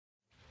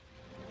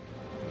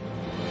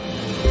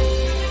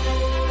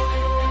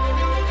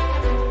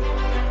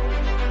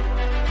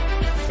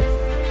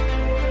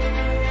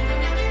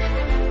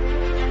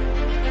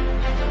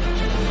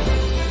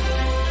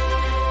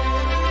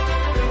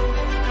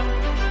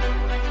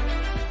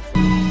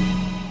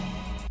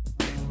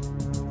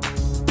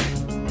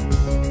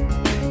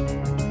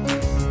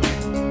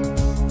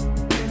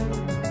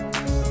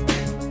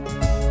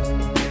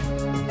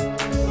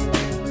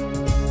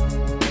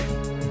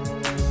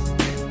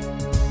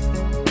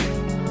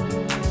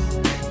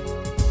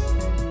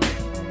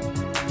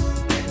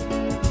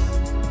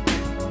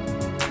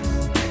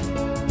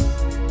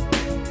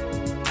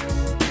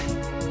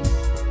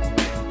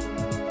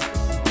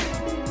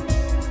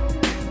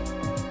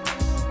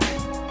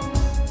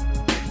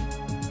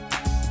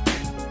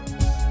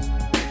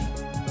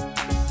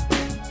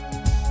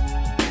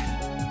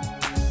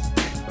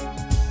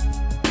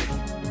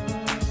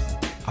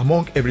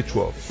Among every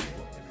 12,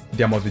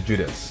 there must be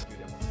Judas.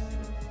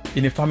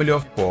 In a family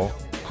of 4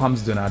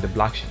 comes Donald, the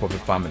black sheep of the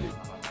family,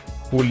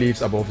 who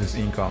lives above his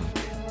income.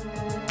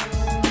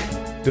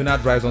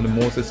 Donald drives on the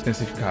most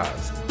expensive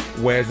cars,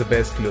 wears the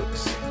best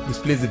clothes,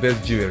 displays the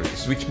best jewelry,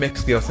 which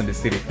makes girls in the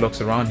city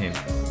flock around him.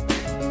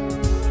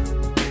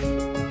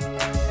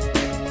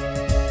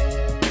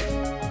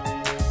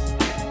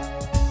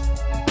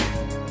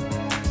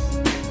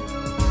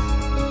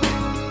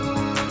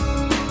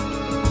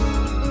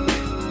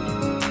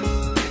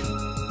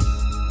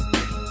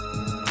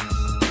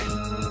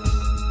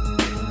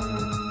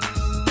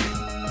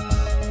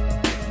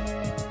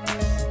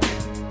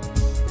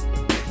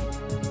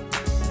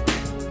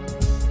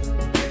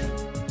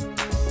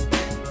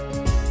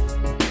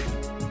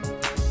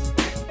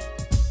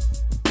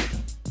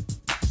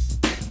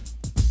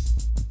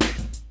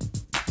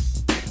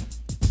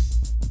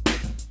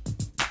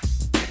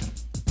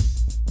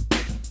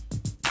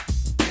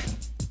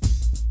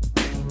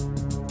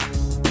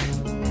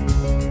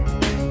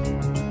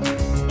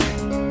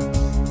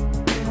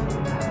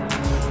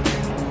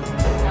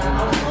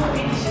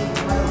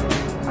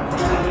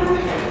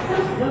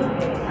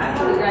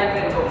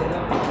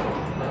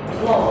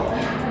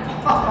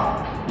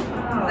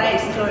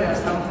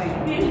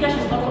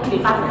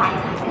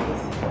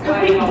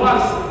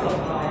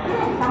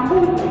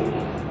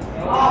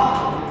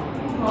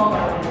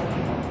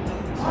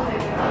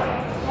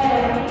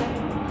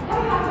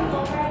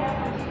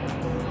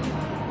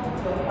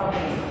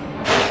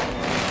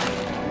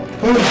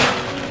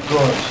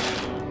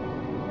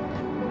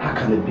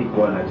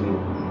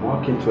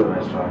 To a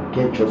restaurant,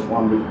 get just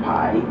one big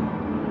pie.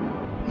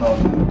 No,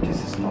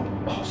 this is not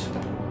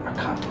possible. I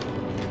can't.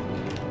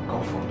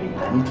 God forbid.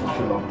 I need to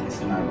fill up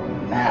this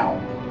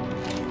now.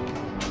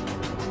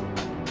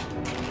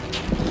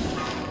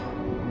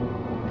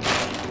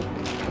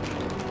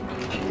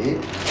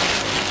 Okay.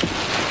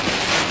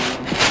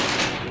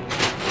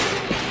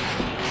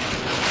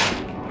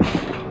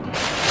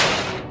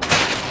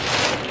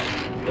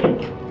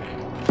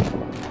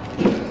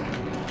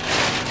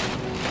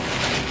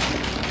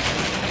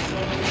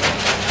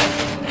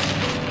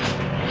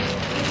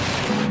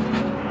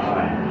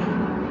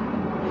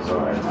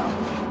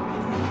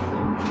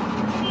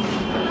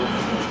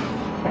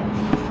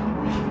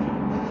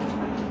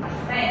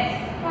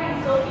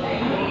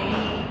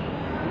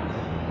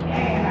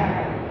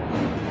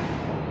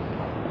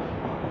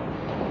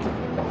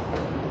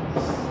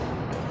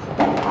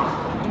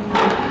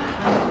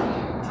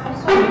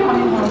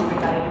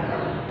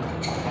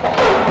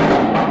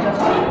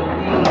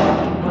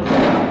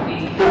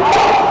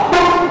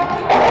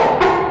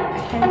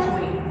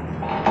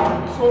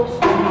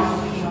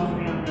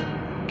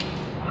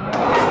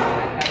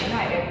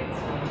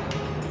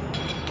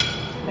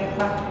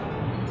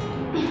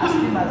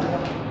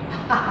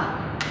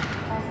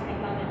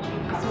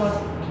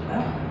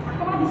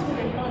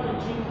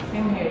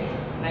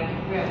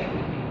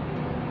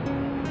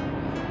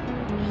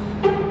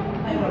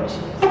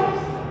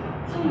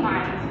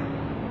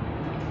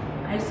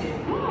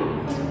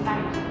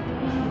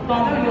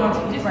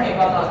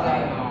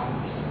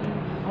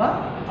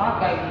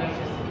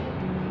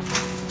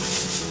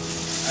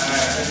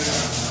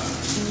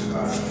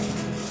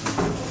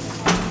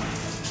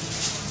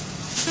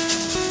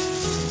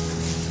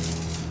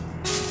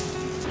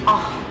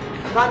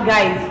 That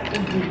guy is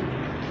ugly.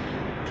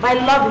 My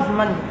love is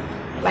money.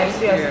 Like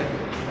seriously.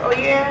 Oh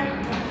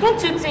yeah.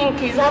 Don't you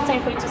think it's our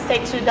time for you to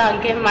settle down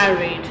and get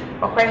married?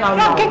 Okay, now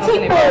you're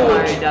getting old.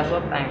 At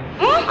what time?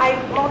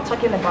 I'm not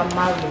talking about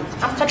marriage.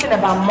 I'm talking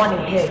about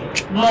money here.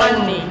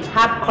 Money.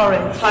 Hard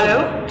currency.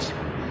 Hello?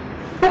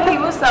 Hey,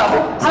 what's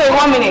up? So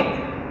 1 minute.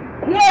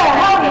 Yeah,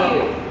 how are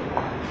you?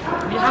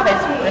 You have a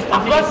responsibility.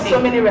 I've got so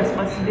many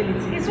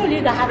responsibilities. It's only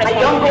you that have a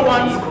younger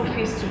one's school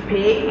fees to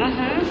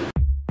pay.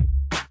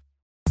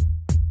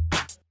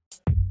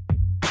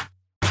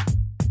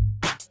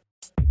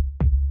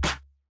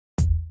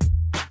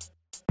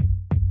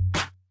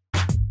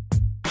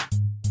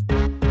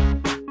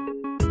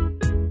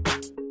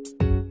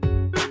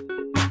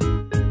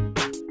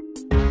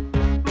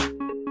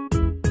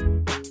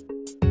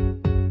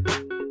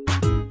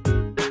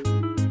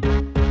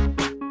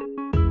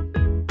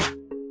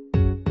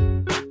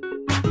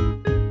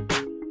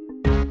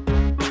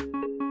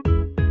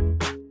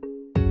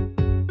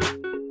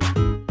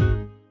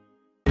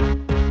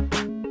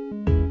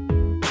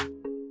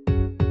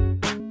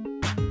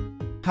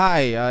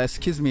 Hi,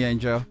 excuse me,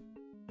 Angel.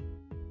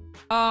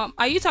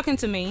 Are you talking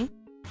to me?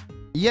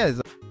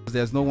 Yes,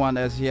 there's no one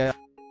else here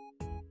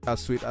as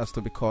sweet as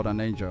to be called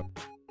an angel.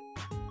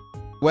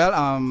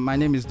 Well, my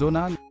name is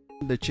Donald,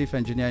 the chief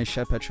engineer in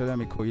Shell Petroleum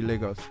in Ikoyi,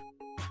 Lagos.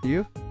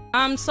 You?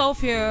 I'm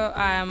Sophia.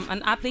 I'm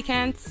an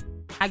applicant.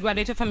 I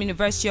graduated from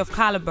University of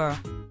Calabar.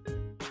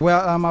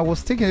 Well, I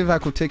was thinking if I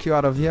could take you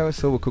out of here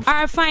so we could...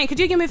 Alright, fine. Could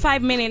you give me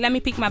 5 minutes? Let me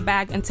pick my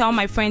bag and tell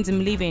my friends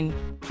I'm leaving.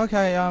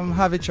 Okay,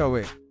 have it your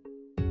way.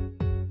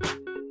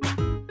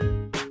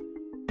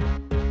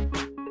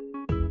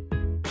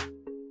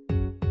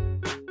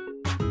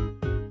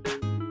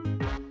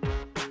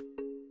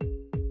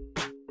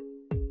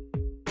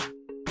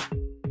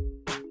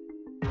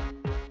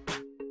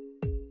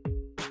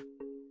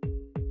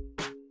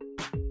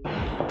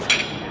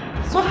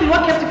 Sophie,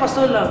 what kept you for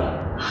so long?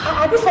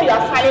 This why you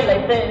are smiling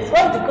like this.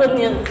 What's the good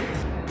news?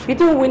 You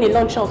didn't win a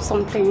lunch or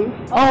something.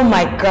 Oh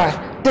my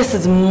god, this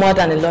is more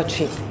than a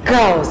lottery.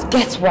 Girls,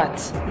 guess what?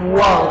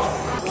 What?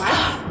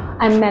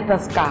 I met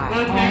this guy.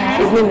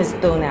 His name is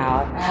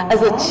Donald.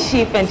 As a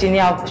chief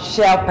engineer of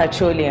Shell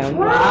Petroleum.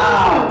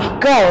 Wow.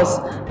 Girls,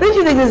 don't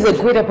you think this is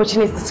a great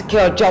opportunity to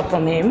secure a job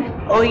from him?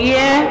 Oh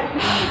yeah?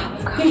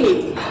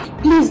 Okay.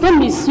 Please don't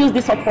misuse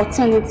this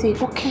opportunity,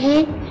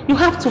 okay? You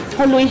have to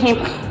follow him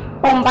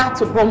bomba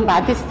to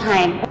bomba this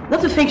time.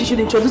 Don't you think you should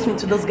introduce me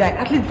to this guy?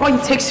 At least before he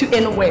takes you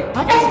anywhere.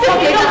 I'm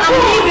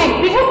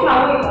leaving. We have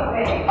my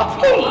way.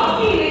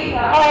 Okay.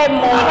 All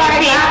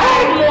money.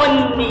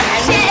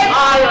 Share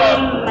all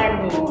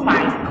money.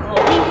 Fine.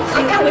 I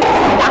can't wait to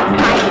see that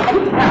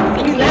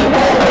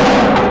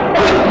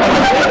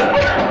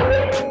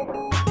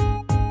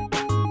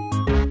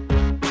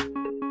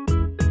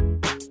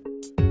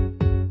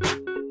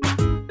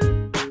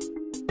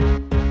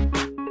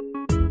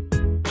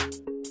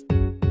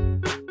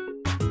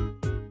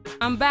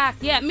I'm back.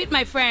 Yeah, meet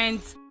my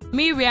friends,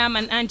 Miriam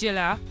and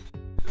Angela.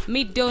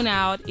 Meet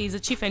Donald, he's the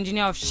chief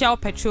engineer of Shell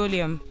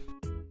Petroleum.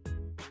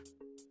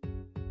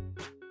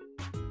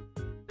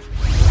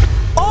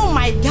 Oh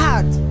my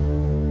god!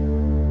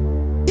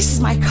 This is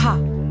my car.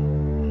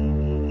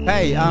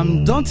 Hey,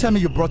 don't tell me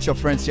you brought your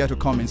friends here to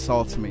come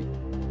insult me.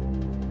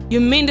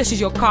 You mean this is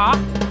your car?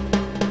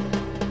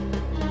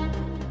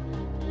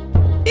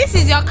 This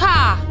is your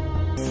car!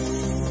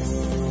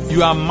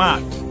 You are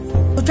mad.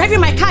 You're driving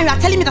my car and you are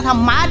telling me that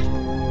I'm mad?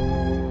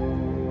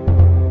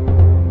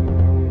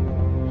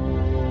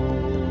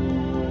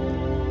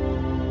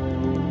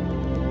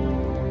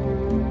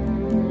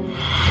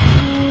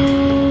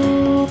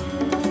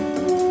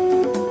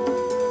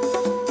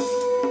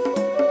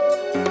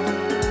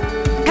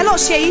 Hello,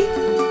 Shay.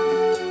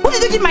 Who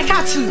did you give my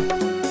car to?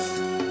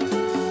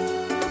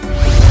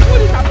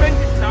 What is happening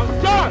now?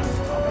 John!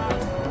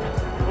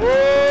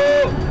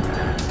 Oh!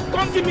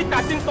 Come give me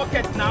 13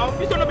 sockets now.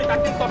 This will not be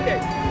 13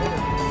 sockets.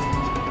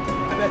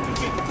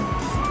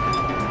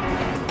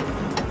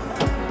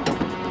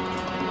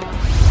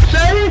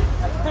 Shay!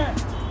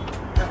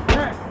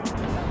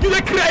 You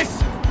the Chris!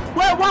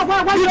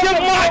 Why you get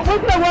mad?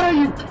 What are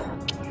you?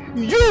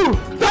 You!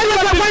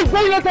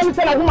 Why you not tell me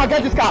say like who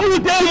get this car? You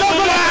damn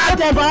mad!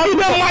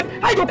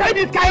 I go carry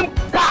this car.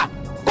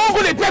 Come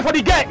go to drive for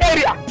the girl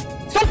area.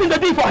 Something to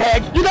do for her.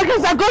 You don't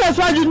get go as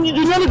far you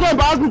nearly go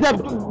embarrass me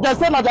they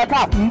send at their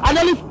car. I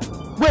nearly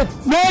wait,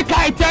 make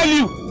I tell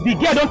you, the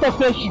girl don't talk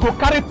say she go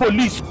carry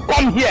police,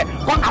 come here,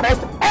 come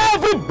arrest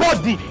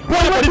everybody.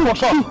 Wait, for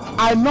sure.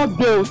 I'm not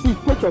there. See,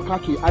 take your car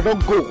key. I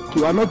don't go.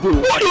 I'm not there.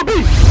 What you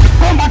be?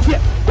 Come back here.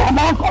 Come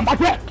back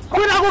here.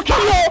 When I go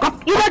kill you,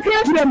 you get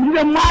crazy,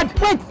 you're mad.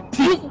 Wait,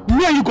 see,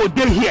 me and you go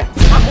there here. I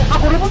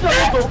go remove your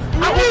auto.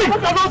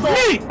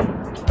 Me.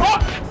 Oh,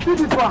 see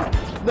this one.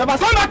 Never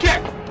come back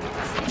here.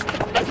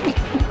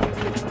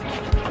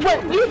 Wait,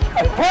 you.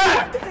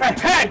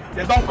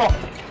 They don't come.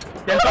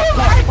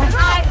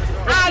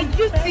 Are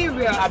you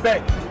serious? I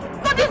beg.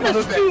 So this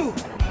is true.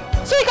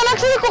 So you can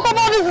actually cook up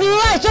all these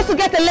lies just to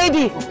get a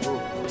lady.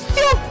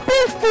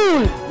 Stupid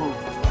fool.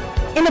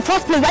 In the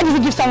first place, why did you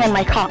give someone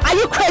my car? Are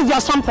you crazy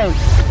or something?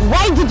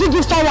 Why did you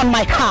give someone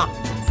my car?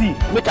 See,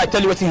 make I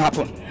tell you what's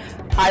happened.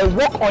 I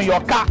work on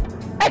your car.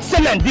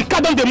 Excellent. The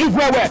car don't dey move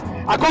well.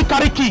 I can't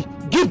carry key.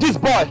 Give this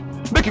boy.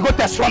 Make you go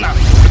test runner.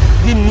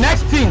 The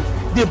next thing,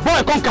 the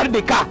boy can't carry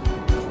the car.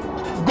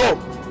 Go.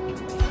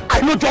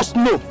 I know just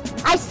know.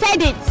 I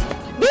said it.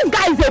 This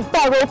guy is a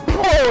borrow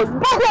pole.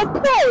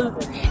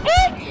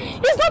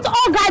 It's not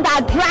all guy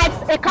that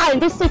drives a car in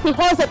this city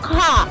holds a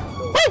car.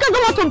 Why you guys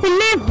don't want to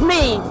believe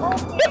me?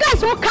 You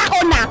guys want car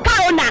owner,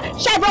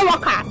 Chevron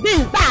worker,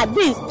 this, that,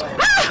 this.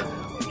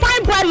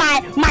 Fine boy,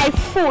 my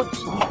foot.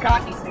 Car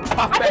is in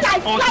perfect I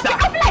feel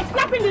like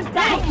slapping this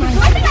guy.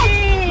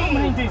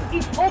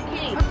 It's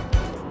okay.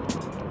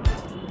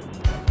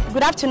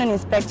 Good afternoon,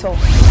 Inspector.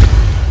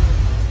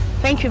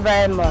 Thank you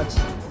very much.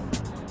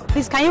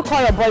 Please, can you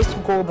call your boys to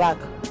go back?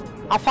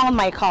 I found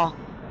my car.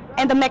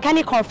 And the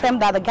mechanic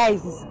confirmed that the guy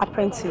is his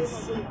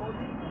apprentice.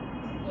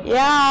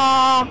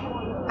 Yeah,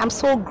 I'm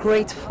so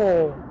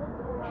grateful.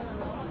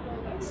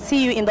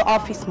 See you in the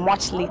office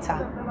much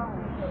later.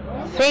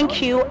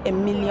 Thank you a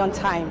million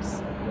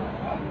times.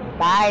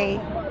 Bye.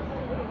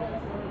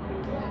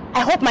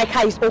 I hope my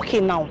car is okay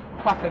now.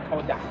 Perfect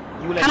order.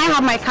 Can I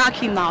have my car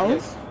key now?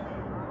 Yes.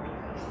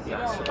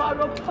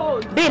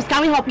 Babes,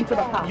 can we hop into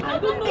the car? I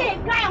don't know. Hey,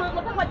 guy, I'm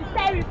talking about the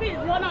steering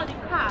wheel. You want on the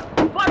car.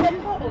 The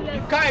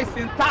car is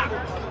intact.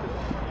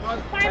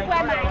 Fine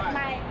boy, my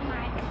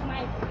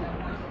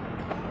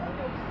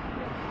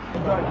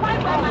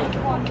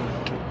phone.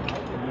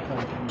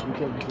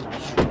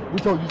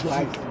 Which one you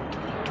guys?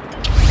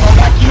 Come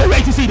back here,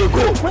 wait to see they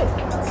go.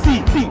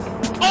 See,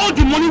 all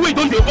the money we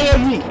don't owe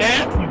me, you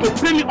go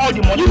pay me all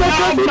the money. What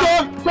I do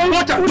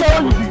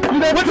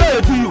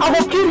you? I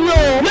will kill you.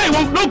 Yeah, you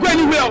won't go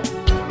anywhere.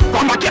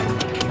 Come back here.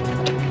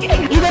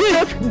 You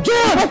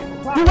John!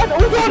 You want to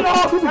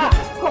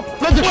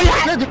Let's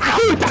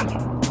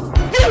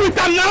deal with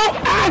them now.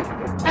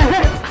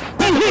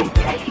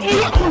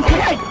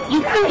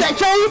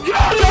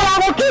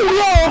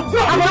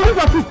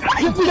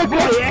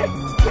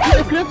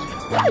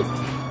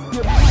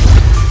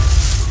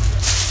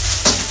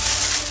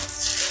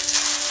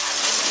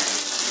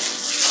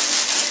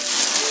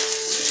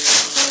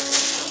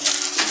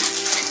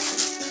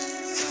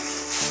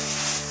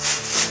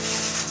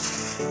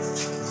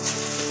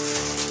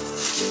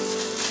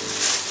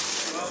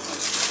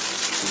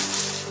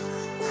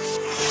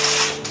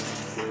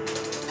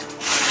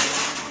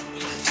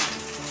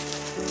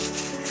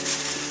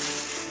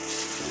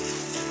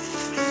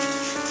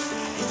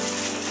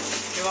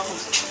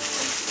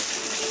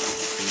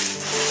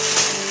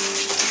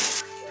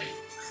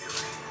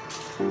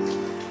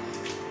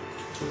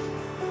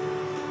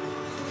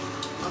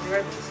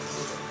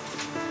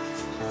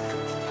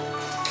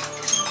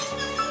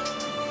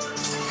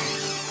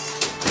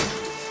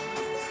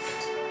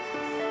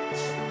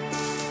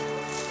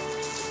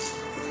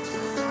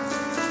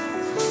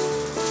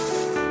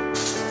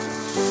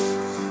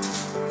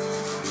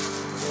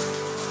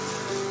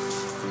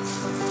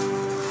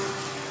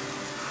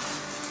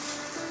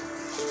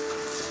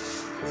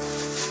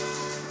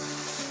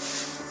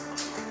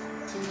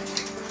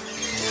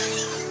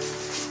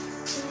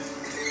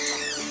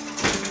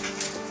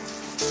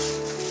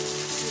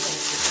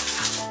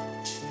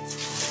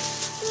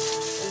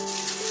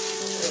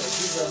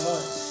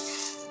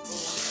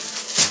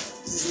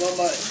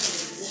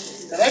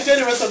 Can I get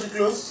the rest of the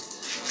clothes?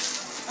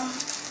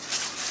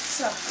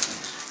 Sir,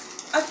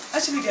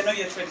 actually they're not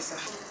yet ready, sir.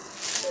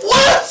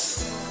 What?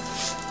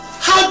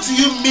 How do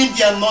you mean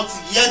they are not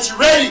yet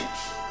ready?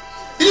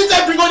 Didn't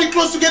I bring all the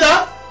clothes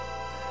together?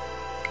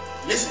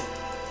 Listen,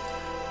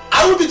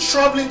 I will be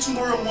traveling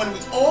tomorrow morning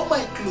with all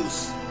my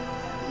clothes.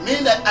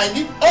 Meaning that I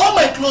need all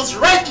my clothes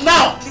right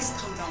now. Please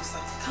calm down, sir.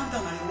 Calm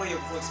down and lower your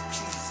voice,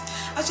 please.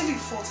 Actually, the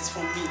fault is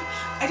from me.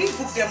 I didn't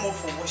book them all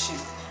for washing.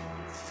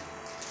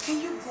 Can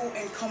you go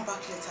and come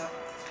back later?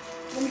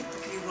 Let me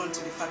quickly run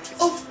to the factory.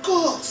 Of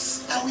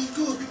course, I will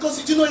go because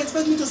you do not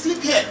expect me to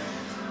sleep here.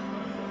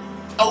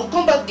 I will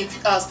come back in a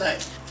few hours' time.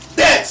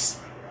 Bet!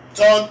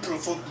 Don't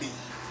provoke me.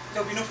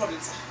 There will be no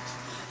problem, sir.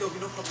 There will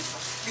be no problem, sir.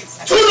 Please.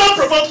 Do not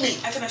provoke me!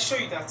 I can assure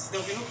you that there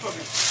will be no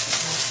problem.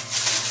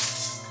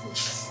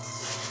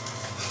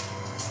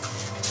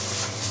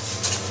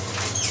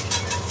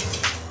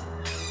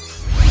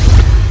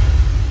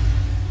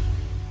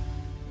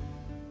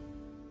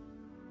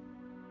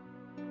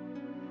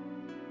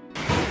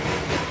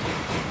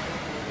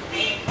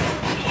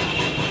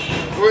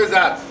 Who is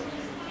that?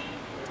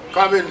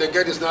 Come in, the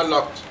gate is not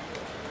locked.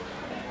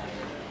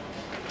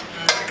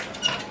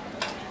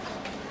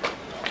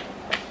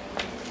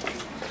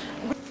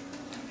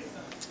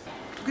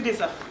 Good day,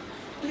 sir.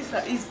 Please,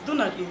 sir, is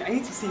Donald in? I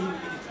need to see him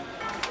immediately.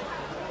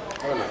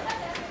 Oh no.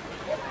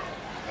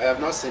 I have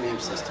not seen him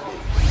since today.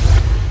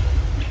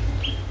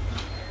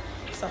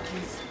 Sir,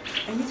 please.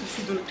 I need to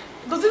see Donald.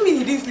 Does it mean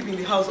he didn't sleep in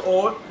the house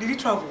or did he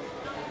travel?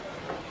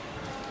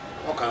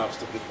 What kind of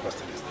stupid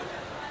question is that?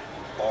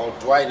 Or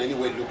do I in any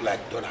way look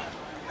like Donald?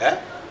 Eh?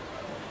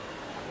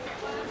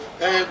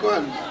 Go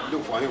and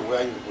look for him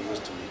where you people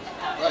used to meet.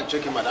 Go and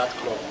check him at that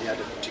club near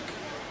the boutique.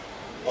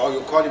 Or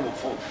you call him on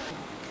phone.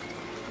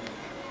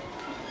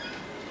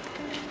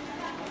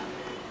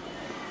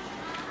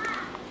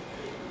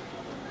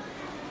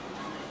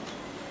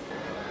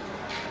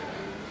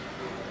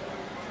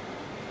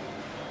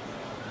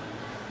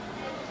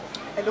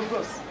 Hello,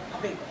 bros. I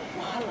beg,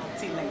 wahala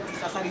thing like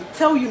this. As I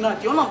tell you now,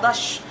 the owner of that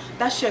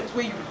shirt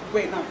where you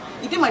wear now,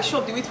 he did my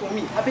shop, they wait for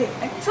me. I beg,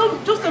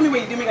 just tell me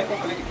where you did make I come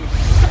collect the clothes.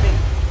 I beg.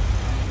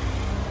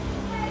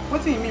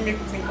 What do you mean make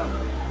you think am?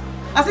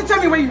 I said tell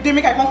me where you did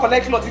make I come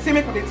collect clothes. He say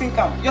make you think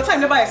am. Your time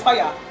never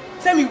expire.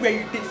 Tell me where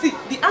you did. See,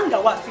 the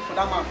anger was see for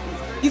that man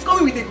face. He's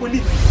coming with the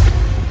police.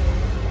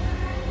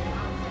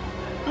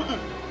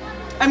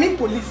 I mean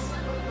police.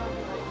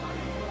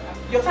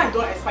 Your time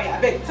don't expire. I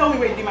beg, tell me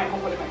where you did my come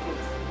collect my clothes.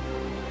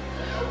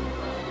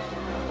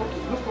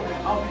 Okay, no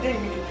problem. I'll be there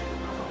immediately.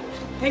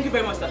 Thank you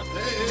very much, sir.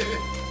 Hey.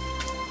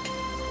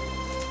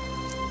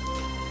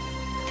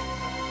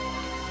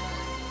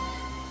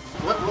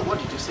 What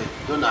did you say?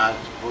 Donald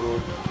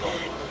borrowed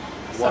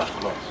what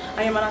cloth?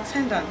 I am an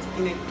attendant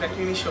in a dry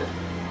cleaning shop.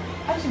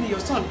 Actually, your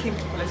son came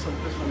to collect some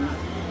clothes from me.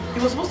 He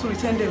was supposed to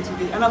return them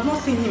today, and I've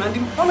not seen him. And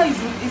the owner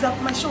is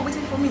at my shop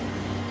waiting for me.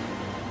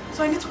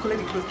 So I need to collect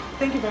the clothes.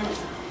 Thank you very much.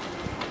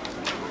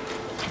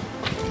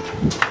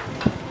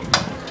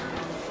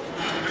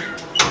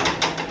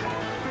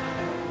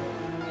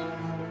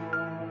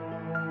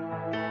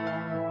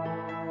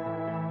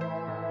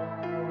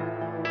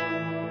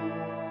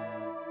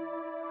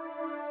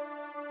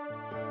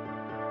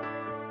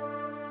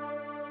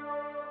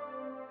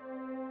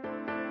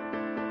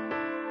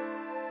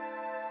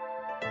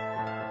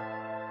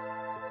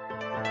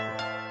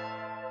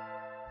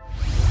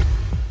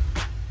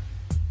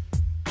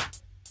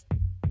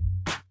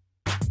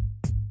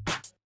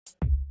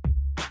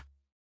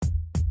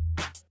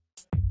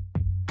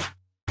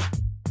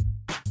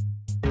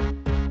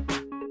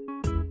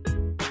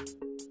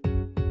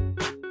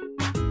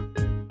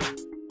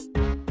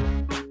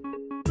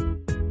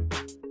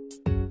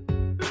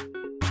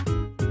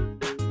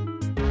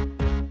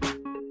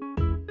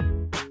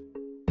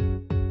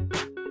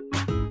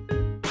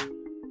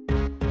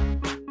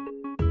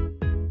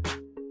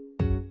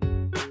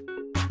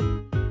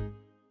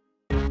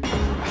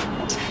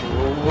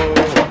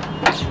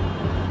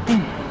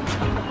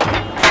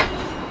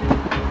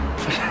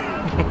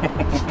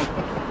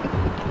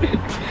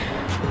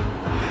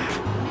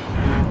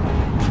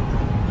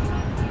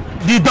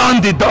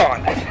 The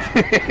Don.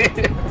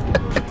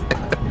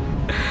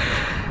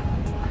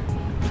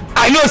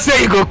 I know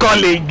say you go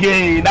call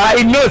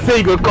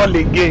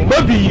again.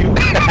 No be you.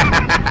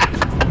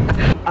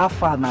 How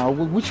far now?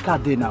 Which car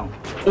dey now?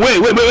 Wait,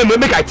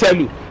 make I tell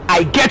you.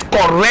 I get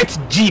correct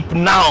Jeep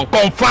now.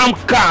 Confirm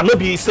car. No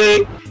be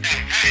say.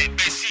 Hey,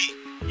 Bessie,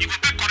 you go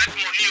pay correct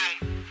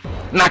money.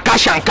 Na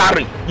cash and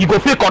carry. You go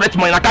pay correct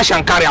money. Na cash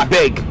and carry. I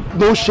beg.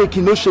 No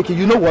shaking.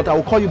 You know what? I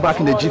will call you back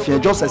in the jiffy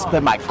and just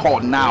expect my call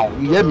now.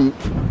 You hear me?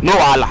 No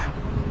wahala.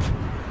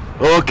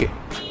 Okay.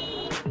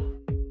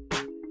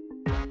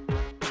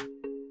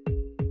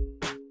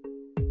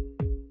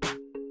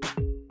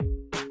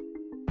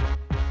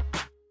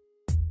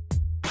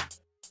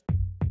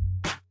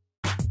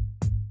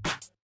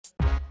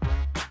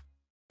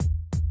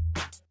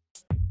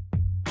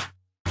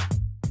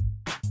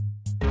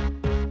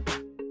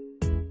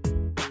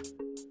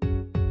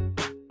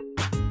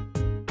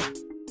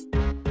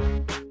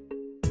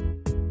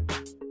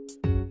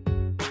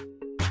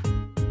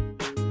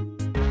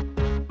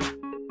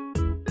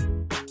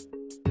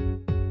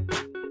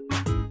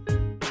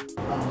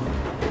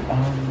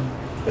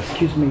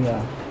 Excuse me,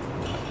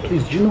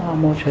 please, do you know how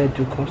much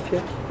hairdo cost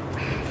here?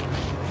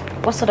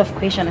 What sort of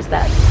question is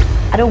that?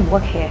 I don't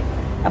work here.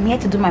 I'm here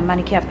to do my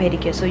manicure and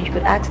pedicure, so you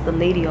could ask the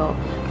lady or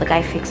the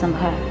guy fixing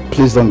her.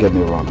 Please don't get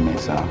me wrong,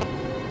 miss.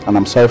 And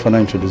I'm sorry for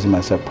not introducing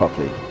myself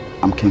properly.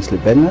 I'm Kingsley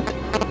Bernard,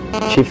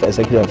 Chief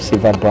Executive of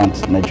Silver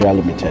Brands Nigeria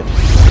Limited.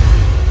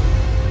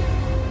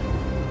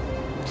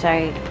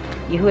 Sorry,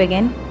 you who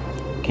again?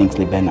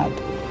 Kingsley Bernard.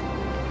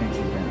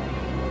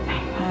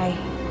 Hi.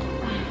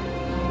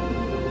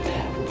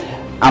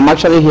 I'm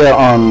actually here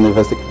on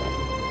investigation.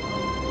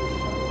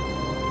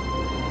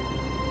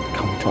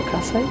 Can we talk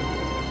outside?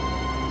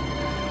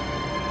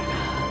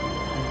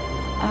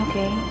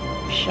 Okay,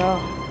 sure.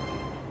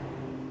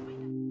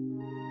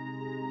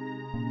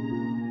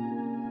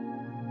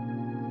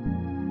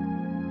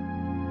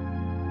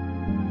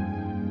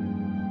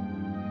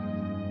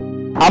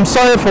 I'm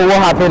sorry for what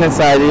happened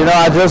inside. You know,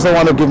 I just don't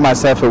want to give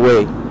myself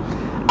away.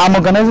 I'm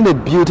organizing a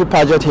beauty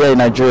pageant here in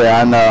Nigeria,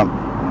 and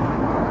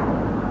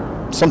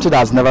something that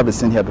has never been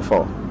seen here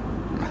before.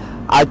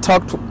 I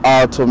talked to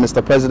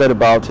Mr. President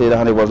about it,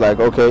 and he was like,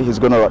 okay, he's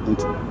going to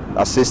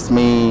assist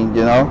me,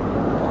 you know,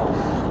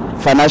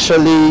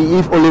 financially,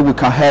 if only we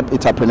can help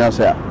entrepreneurs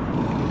here.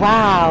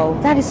 Wow,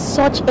 that is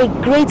such a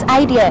great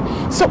idea.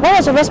 So what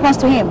was your response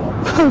to him?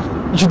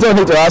 You don't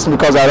need to ask me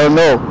because I don't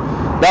know.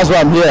 That's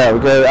why I'm here,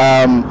 because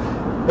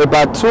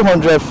about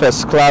 200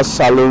 first-class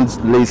salons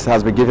list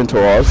has been given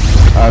to us,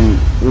 and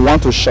we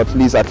want to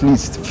shortlist at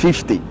least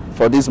 50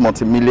 for this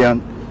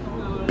multi-million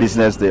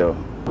business deal.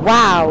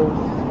 Wow,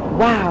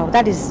 wow,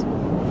 that is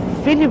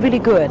really, really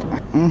good.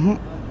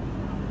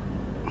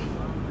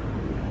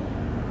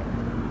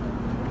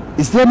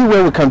 Is there any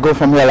way we can go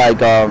from here?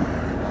 Like,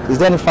 is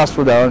there any fast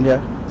food around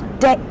here?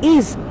 There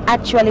is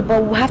actually,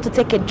 but we'll have to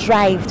take a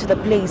drive to the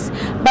place.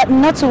 But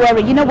not to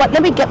worry. You know what?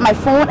 Let me get my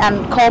phone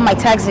and call my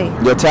taxi.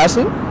 Your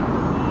taxi?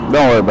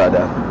 Don't worry about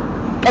that.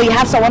 Oh, you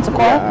have someone to call?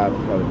 Yeah, I'm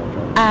calling my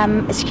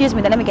driver. Excuse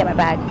me, then let me get my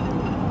bag.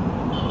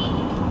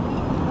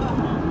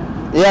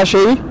 Yeah,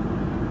 Sherry?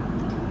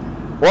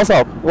 What's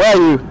up? Where are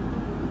you?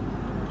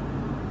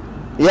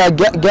 Yeah,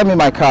 get me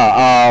my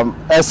car.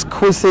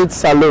 Exquisite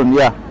Saloon,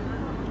 yeah.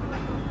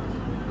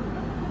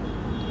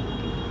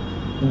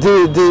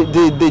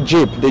 The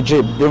Jeep,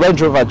 the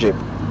Range Rover Jeep.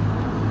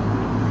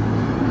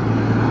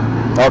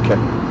 Okay.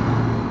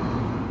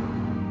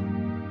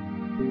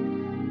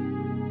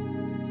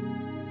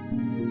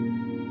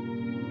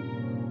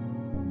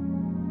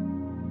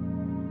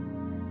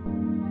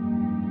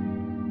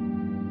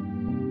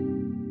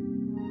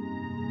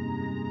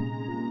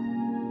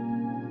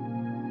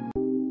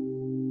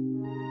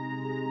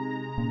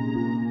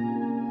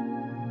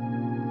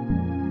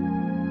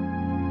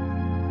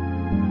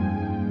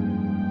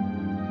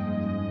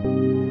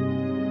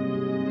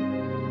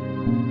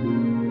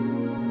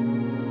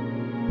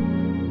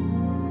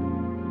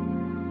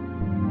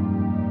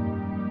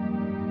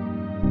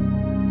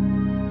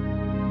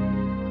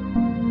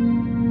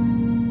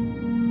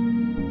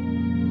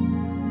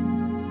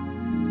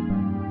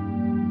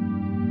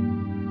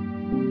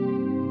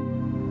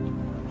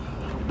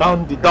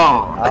 Down the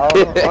dawn.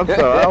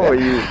 How are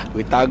you?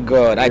 We thank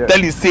God. I tell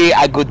you, say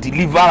I go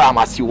deliver them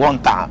as you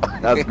want them.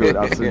 That's good.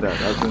 I've seen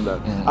that.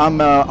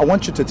 I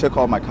want you to take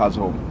all my cars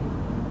home.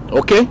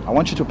 Okay. I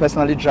want you to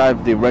personally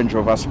drive the Range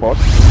Rover Sport.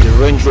 The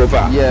Range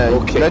Rover. Yeah.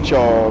 Okay.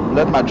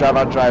 Let my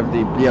driver drive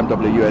the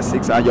BMW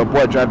US6 and your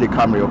boy drive the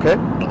Camry. Okay.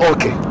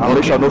 Okay. And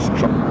make sure no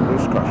scratch.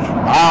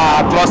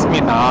 Ah, trust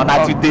me now.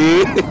 Not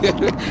today.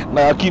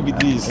 Now I'll keep it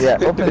this. Yeah.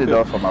 Open the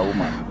door for my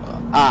woman.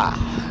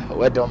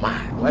 Well done,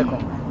 man.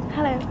 Welcome.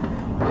 Hello.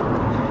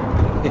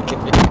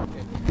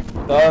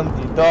 Down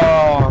the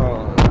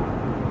dawn.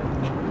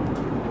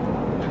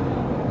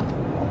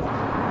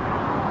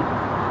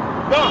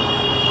 Done.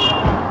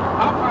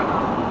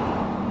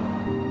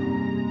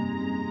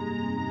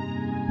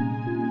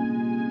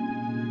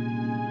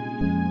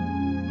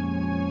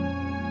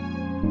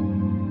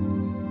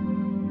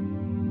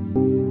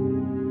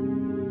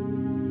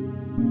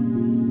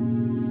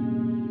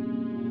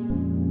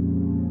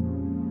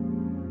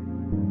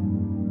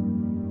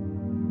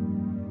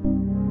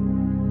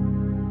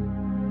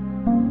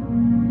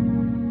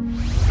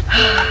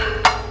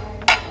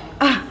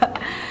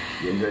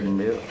 You enjoyed the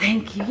meal?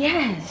 Thank you.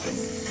 Yes,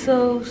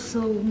 so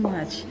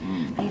much.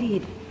 I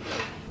did.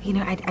 You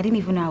know, I didn't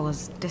even know I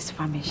was this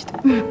famished.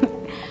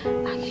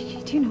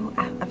 Do you know,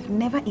 I've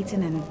never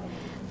eaten in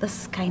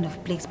this kind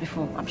of place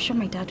before. I'm sure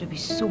my dad would be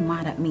so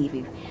mad at me if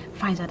he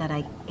finds out that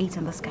I ate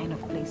in this kind of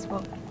place.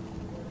 But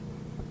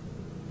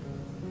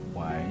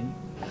why?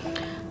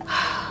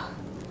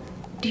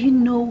 Do you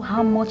know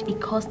how much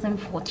it costs him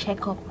for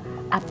checkup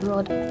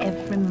abroad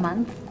every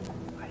month?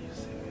 Are you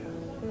serious?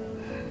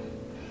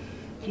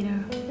 You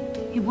know,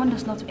 he warned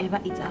us not to ever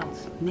eat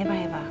out. Never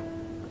ever.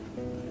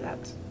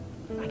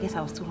 I guess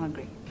I was too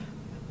hungry.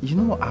 You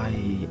know,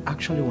 I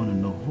actually want to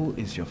know, who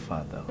is your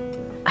father?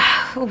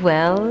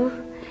 Well,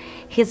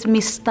 he's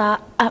Mr.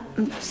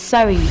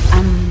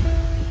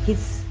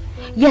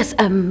 Yes,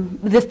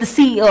 the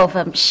CEO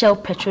of Shell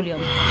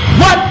Petroleum.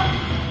 What?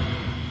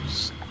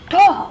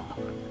 Stop!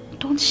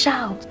 Don't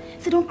shout.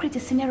 See, don't create a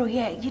scenario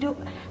here. You know,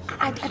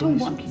 I don't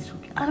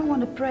want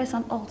the press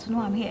and all to know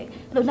I'm here.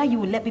 No, now you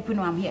will let people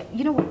know I'm here.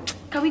 You know what?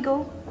 Can we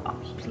go? Oh,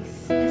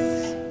 please,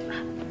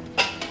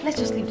 let's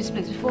just leave this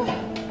place before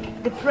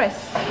the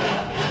press.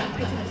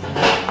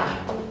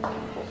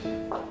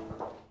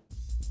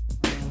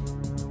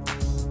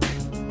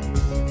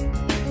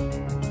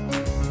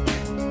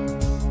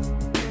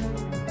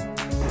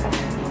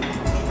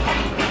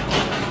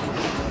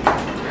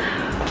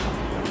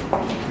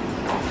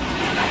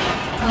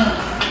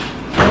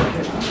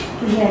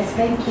 Yes,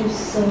 thank you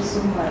so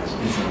much.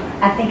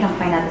 I think I'm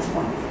fine at this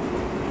point.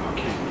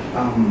 Okay.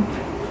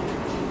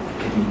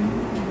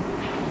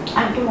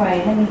 Don't worry,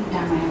 let me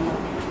down my envelope.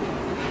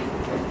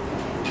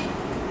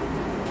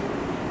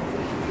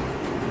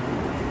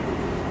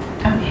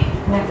 Okay,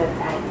 that's it. I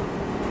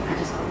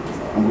just called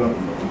myself. I'm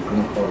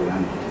gonna call you,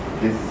 and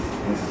this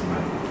is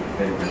my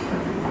favorite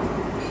thing.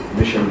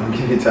 Make sure you don't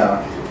give it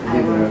out.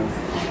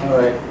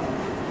 Alright.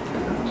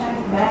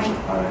 Bye.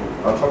 Alright.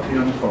 I'll talk to you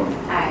on the phone.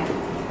 Alright.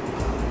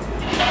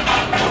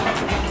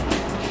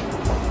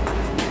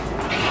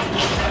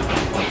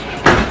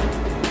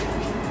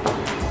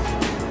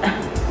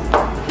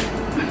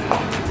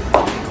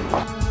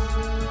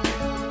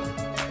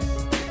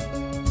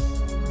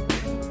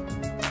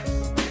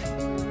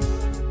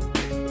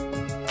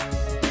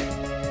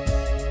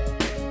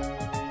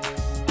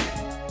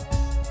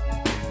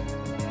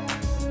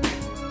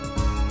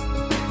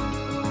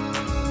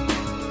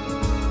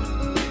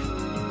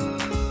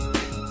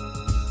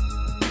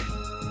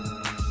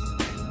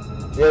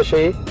 Yeah,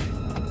 Shay.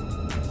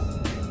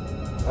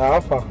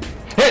 Alpha.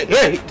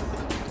 Hey!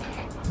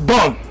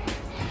 Don!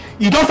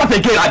 You don't start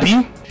again,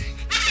 Abi?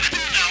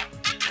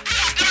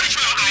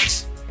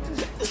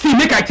 See,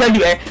 make I tell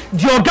you,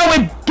 the oga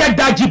will get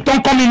that jeep,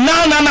 don't come in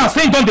now,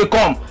 say don't they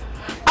come.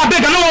 I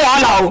beg, I don't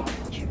allow.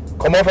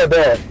 Come over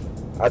there.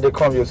 As they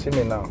come, you'll see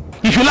me now.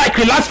 If you like,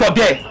 relax for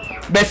there.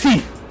 But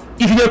see,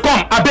 if they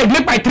come, I beg,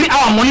 make my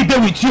 3-hour money there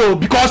with you,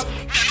 because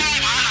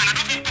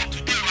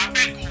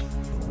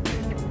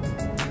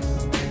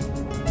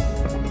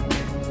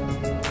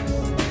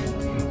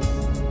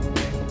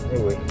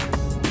anyway,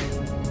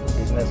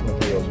 business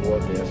materials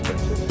worth the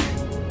expenses.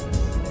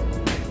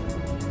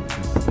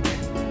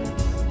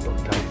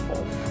 Doctor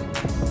of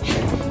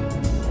Chief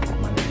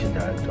Managing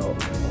Director of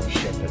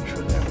Shell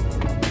Petroleum.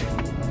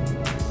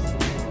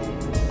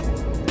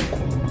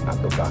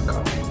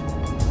 Abubakar.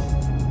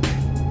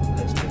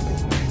 Let's do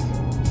business.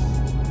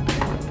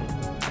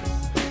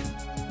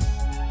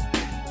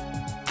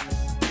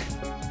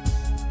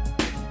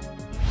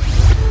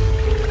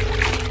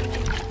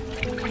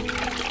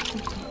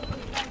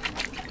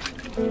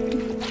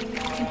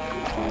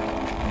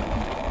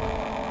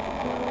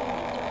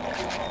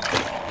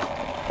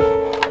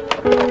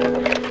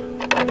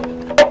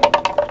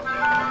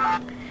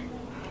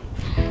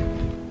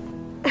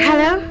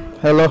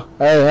 Hello.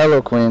 Hey,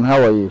 hello, Queen.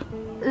 How are you?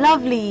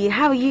 Lovely.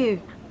 How are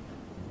you?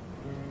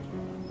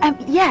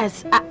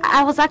 Yes,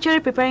 I was actually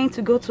preparing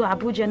to go to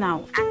Abuja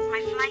now. And my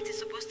flight is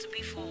supposed to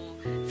be for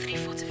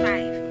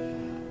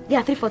 3:45.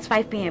 Yeah,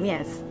 3:45 p.m.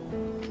 Yes.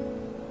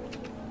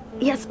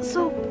 Yes.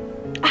 So,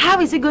 how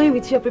is it going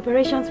with your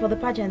preparations for the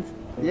pageant?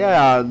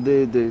 Yeah,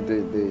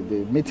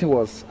 the meeting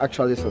was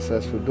actually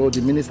successful. Though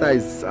the minister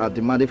is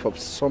demanding for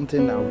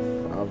something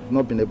I've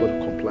not been able to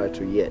comply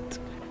to yet.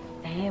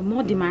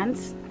 More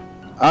demands?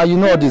 You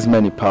know this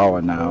many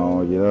power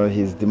now. You know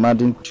he's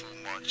demanding too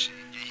much.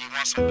 He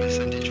wants some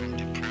percentage from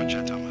the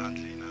project I'm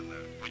handling, and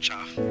which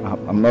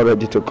I'm not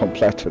ready to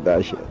comply to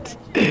that yet.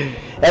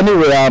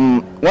 Anyway,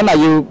 when are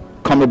you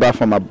coming back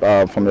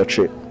from your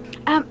trip?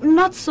 I'm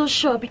not so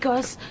sure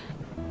because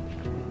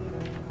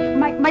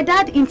my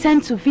dad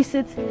intends to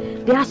visit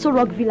the Aso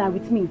Rock Villa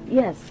with me.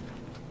 Yes.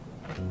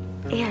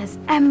 Yes.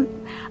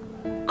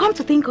 Come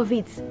to think of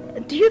it,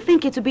 do you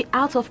think it would be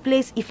out of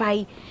place if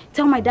I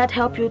tell my dad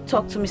help you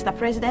talk to Mr.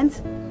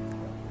 President?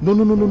 No,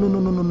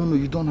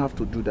 you don't have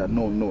to do that.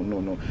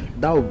 No.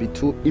 That would be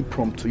too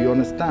impromptu, you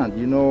understand?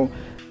 You know,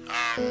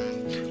 we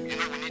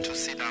need to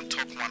sit and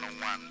talk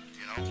one-on-one,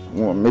 you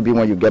know? Well, maybe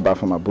when you get back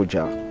from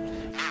Abuja.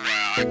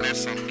 I got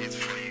some gift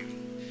for you.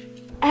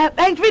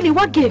 Really,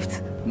 what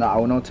gift? No, I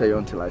will not tell you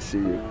until I see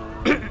you.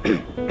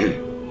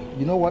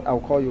 You know what? I'll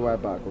call you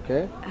right back,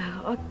 okay?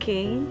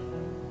 Okay.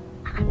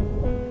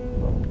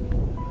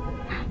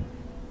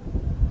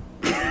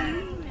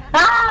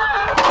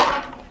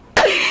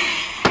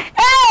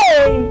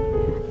 Hey!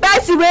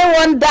 Person wey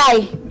won't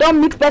die.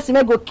 Don't meet person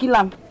wey go kill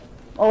him.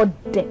 Or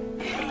dead.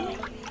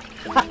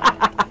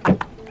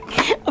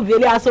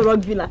 Really Aso Rock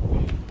Villa.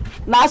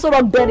 Now Aso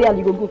Rock burial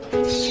you go.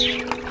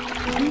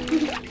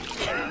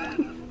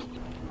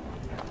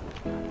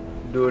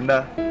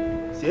 Donna,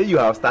 say you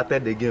have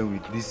started again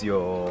with this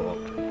your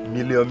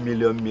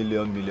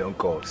million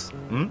calls.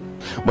 Hmm?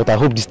 But I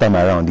hope this time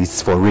around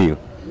it's for real.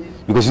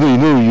 Because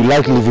you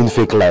like living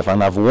fake life,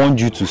 and I've warned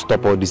you to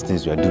stop all these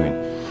things you are doing.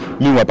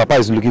 Meanwhile, Papa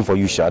is looking for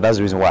you, Sha. That's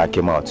the reason why I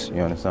came out.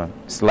 You understand?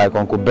 It's like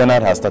Uncle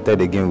Bernard has started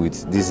again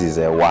with this is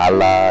a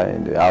Wahala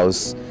in the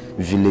house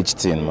village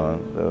thing, man.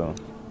 So.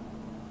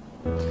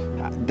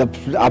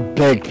 I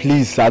beg,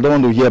 please. I don't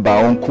want to hear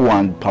about Uncle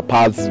and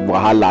Papa's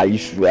Wahala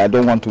issue. I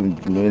don't want to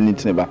know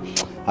anything about.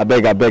 I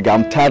beg.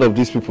 I'm tired of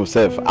these people,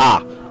 self.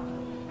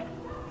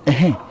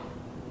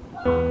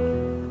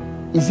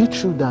 Is it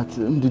true that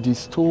Ndidi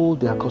stole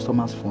their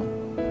customer's phone?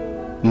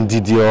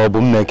 Ndidi or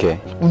Bumneke?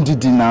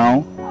 Ndidi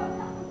now.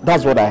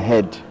 That's what I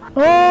heard.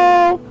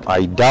 Oh!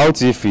 I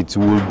doubt if it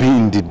will be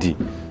Ndidi,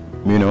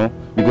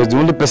 because the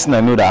only person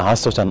I know that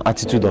has such an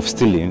attitude of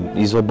stealing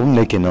is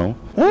Obumneke now.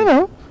 I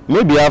know.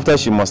 Maybe after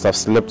she must have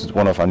slept with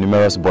one of her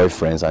numerous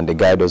boyfriends and the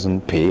guy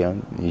doesn't pay,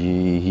 and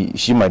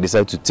she might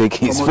decide to take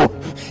his phone.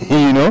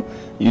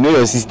 You know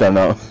your sister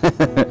now.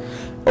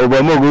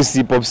 Obama go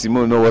see Pop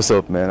Simon, know what's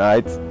up, man,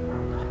 alright?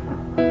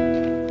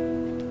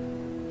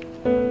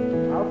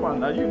 How far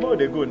now? You know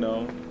they go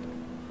now.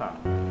 Ha.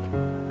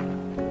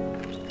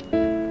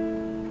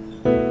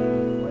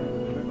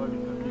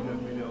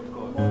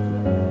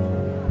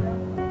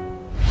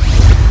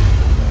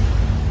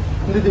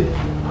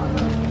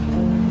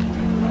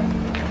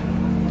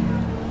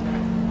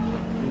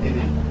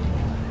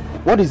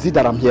 What is it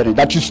that I'm hearing?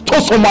 That you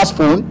stole someone's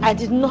phone? I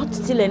did not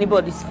steal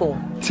anybody's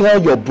phone.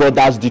 Tell your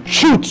brothers the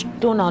truth.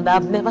 Donald,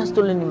 I've never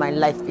stolen in my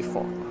life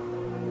before.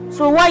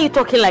 So why are you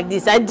talking like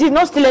this? I did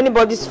not steal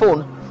anybody's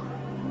phone.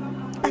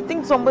 I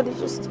think somebody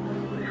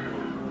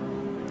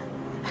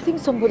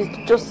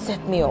just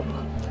set me up.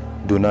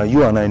 Donna,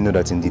 you and I know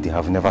that Ndidi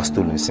have never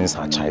stolen since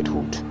her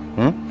childhood.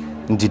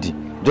 Ndidi,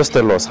 just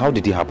tell us, how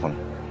did it happen?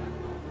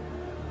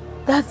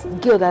 That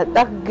girl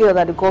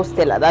that they call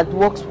Stella that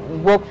works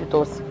with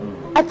us.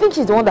 I think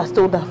she's the one that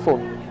stole that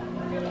phone.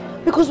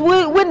 Because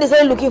when they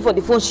started looking for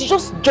the phone, she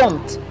just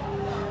jumped.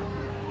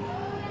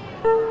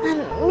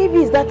 And maybe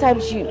it's that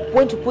time she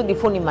went to put the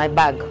phone in my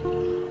bag.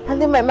 And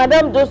then my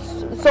madam just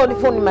saw the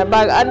phone in my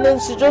bag, and then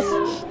she just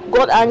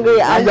got angry.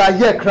 And you are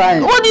here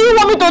crying. What do you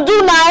want me to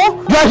do now?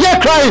 You are here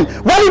crying.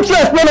 Why didn't you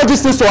explain all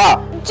these things to her?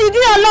 She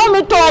didn't allow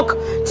me to talk.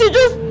 She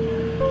just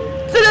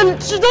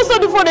saw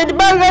the phone in the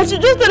bag, and she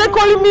just started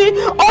calling me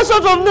all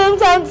sorts of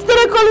names and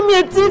started calling me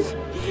a thief.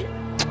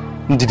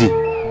 Ndidi,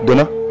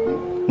 Donna,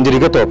 Ndidi,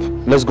 get up.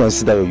 Let's go and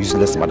see that you're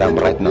useless madam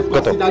right now.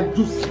 Get up.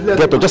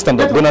 Get up, just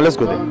stand up. Donna, let's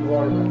go there.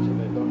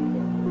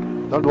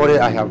 Don't worry,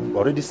 I have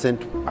already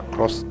sent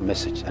across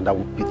message, and I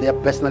will be there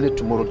personally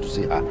tomorrow to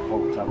see her.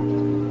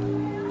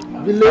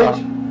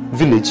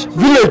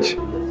 Village.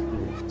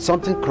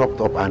 Something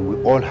cropped up, and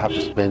we all have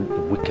to spend the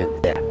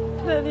weekend there.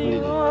 Daddy, you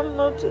know I'm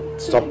not a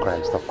thief. Stop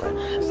crying.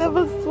 I've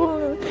never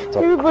stolen.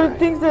 Everybody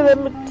thinks that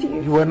I'm a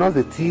thief. You are not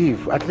a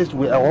thief. At least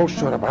we are all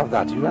sure about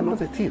that. You are not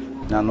a thief.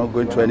 I'm not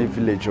going to any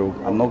village,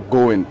 I'm not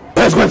going.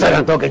 Let's go inside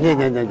and talk. Get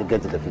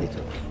to the village.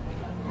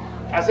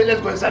 I said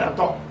let's go inside and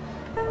talk.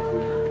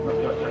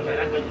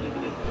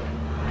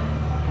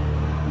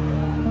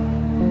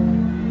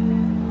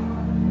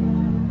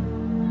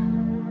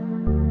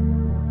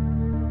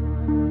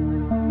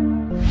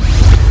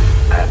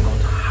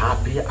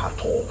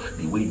 At all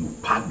the way you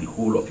pack the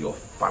whole of your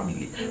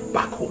family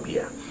back home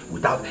here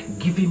without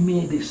giving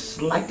me the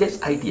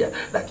slightest idea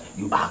that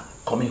you are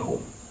coming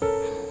home.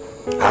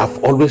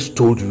 I've always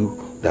told you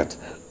that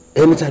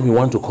anytime you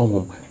want to come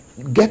home,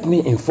 get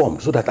me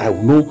informed so that I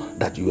will know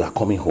that you are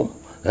coming home.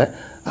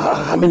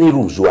 How many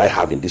rooms do I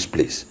have in this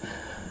place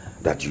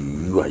that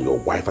you and your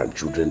wife and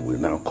children will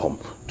now come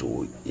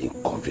to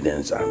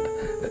inconvenience and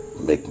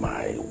make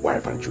my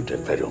wife and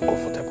children very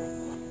uncomfortable?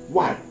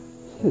 Why?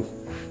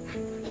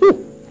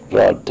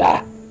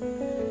 Brother,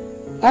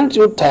 aren't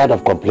you tired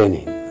of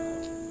complaining?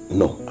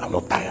 No, I'm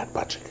not tired,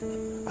 Patrick.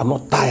 I'm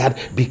not tired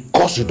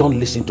because you don't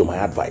listen to my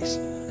advice.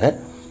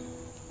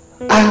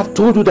 I have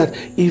told you that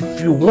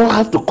if you won't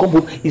have to come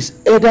home, it's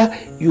either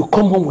you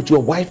come home with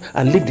your wife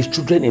and leave the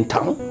children in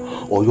town,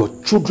 or your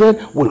children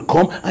will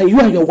come and you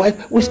and your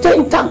wife will stay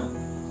in town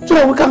so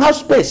that we can have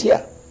space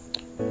here.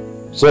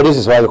 So this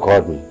is why you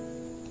called me.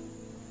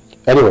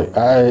 Anyway,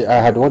 I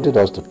had wanted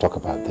us to talk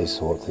about this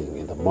whole thing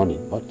in the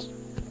morning, but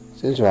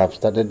since you have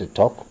started the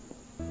talk,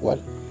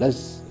 well,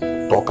 let's...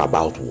 Talk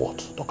about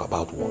what? Talk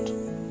about what?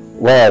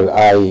 Well,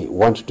 I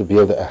want to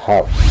build a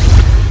house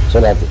so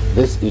that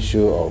this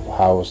issue of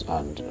house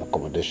and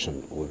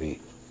accommodation will be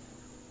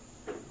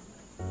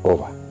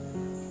over.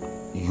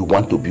 you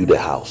want to build a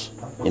house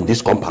in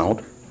this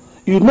compound?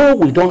 You know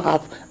we don't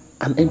have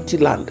an empty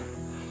land.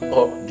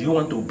 Or do you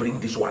want to bring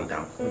this one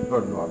down? No,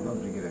 I'm not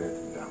bringing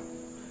anything down.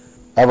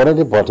 I've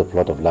already bought a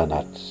plot of land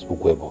at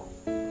Ugwebo.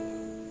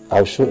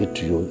 I'll show it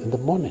to you in the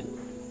morning.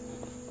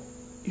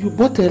 You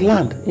bought a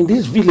land in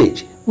this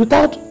village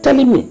without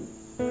telling me?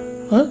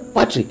 Huh,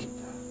 Patrick?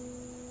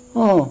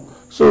 Oh,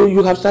 so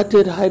you have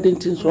started hiding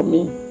things from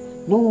me?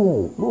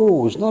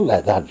 No, it's not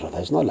like that, brother.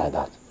 It's not like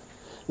that.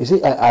 You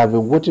see, I've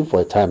been waiting for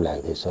a time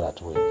like this so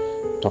that we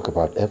talk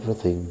about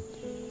everything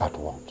at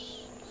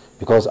once.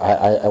 Because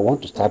I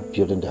want to start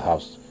building the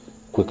house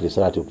quickly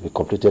so that it will be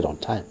completed on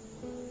time.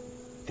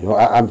 You know,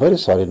 I'm very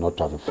sorry not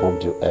to have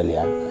informed you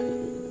earlier.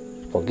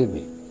 Forgive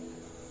me.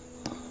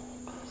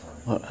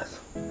 All right.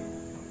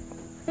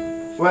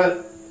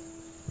 Well,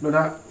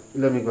 Loda,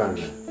 let me go and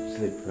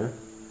sleep.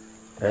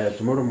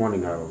 Tomorrow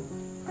morning I'll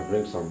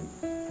bring some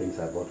things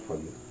I bought for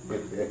you.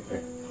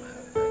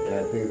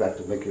 Things that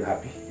will make you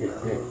happy.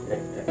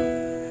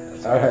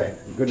 All right.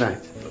 Good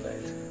night. Good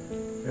night.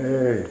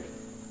 Hey.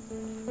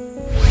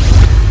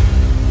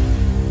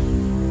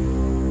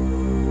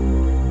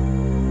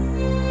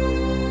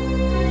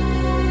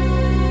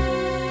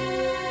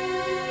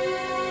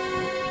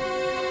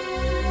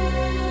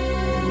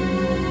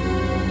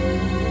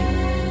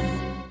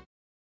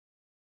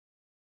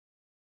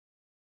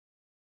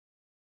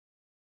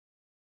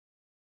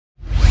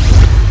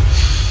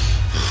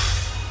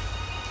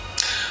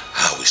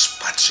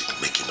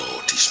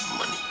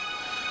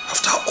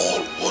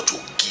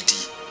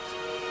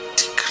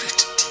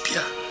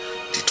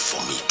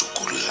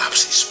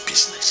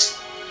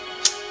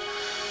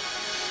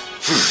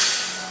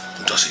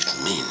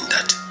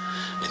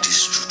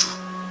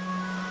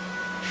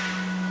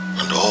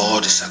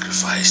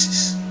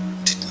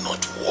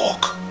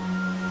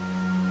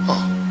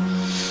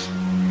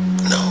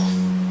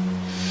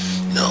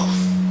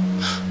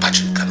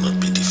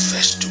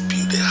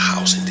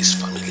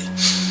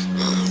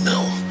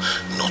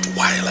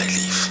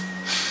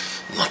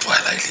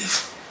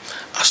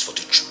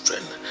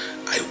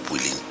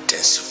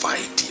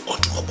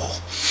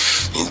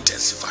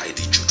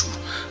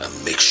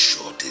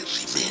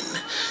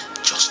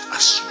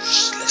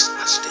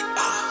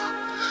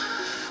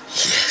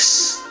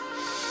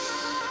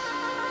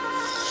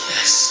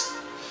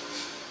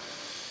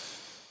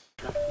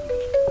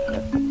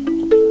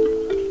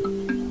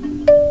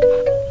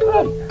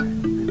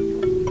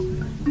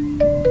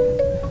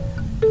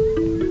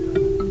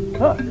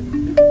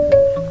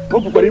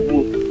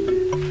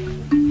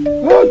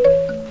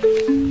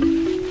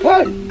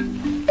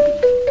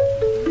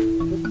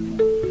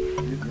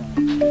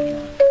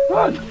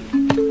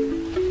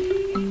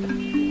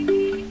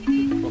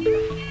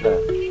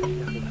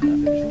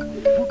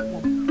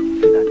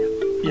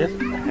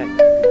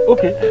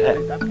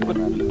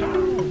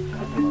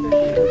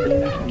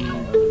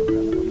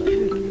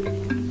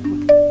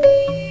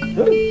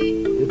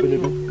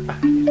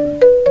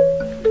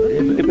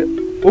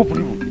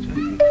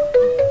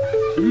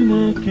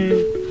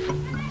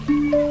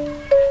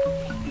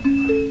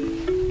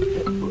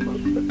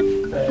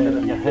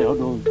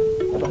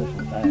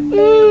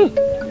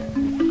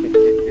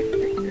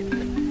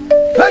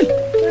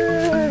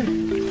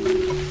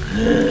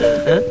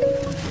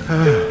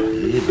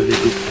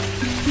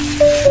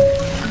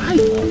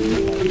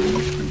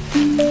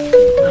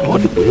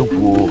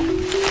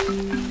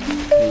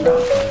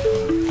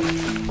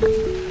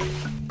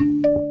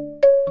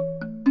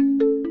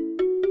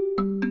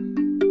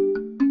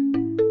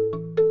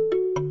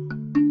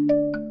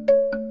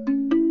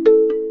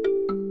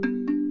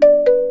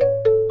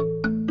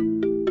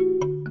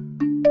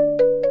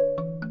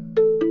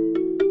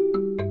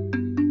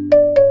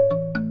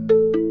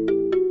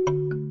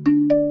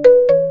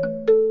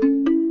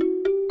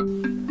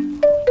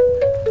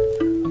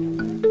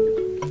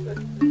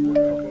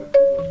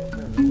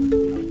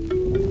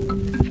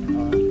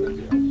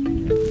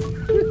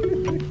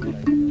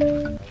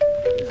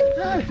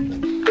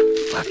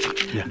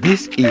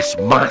 This is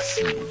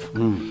massive,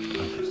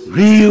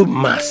 real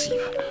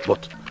massive.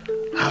 But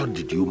how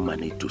did you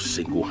manage to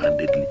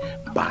single-handedly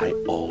buy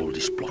all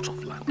this plot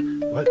of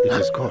land? Well, it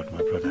is God, my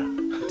brother.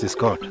 It is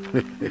God.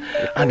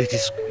 And it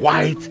is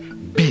quite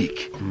big.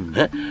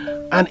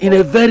 And in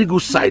a very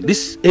good site.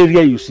 This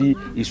area you see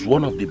is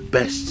one of the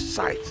best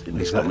sites in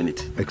this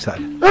community.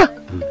 Exactly.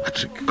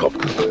 Patrick, come.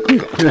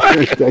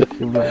 Thank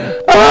you,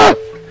 man.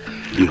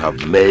 You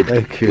have made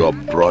your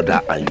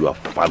brother and your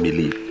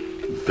family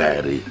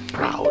very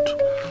proud.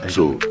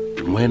 So,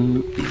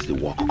 when is the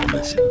work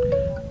commencing?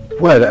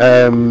 Well,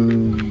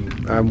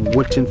 I'm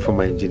waiting for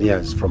my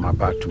engineers from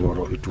Aba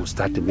tomorrow. It will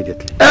start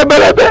immediately.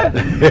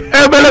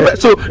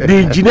 So,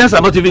 the engineers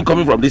are not even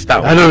coming from this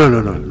town?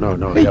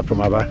 No, they are from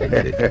Aba.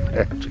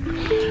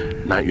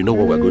 Now, you know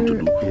what we're going to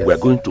do? Yes. We're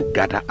going to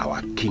gather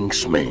our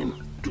king's men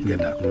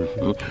together,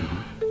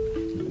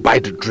 buy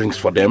the drinks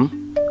for them,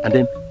 and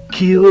then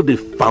kill the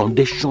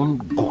foundation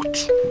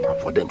goat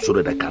for them so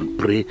that they can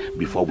pray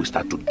before we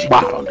start to dig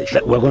the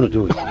foundation. We're going to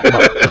do it.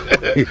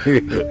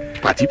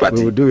 Party.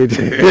 We will do it.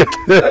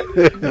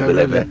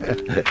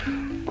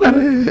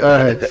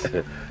 Alright.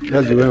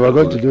 That's the way we're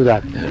going to do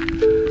that.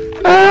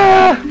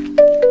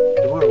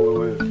 Tomorrow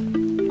we'll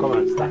come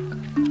and start.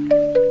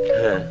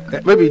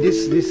 Maybe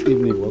this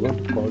evening we're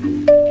going to call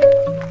you.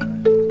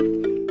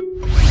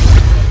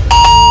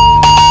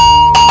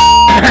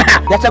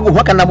 Yachagu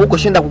waka na muko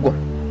shinda kuko.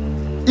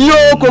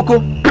 Iyo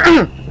koko.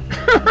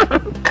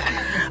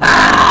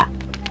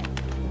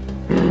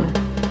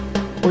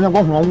 Onya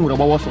gwa hu onwura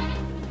gba woso.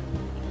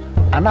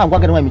 Ana agwa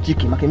gere wa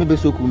michiki maka emebe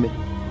so ku ume.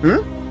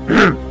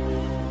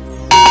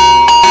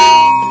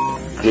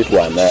 This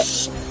one there.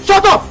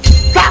 Shut up!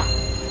 Stop!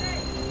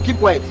 Keep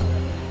quiet.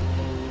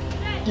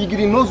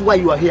 Igiri knows why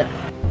you are here.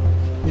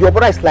 Your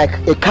brother is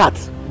like a cat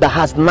that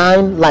has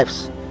 9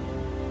 lives.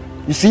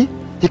 You see,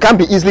 he can't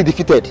be easily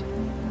defeated.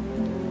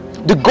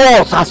 The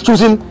gods has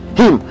chosen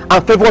him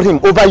and favored him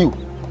over you,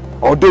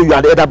 although you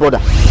are the elder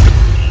brother.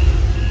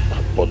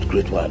 But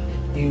great one,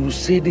 you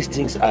say these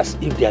things as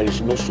if there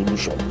is no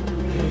solution.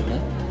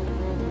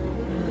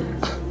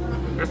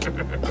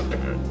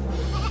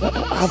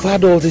 I've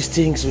had all these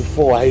things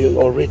before. I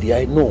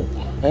know.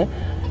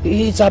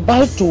 He's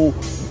about to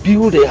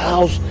build a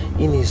house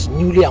in his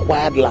newly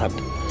acquired land.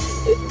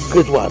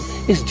 Great one,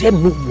 is there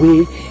no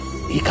way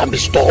he can be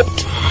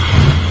stopped?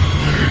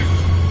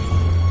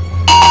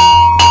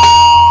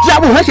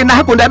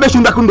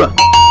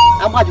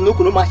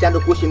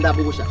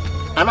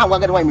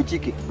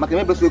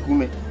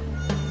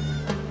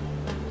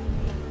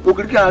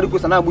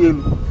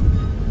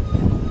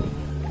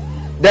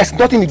 There's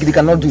nothing he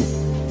cannot do.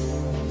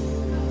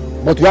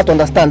 But you have to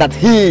understand that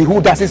he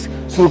who does his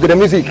surugede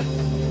music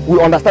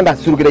will understand that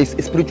surugede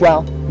is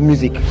spiritual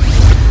music.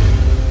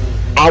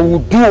 I will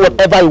do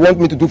whatever you want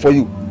me to do for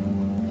you.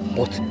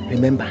 But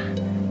remember,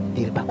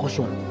 the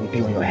repercussion will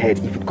be on your head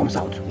if it comes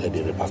out. Let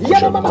the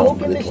repercussion come,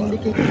 great one.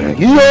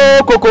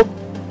 Yo, Coco.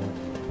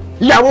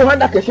 Yawo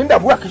handa keshinda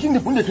buwa keshindi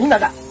bunde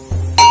kinaga.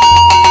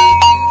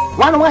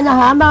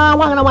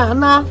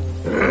 Wana.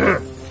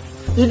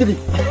 Igidi.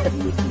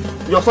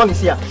 Your son is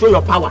here. Show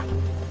your power.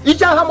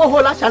 Icha hamo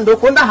hola shando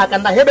konda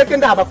hakanda hebe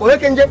kenda habako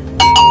hekenje.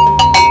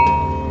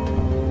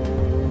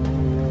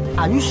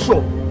 Are you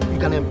sure you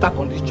can embark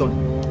on this journey?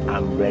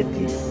 I'm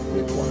ready,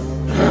 great one.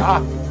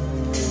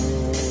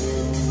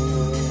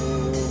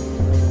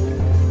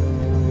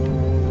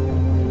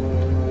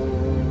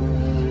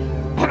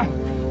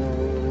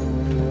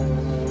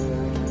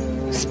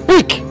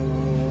 Speak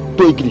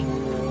to Igri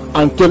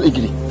and tell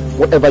Igri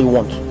whatever you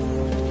want.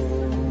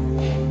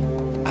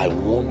 I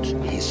want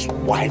his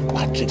wife,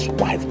 Patrick's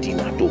wife,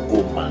 Tina, to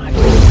go mad.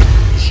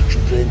 His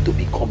children to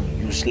become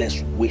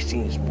useless,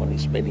 wasting his money,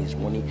 spending his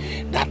money.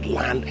 That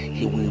land,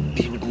 he will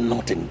build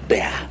nothing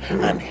there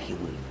and he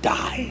will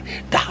die.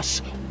 That's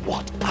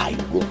what I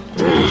want.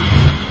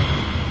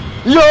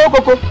 Yo,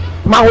 Coco,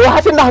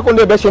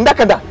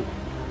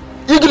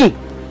 Igri,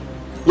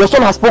 your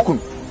son has spoken.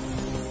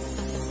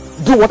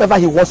 Do whatever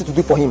he wants you to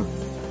do for him.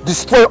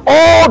 Destroy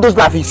all those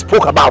lives he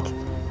spoke about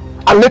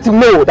and let him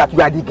know that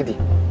you are the Igri.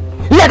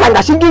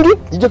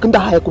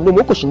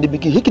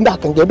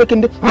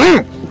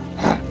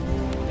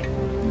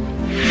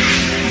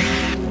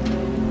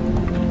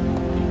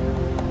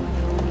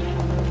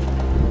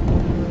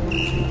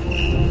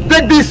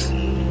 Take this,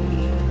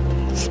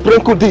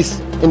 sprinkle this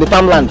in the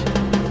farmland,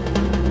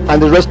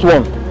 and the rest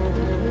one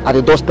at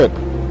the doorstep,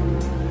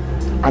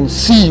 and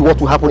see what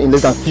will happen in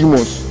less than a few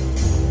months.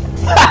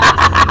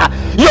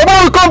 Your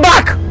boy will come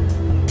back.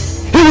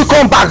 He will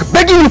come back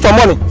begging you for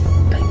money.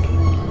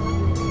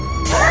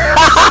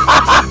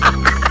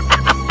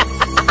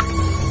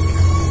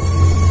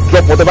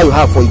 Drop whatever you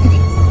have for Igidi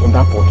in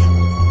that pot.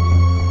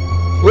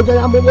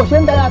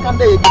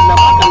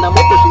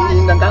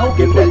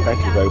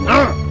 Thank you very much.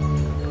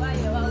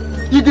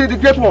 Igidi the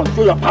great one,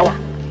 show your power.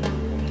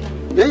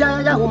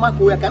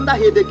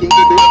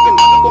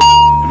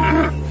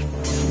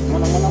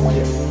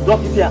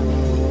 Drop it here.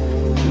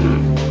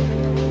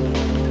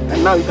 And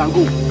now you can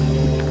go.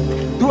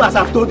 Do as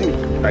I've told you.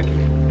 Thank you.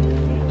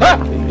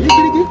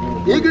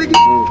 Igidi.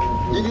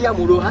 Igidi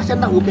amuro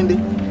hashana wokende.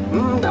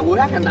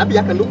 Wora kan abi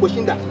akan do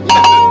koshinda.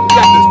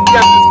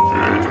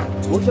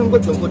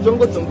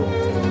 Jongo.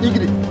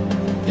 Igidi.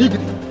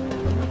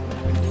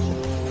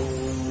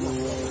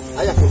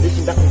 Aya ko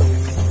deshinda kunda.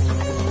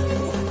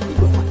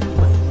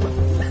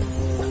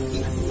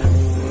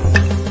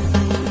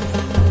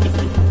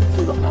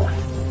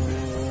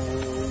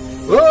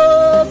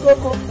 Oh,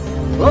 Coco.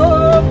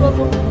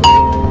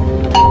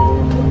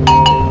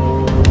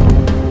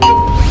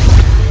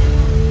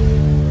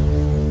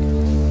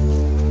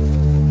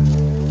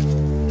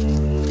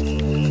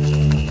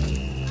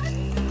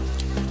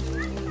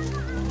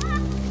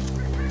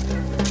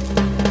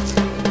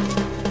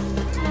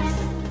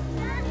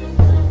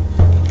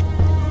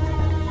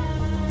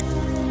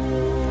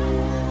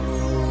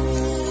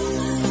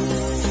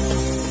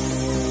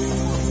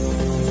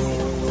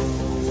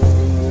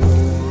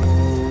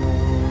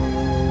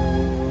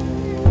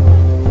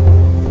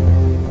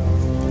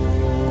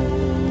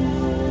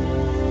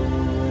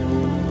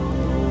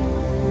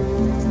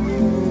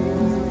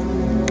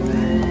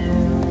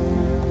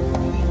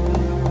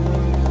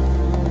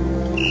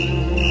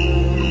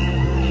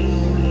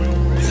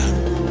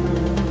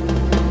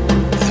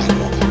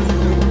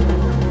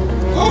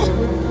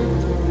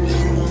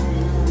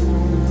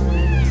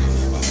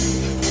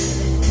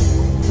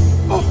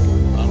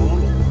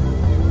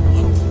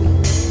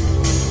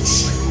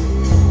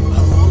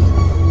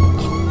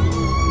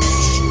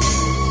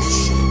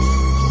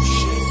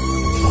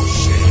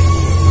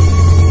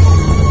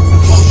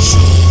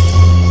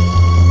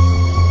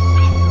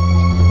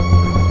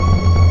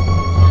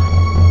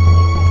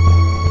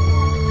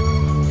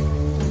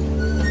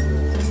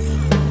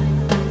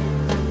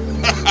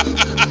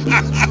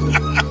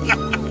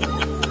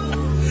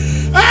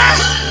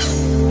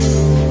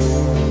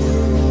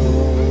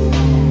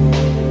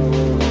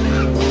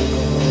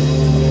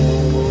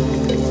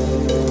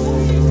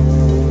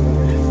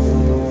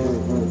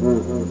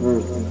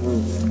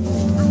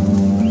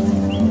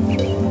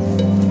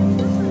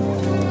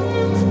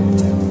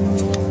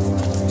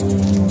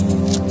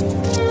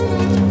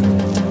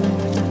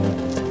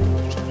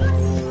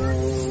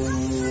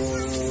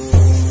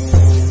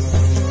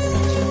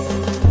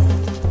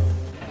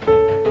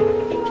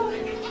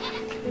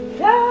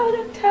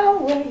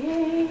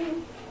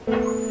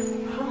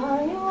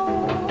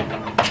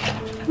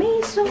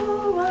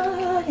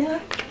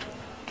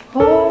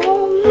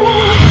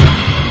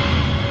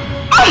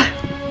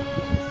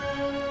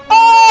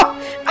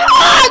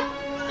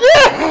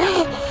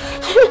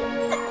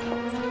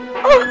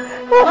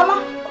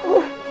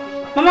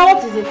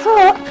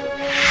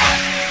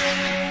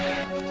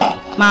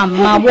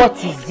 Mama,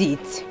 what is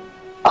it?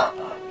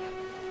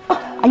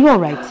 Are you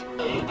alright?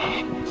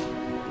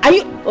 Are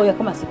you? Oh yeah,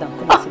 come and sit down.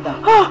 Come and sit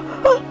down.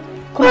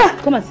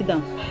 Come and sit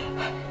down.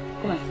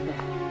 Come and sit down.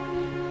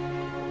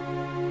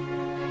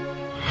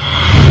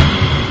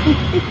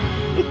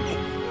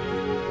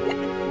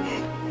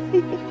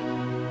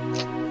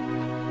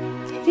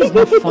 This is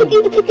not funny.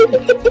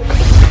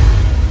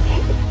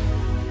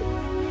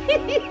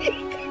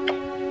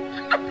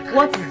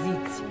 What is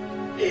it?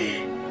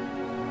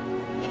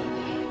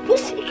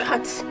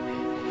 Pussycat.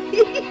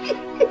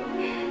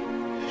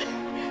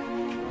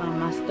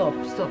 Mama, stop.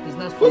 It's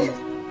not funny.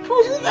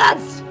 Pussycat.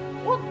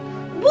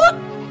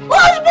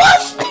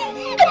 Bush.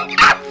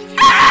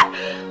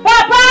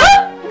 Papa.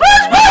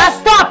 Bush.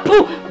 Stop.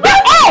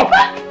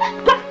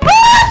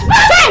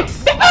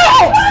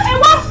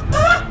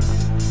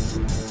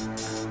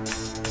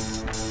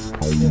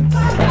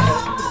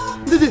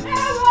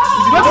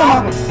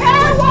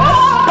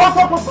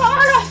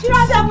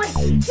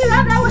 She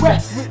ran that way.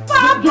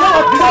 Papa!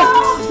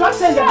 Just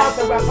send the house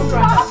and we'll come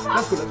right now.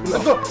 Let's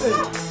go.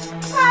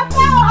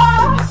 Papa!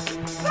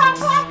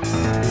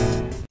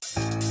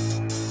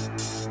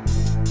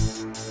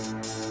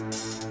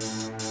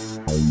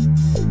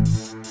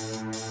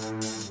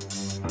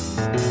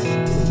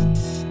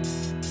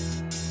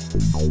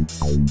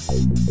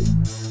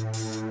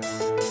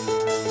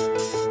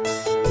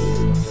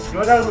 The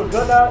other road,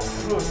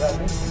 that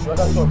means the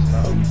other church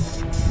now.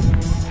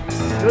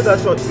 The other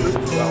church close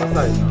to our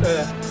side.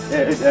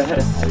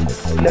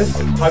 Let's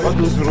travel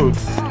those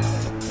roads.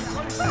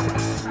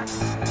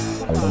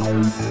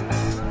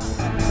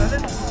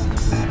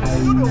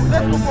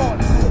 Let's move on.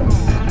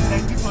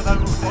 Like this other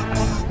road.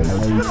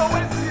 You know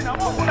where it's in. I'm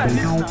not going like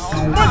this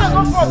now. Brother,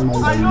 go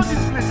first. I know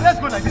this place. Let's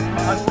go like this.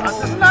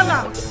 Nana.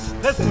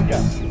 Let's go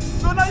there.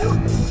 Donna, you.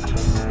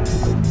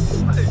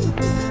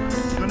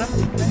 Donna,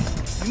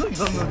 you know you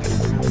don't know this.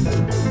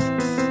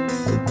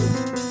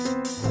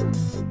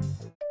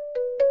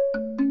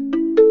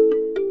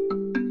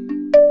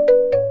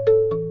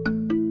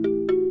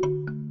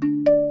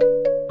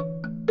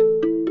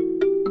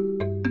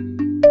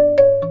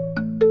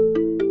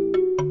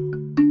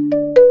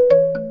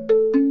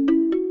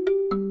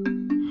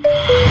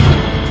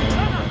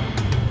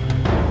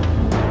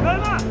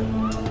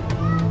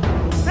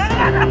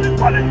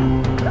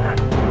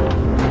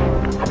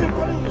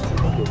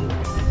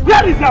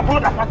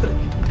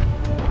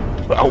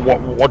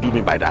 What do you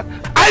mean by that?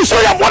 I saw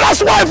your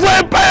mother's wife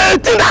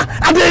Tina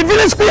at the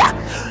village square,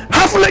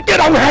 half naked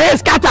and with her hair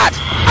scattered.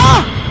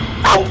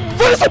 I'm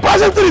very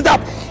surprising thing is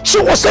that she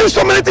was saying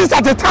so many things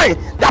at the time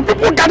that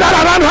people gathered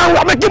around her and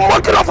were making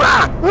mockery of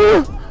her.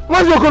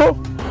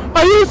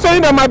 Are you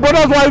saying that my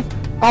brother's wife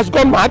has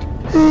gone mad?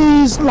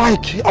 It's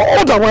like,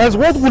 otherwise,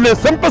 what will the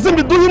same person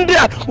be doing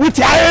there with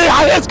her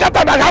hair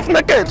scattered and half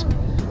naked?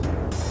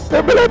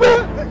 Hey,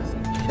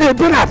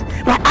 Bernard,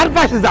 my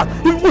advice is that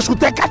if we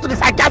should take her to the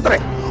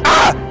psychiatrist.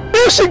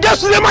 If she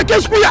gets to the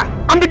market square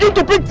and begin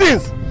to pick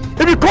things,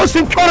 it becomes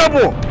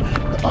incurable.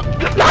 Come.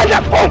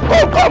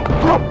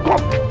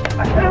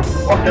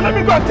 Okay, let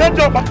me go and change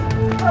your back.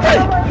 Hey.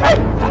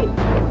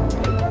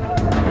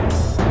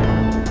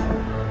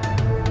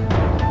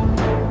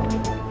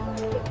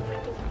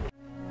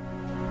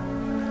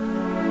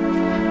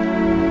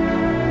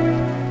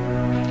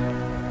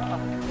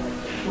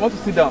 You want to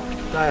sit down?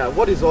 Taya,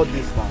 what is all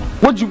this now?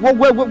 What do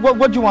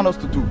you want us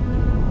to do?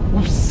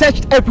 We've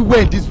searched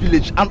everywhere in this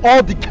village and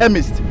all the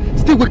chemists.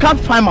 Still, we can't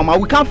find Mama.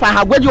 We can't find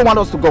her. Where do you want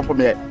us to go from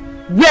here?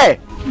 Where?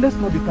 Let's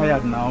not be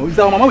tired now. It's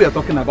our Mama we are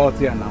talking about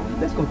here now.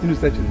 Let's continue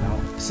searching now.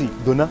 See,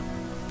 Donna,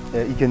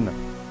 Ikenna,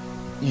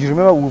 you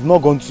remember we've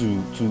not gone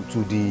to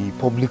the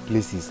public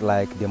places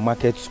like the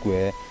market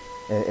square,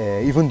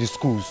 even the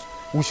schools.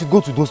 We should go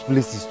to those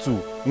places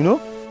too, you know?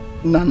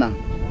 Nana,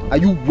 are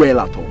you well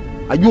at all?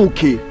 Are you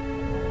okay?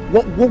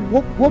 What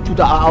would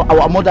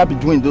our mother be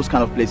doing in those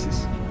kind of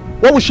places?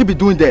 What would she be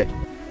doing there?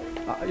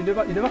 You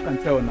never can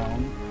tell now.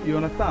 You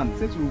understand?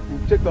 Since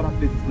we've checked other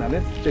places now,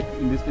 let's check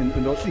in this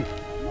in the sea.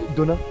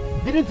 Donna,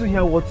 didn't you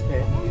hear what he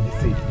said?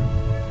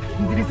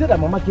 Did he say that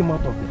Mama came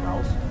out of the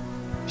house,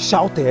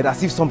 shouted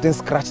as if something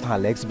scratched her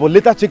legs, but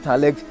later checked her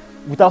legs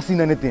without seeing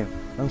anything,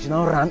 and she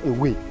now ran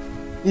away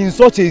in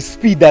such a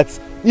speed that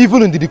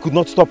even Ndidi could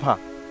not stop her.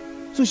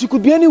 So she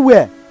could be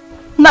anywhere.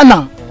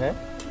 Nana,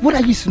 what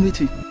are you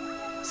insinuating?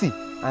 See,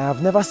 I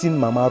have never seen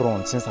Mama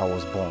run since I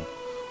was born.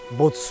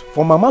 But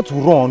for Mama to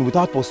run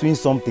without pursuing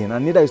something,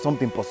 and neither is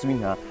something pursuing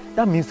her,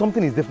 that means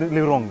something is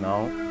definitely wrong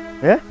now.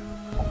 Eh?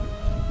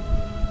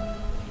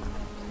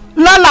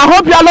 Nana, I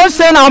hope you are not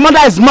saying our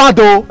mother is mad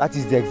though. That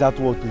is the exact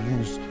word to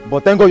use.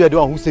 But thank God you are the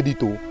one who said it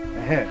though.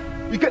 Hey,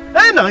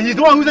 now he's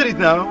the one who said it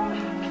now.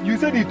 You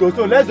said it though,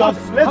 so let's just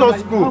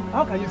go.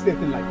 How can you say a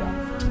thing like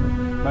that?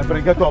 My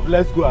friend, get up,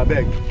 let's go, I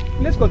beg.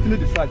 Let's continue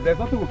the search. There's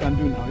nothing we can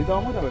do now. It's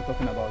our mother we're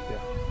talking about here.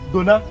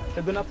 Donna,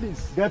 Donna,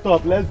 please. Get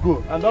up, let's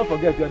go. And don't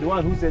forget, you are the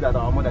one who said that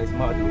our mother is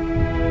mad.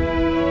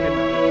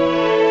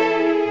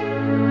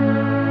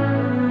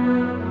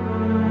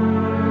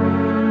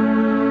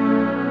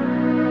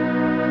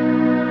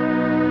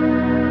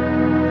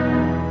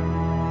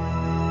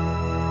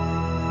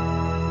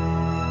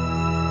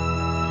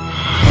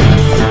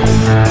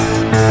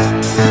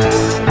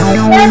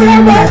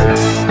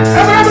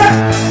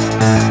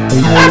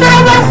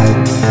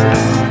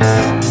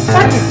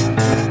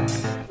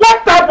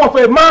 of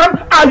a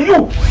man are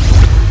you?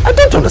 I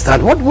don't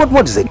understand.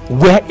 What is it?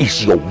 Where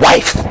is your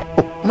wife?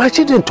 Oh, my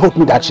children told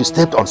me that she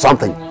stepped on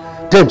something,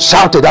 then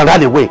shouted and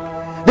ran away.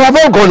 They have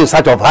all gone in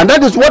search of her, and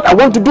that is what I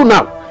want to do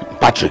now.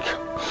 Patrick,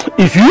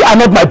 if you are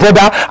not my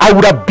brother, I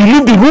would have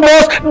believed the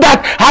rumors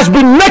that has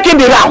been making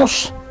the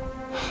rounds.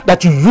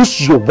 That you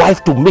use your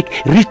wife to make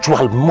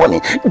ritual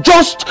money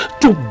just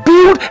to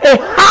build a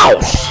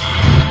house.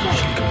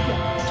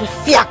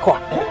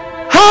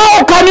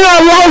 How can you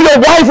allow your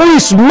wife who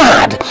is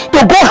mad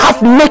to go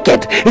half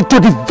naked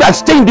and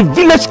stay in the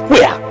village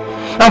square?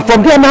 And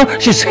from there now,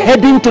 she's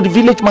heading to the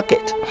village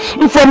market.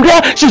 And from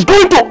there, she's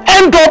going to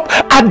end up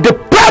at the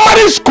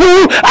primary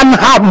school and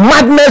her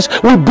madness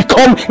will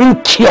become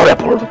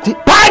incurable.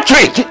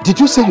 Patrick! Did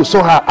you say you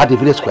saw her at the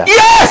village square?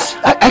 Yes!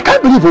 I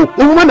can't believe it.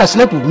 A woman that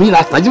slept with me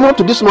last night, even up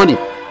to this morning.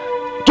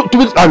 No.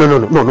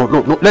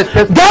 Let's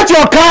get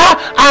your car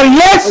and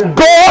let's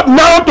go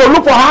now to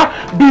look for her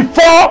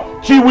before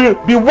she will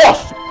be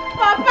worse.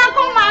 Papa,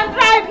 come and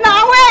drive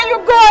now. Where are you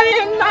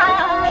going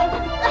now?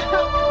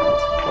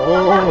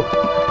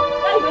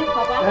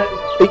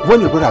 Hey, when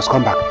your brother has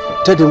come back,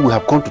 tell them we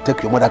have come to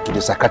take your mother to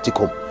the psychiatric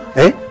home.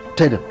 Eh?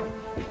 Tell them.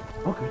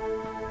 Okay.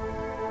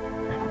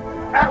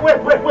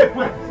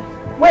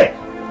 Wait.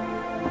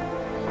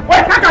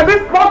 How can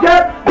this small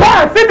girl go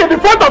and sit in the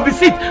front of the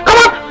seat? Come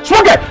on,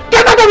 small girl,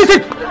 get out of the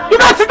seat. You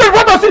can't sit in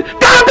front of the seat.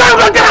 Get out.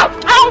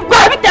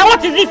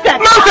 What is this?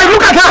 Nonsense,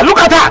 look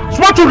at her.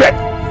 Small children.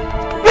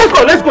 Let's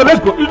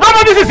go. You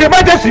know this is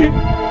emergency.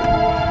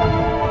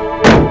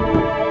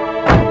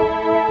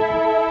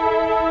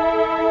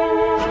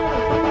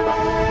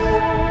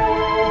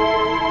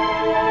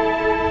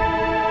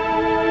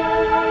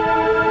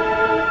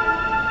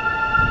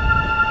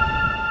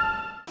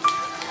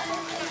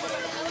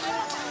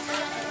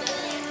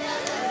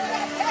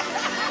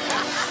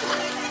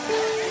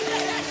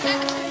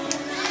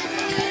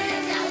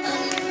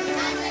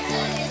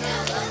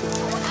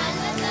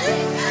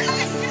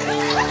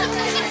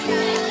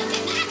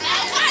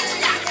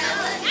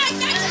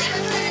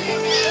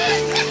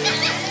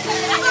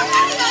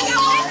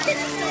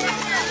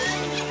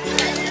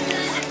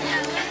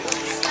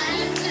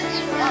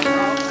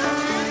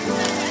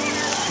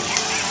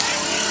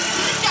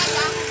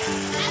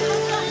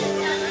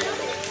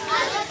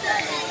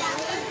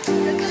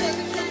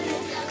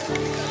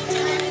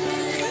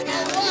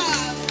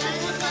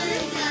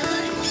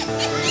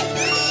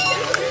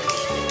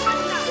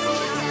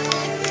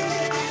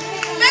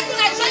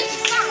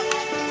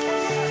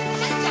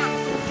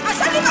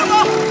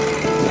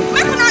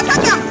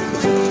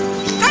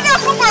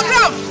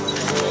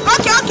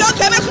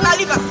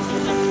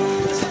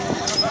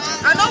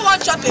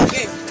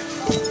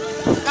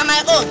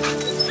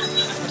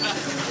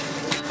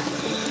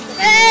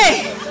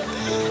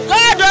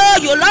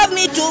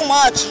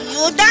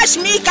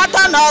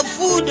 Of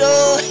food,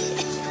 oh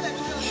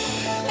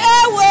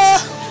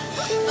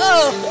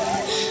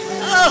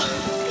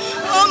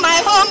my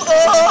home,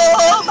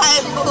 oh my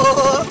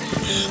home.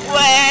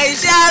 Where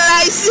shall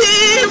I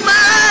see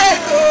my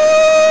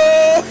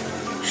home?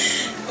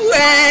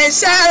 Where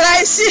shall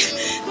I see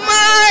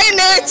my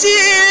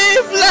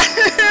native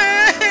land?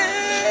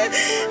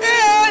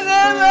 And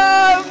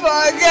I'll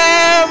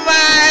forget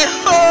my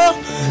home,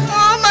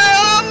 oh my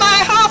home,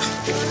 my home.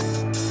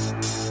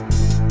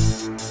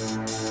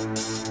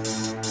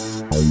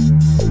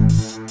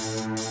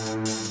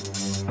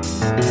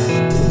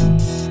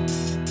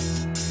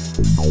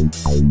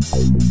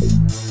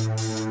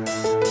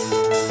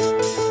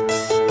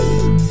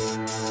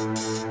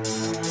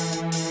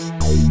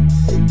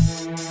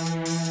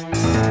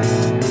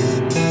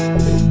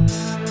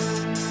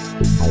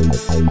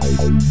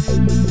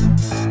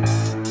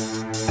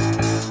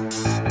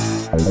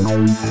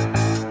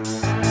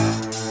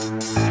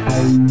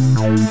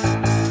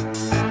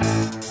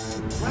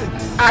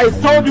 I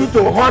told you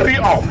to hurry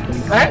up.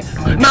 Eh?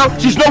 Now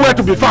she's nowhere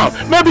to be found.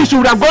 Maybe she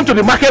would have gone to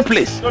the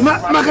marketplace.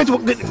 Market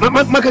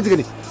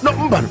again. No,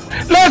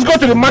 let's go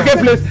to the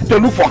marketplace to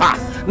look for her.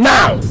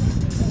 Now.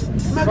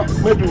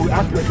 Maybe we'll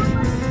ask her.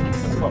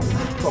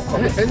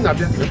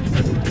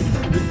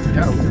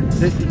 Come.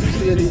 Did you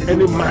see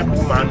any mad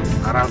woman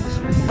around this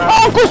place?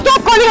 Uncle,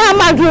 stop calling her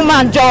mad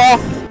woman, Joe.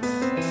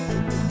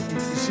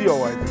 Is she your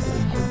wife?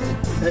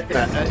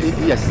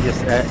 Yes.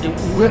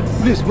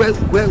 Please,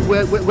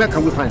 where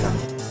can we find her?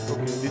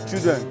 Okay, the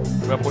children,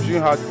 we are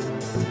pursuing her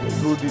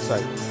through this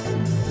side.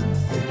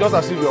 Just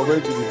as if you are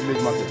going to the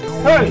village market.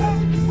 Hey!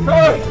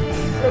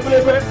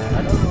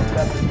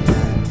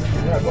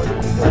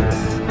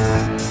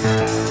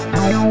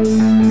 I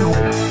don't know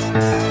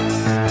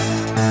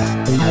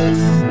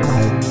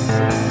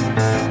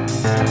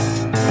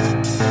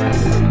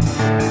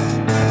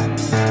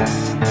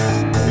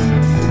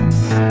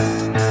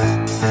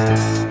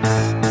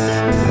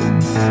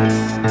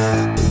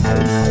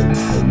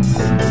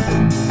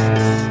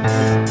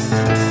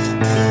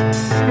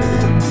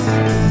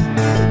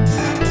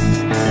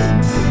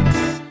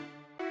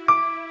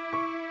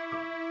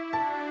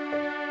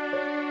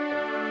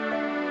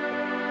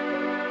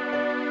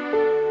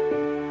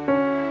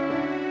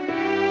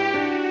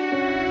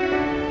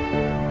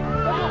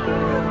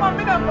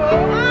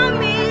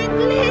Mommy,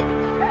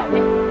 please.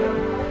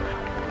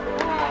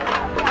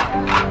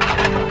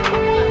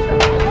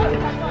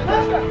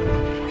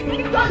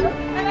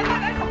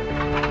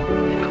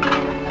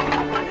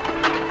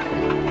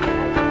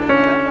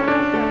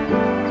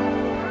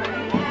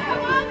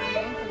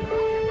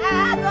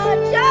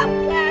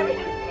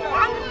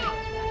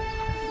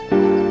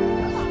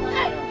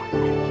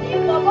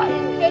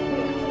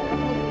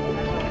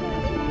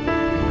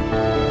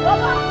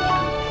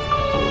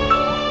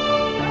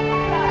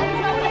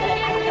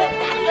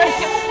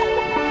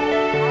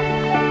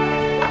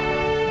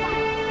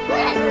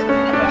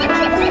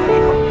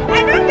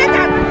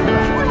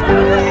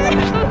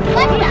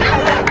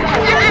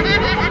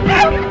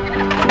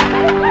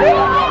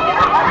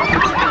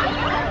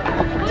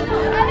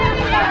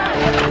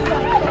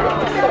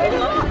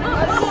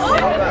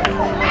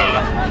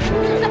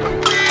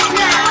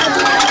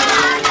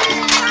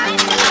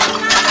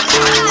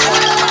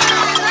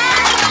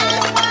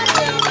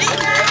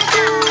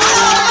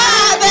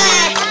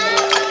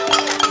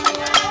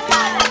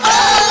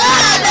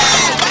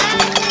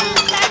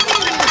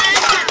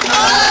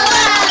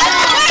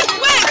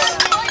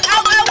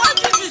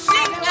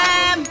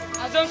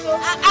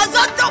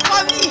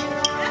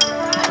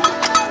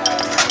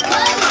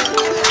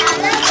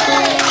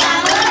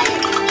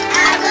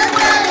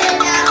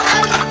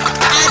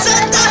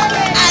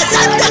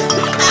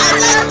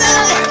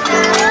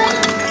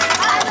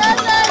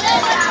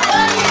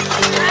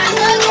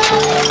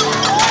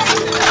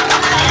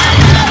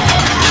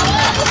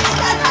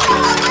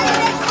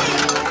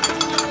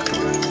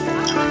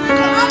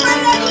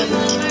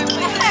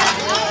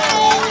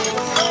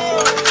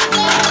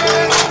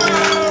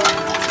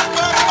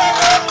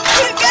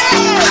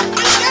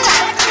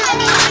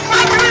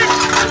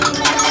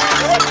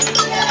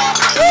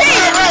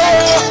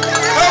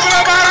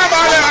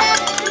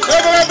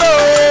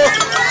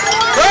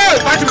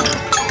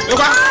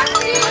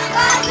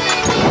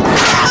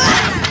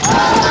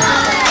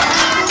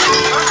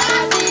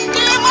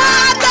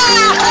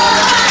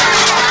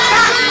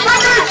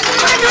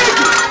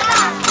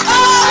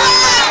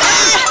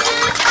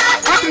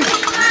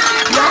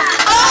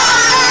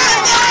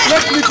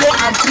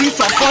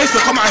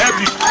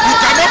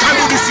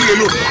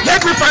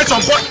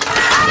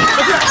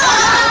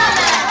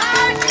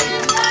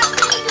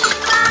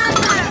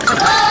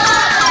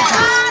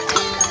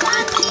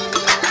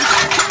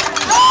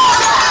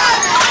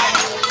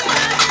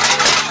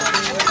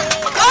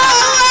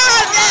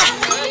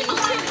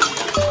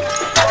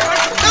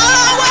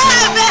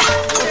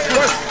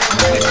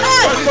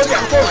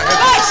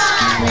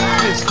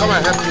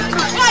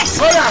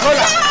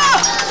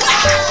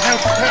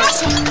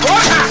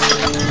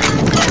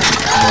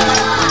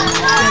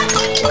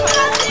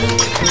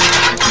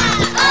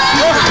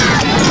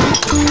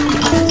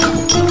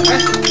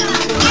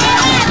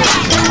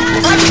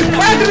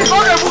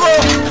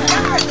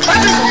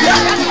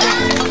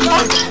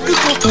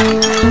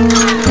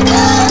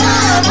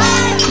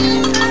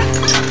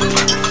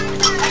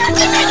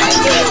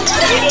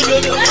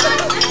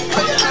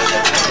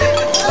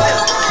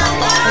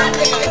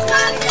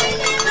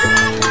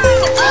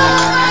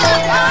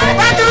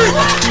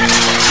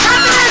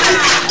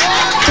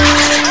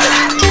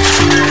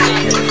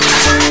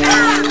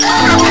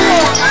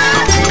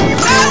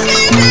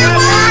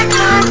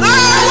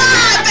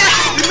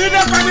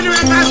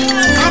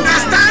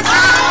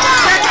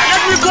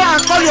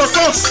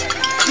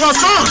 Your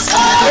sons, a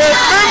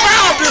member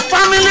of the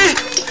family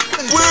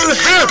will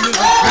help.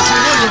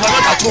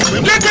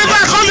 Let me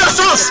back call your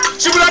sons.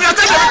 She will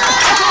undertake it.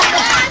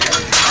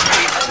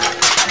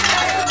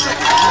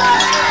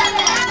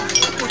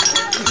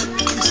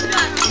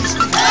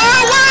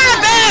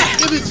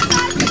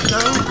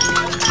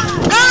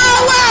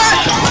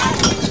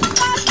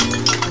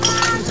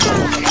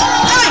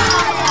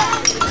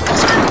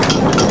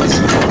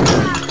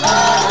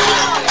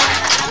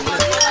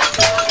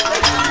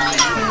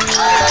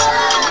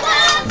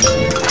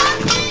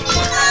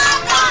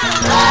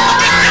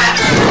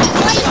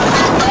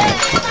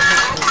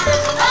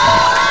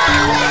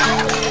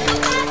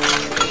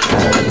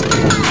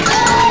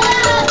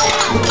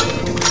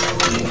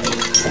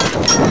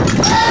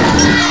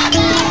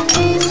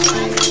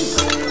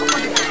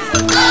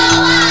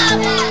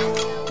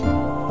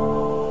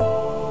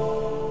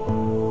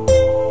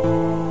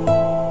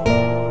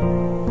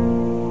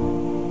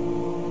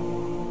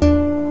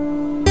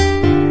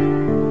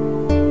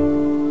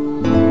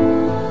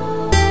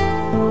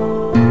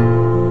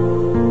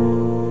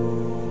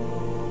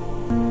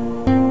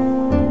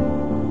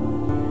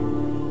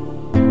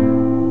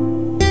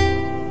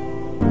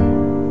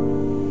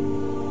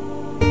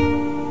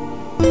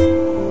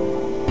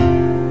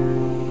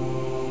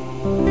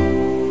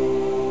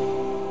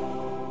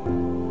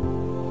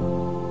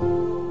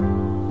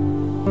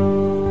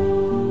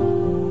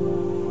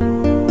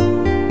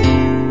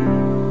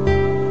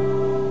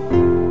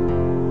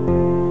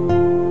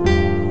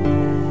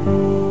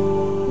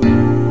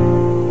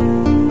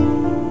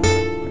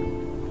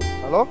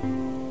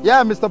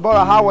 Yeah, Mr.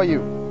 Bora, how are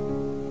you?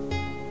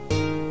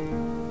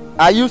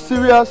 Are you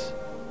serious?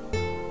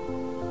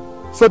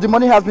 So the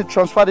money has been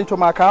transferred into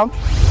my account?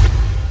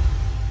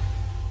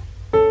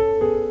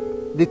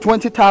 The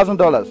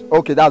 $20,000.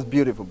 Okay, that's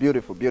beautiful,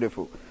 beautiful,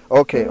 beautiful.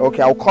 Okay,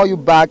 I'll call you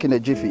back in a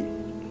jiffy.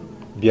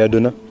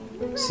 Biadona,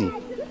 see,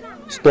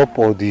 stop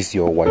all this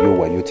your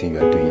wayo thing you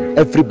are doing.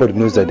 Everybody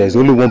knows that there's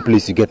only one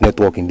place you get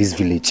network in this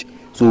village.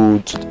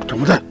 So,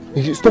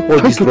 stop all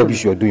this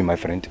rubbish you are doing, my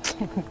friend.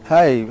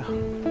 Hi,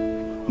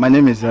 my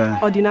name is...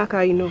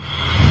 Odinaka, you know.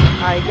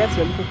 I guess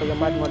you're looking for your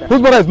mad mother.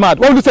 Whose mother is mad?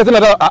 What will you say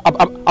about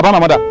her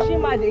mother? She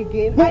mad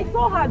again. I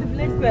saw her at the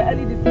village square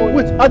early this morning.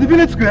 Wait, at the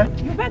village square?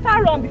 You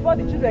better run before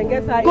the children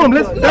get her. Come,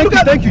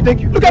 thank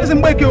you. Look at this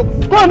and wake you.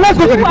 Come, let's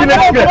go to the village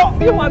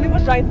square. You want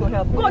people trying to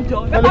help. Go,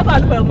 John. Better go and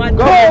look for your mad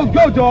mother.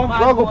 Go,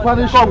 John. Go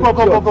punish.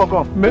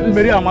 Come.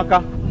 Mary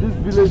Amaka.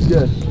 This village,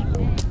 yes.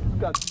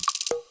 Look at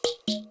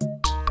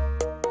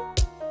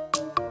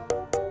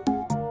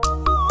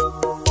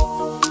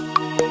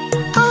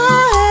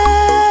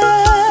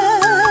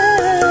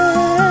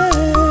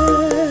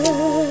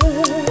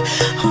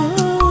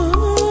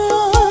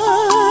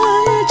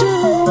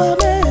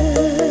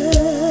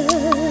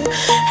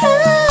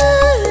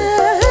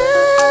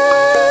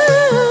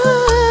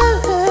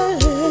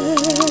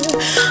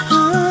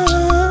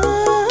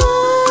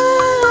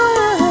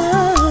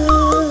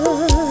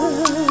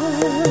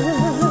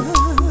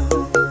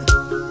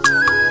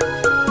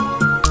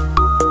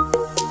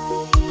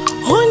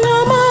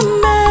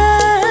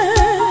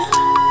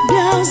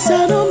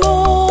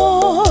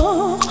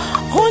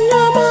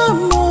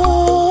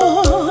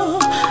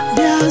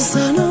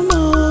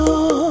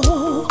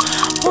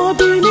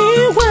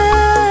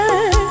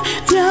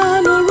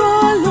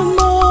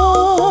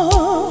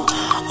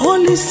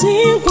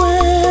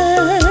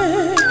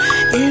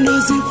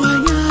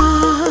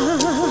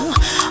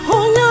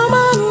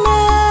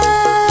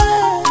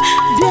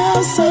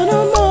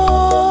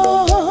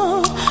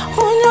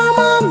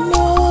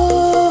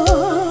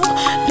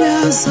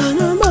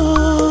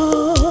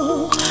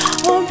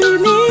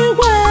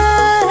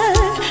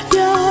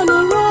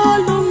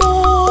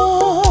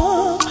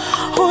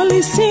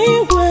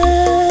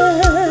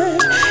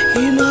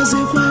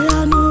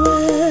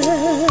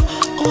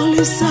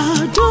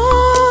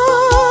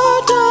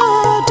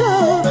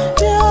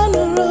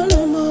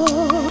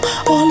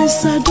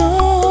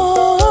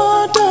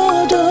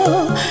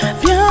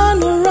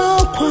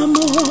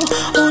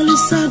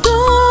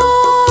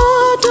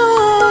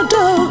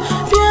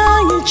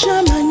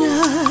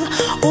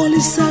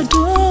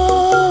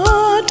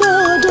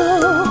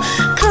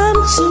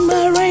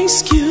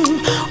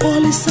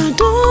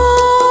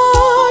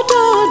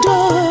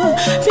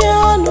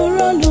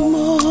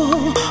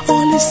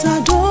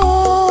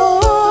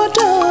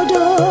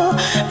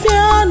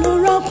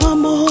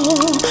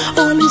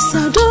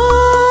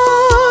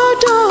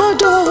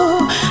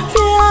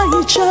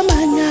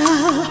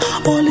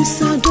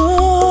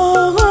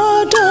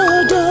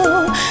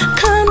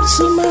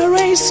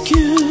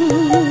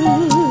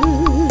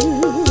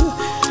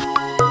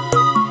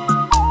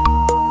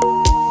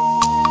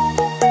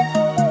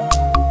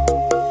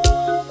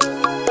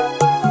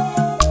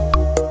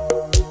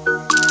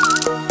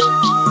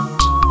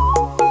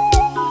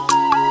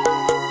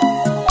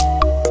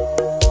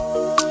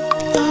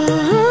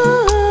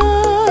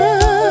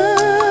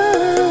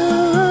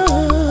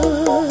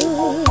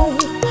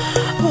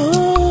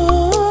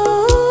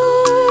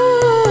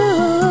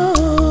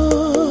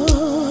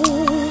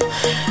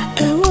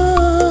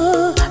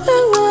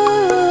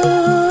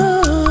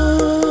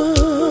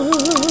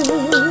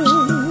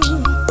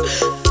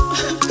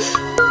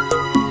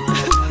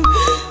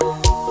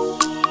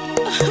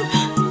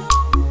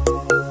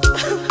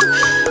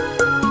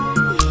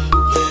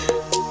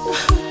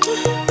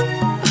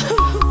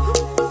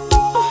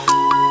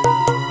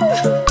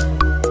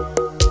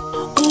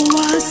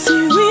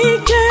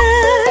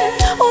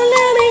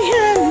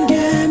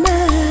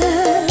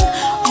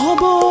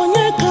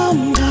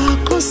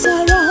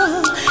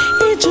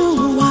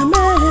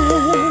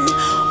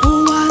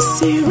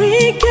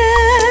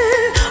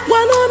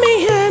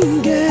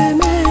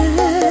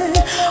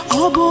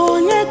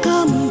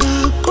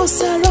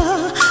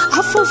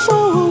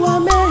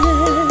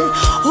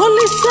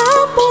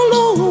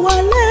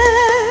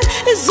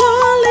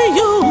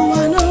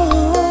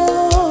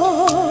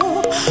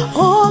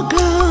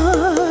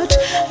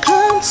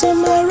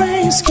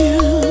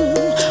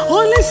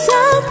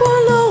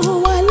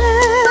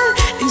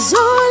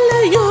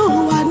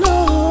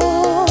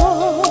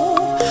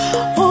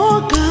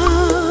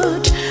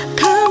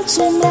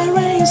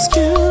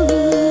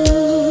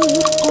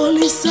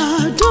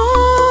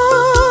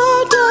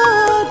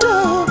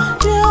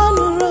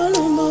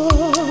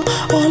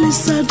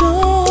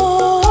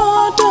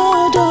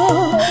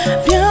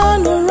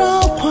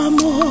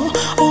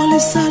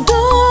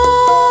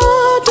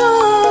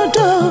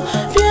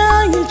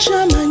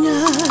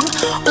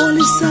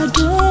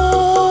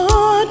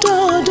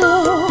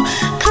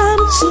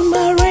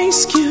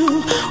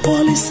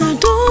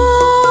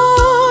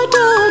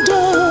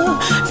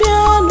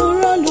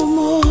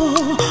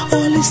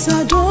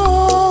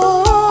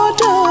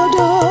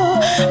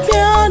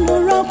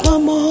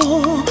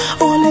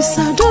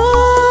Olisa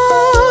do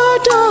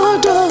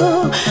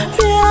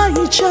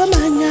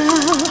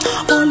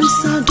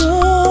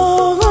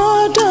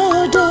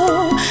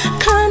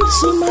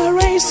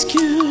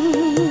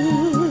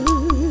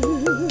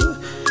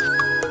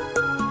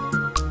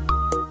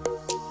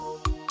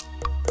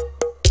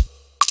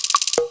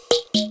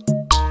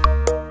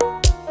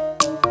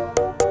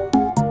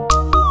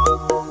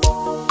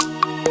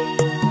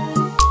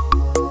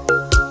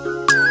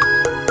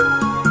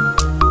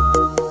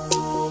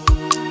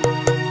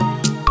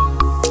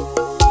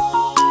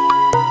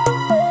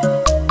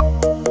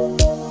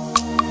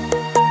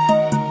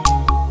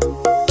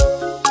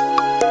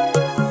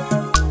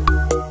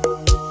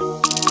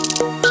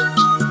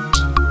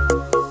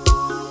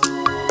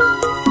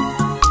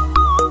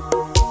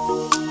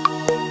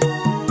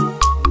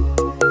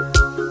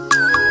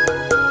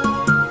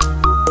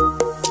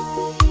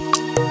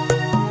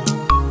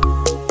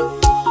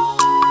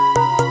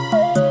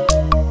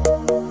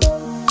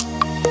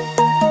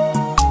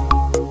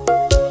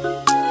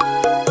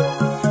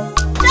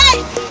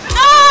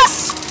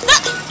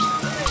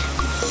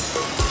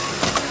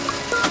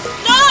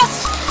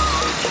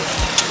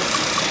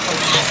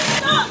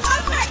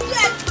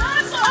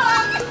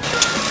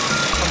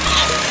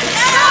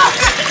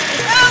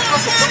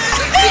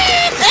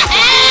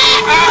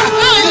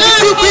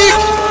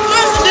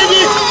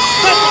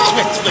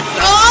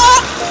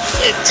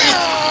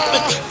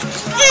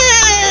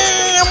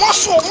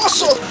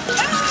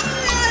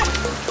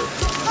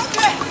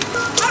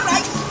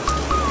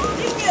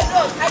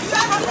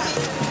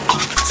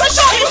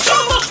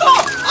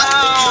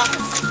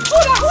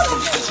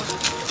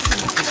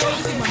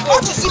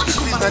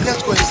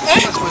let's go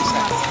inside. Let's go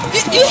inside.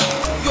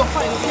 You're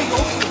fine, okay?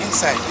 You're okay.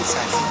 Inside.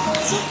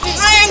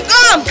 Chewing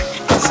gum.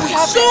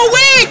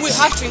 Sweet. We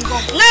have chewing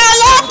gum.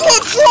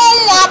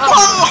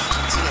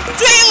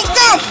 Chewing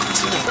gum.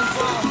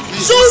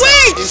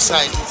 Sweet.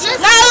 Inside.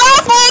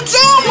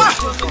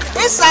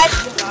 Inside.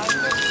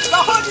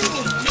 You're holding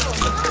me.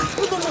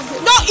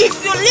 No, if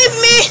you leave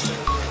me,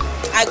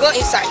 I go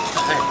inside.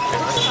 Okay.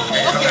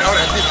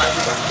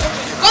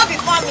 Go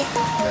before me.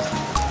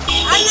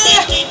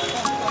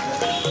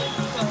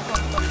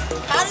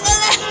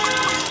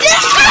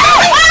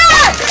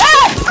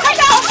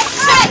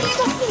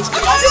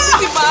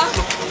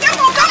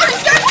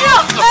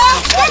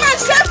 Come and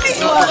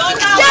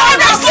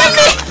save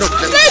me.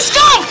 Please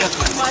come.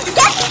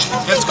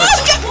 Let's go.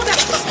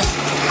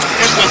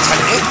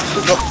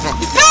 No.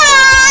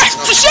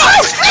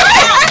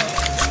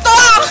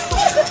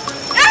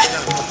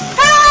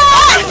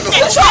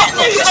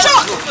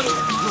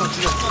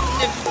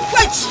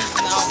 Wait,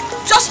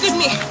 just leave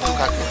me.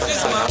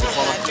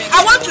 I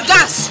want to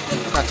dance.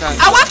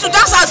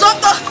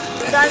 Azonto.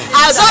 No.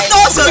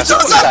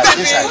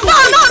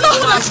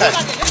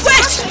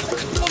 Wait,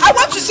 I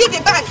want to see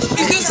the band.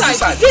 It's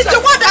inside. He's the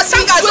one that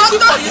sang Azonto.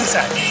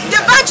 The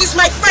band is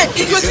my friend.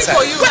 It's waiting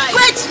for you.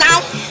 Wait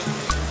now.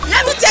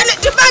 Let me tell you,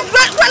 the band,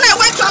 when I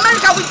went to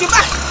America with the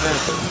band,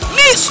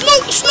 me,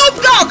 Snoop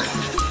Dogg,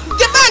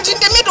 the band in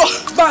the middle.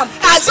 Bam.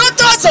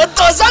 Azonto.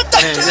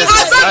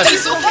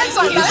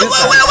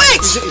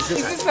 Wait. It's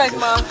inside,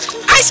 ma.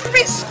 Ice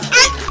cream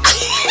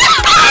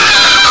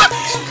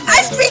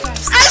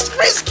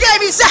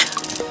game is that.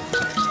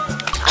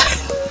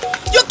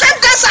 You can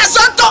dance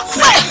Azonto.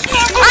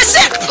 I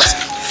said,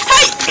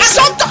 hey,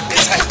 Azonto.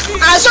 It's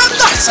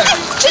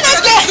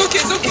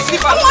okay.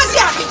 Who was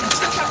here?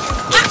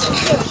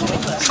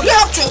 You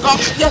have chewing gum?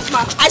 Yes,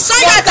 ma. I saw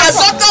you at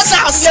Azonto's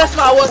house. Yes,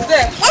 ma. I was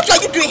there. What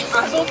were you doing?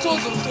 Azonto.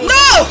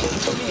 No!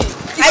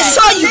 I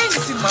saw you.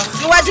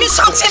 You were doing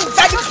something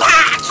very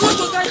bad. What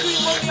was I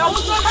doing, mommy? I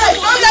was not Hey,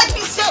 don't let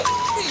me say.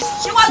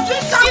 She was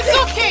doing something.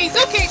 It's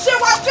okay. She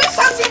was doing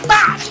something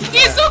bad.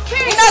 It's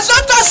okay. In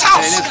Azonto's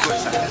house. Let's go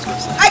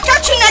inside. I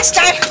catch you next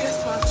time.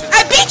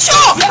 I beat you.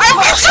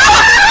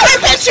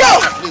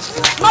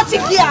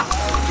 Nothing here.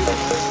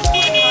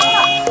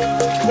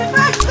 The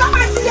man, come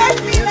and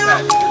save me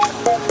now.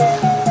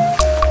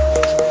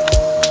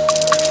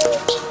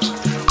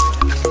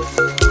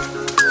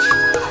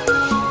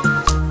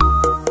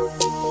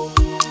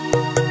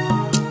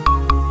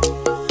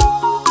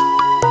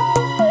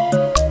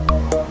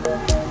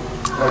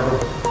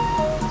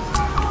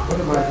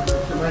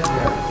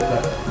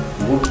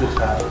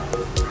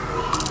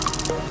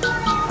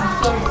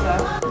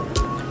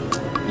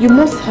 You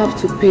must have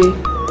to pay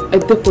a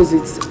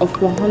deposit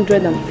of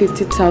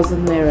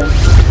 150,000 naira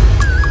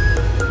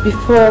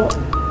before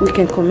we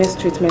can commence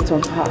treatment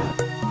on her.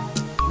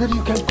 Then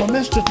you can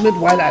commence treatment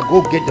while I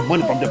go get the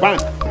money from the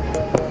bank.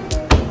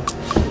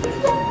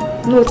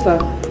 No, sir.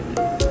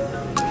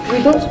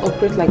 We don't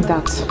operate like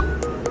that.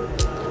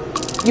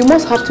 You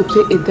must have to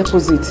pay a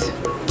deposit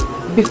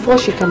before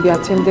she can be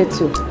attended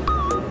to.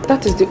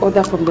 That is the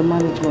order from the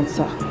management,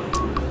 sir.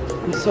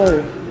 I'm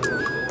sorry.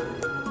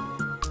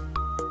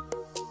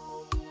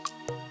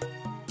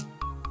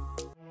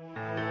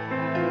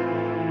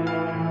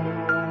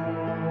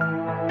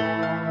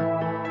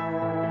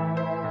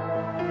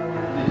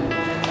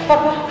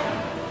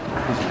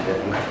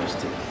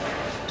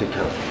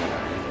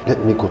 Let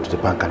me go to the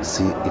bank and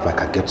see if I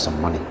can get some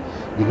money.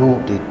 You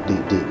know, they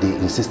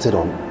insisted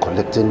on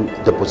collecting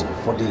deposit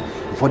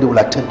before they will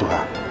attend to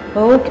her.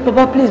 Oh, okay,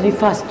 Papa, please be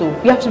fast though.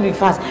 You have to be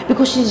fast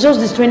because she's just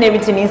destroying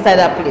everything inside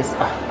that place.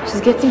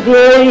 She's getting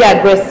very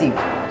aggressive.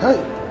 Hey.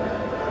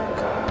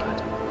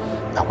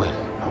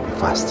 I'll be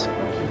fast.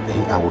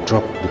 I will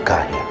drop the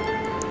car here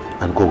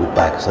and go with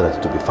bike so that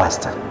it will be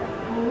faster.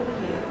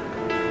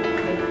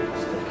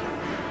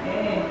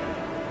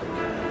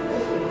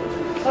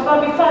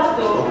 Papa, be fast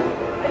though.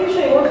 Are you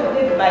sure you want to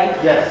take the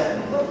bike? Yes.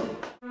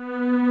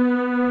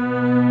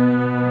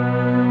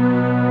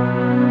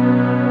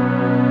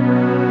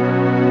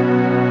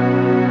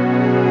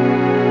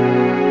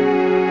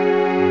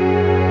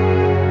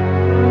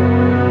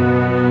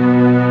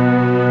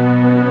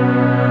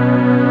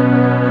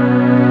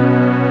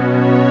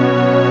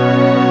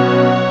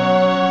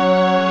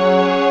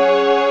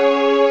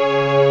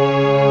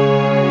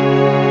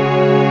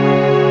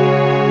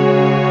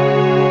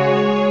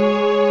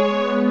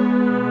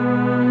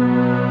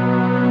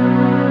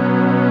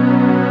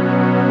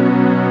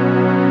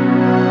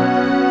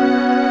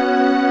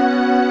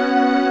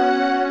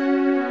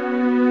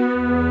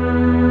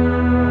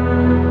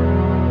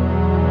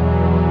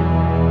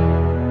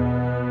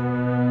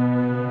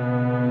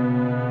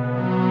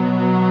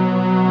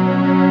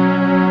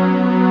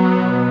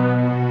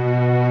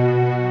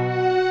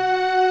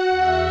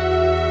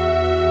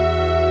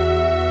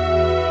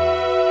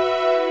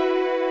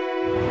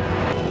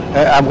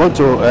 I'm going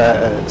to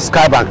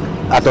Skybank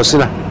at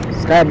Osina.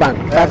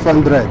 Skybank,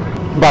 500.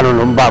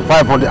 No,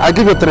 500. I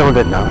give you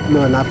 300 now.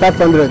 No,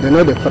 500. They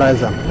know the price.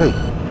 Hey.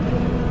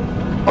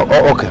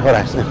 Oh, okay, all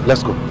right.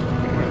 Let's go.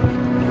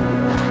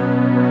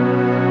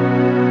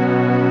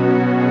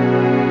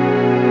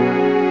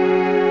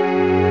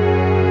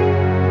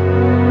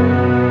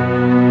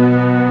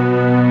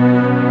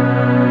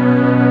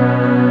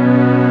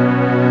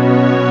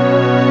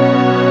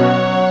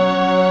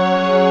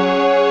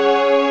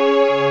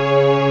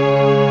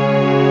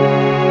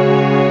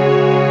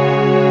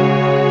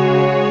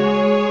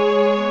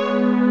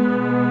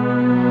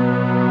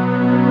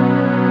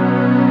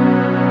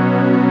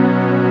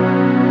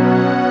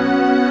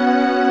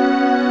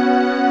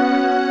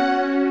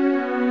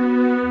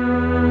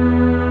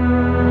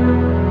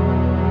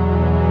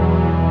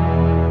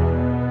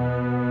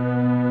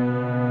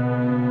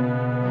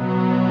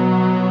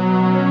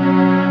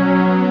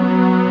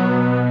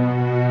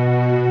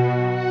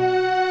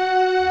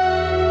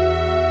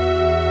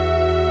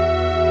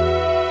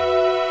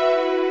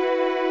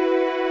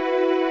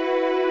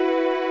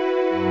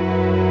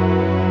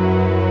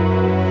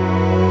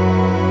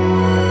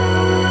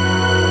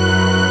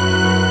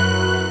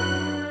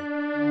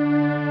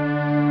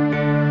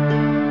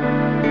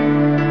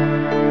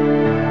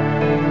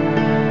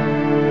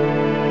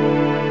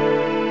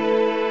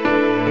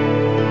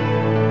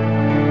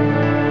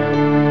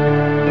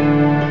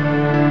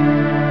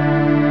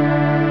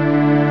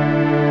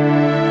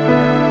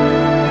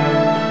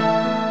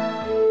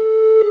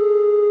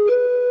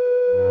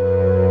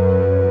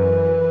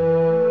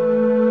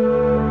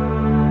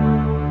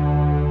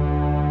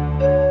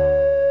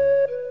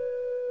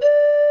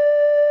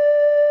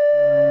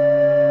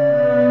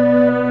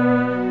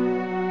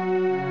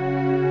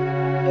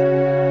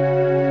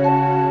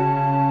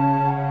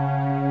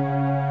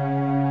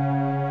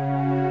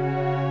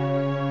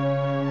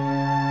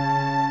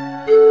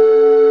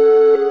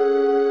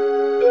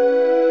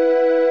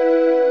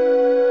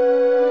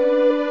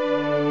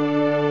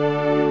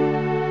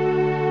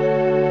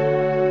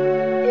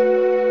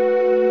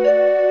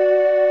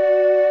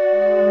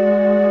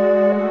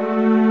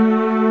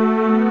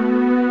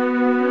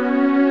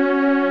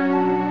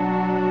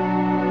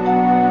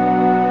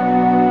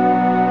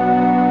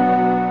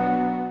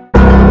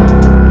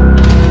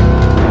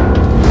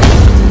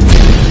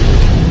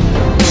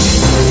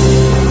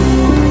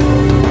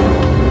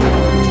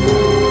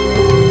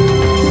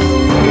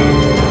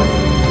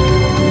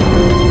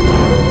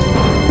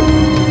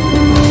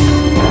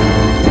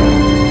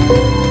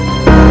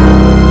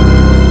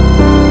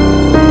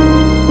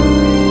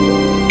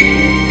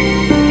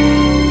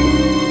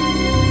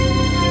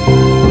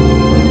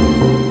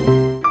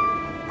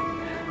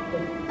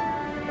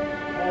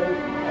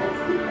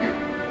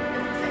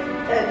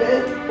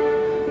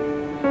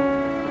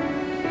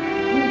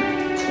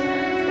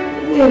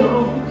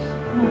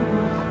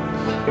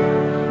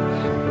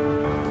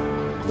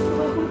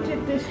 Who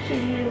did this to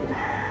you?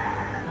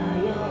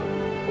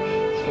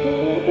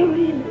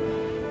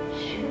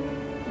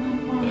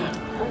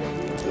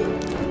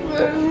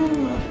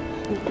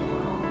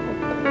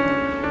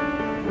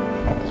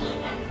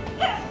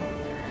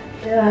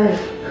 Jerry.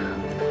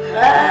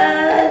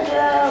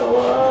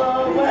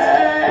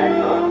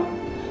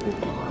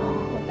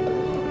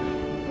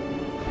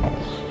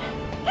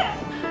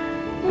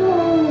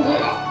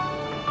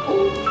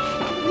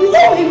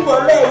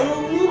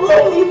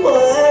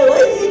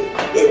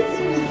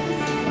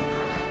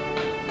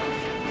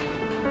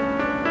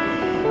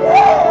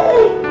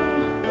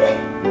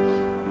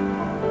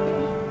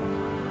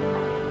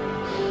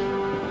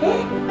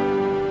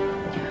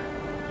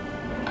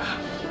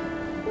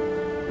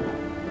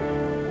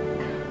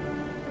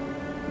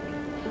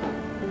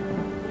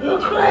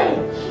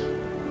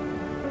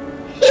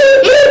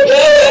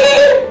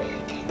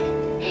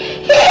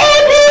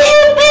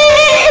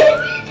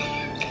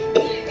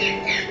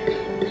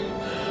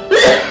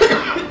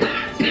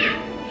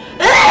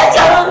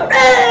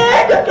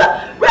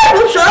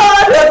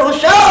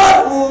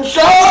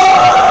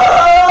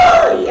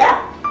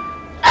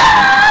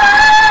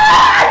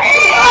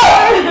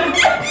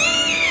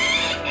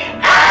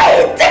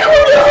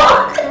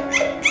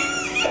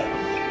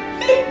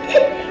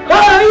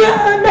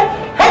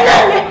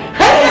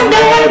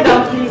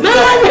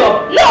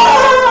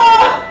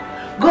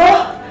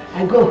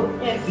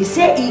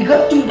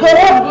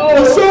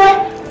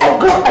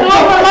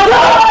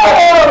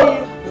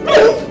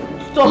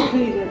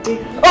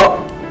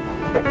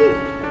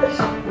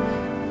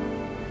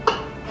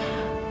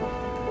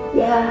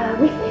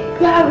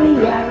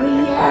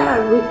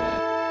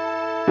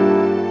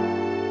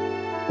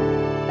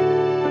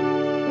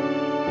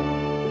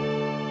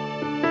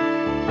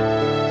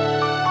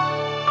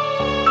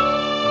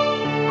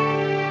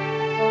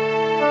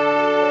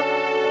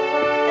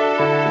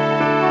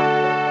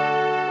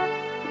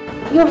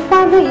 Your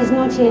father is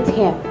not yet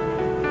here.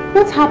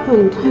 What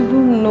happened? I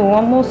don't know.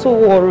 I'm also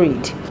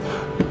worried.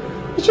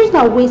 You shouldn't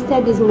have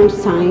wasted this much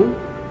time.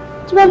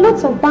 There are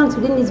lots of banks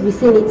within this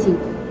vicinity.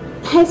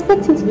 I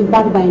expect him to be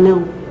back by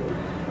now.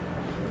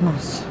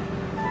 Nurse,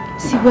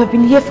 see, we have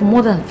been here for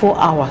more than 4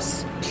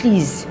 hours.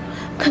 Please,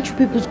 can't you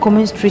people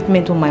commence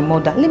treatment on my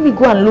mother? Let me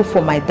go and look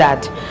for my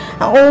dad.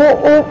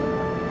 Or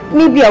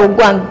maybe I will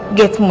go and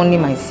get money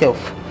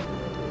myself.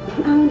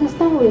 I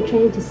understand what you're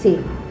trying to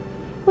say.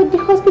 But the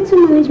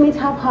hospital management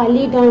have her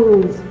lay-down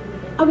rules,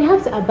 and we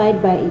have to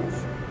abide by it.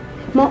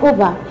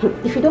 Moreover,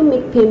 if you don't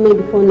make payment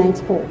before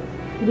nightfall,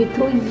 we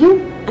throw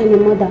you and your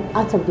mother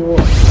out of the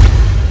world.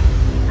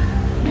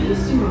 Are you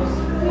serious?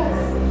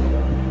 Yes.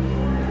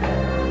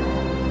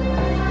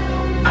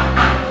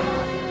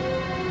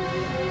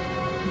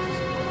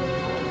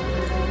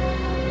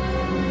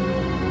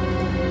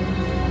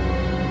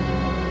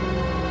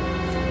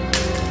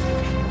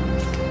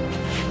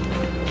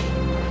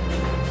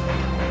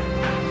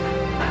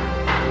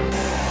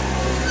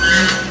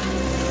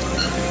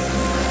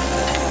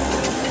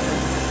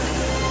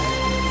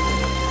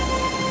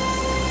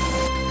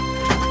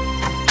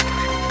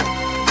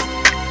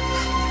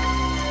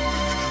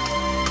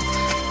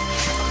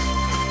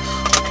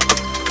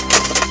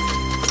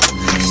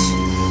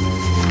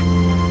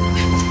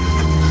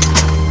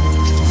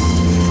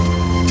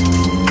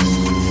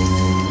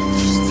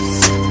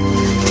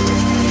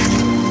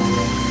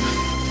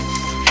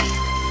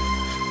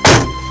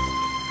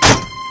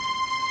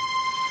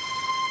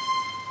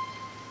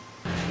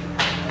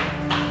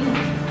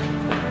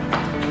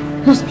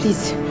 Nurse,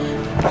 please,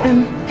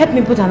 help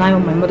me put an eye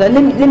on my mother.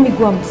 Let me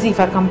go and see if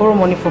I can borrow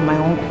money from my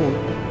uncle.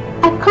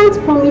 I can't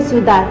promise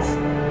you that.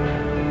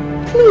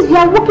 Please, we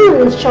are working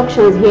on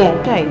instructions here.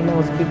 I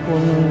know people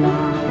know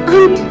now.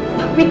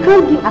 And we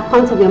can't give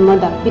account of your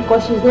mother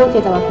because she's not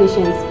yet our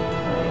patient.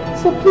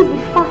 So please be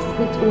fast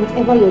with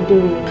whatever you're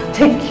doing.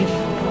 Thank you.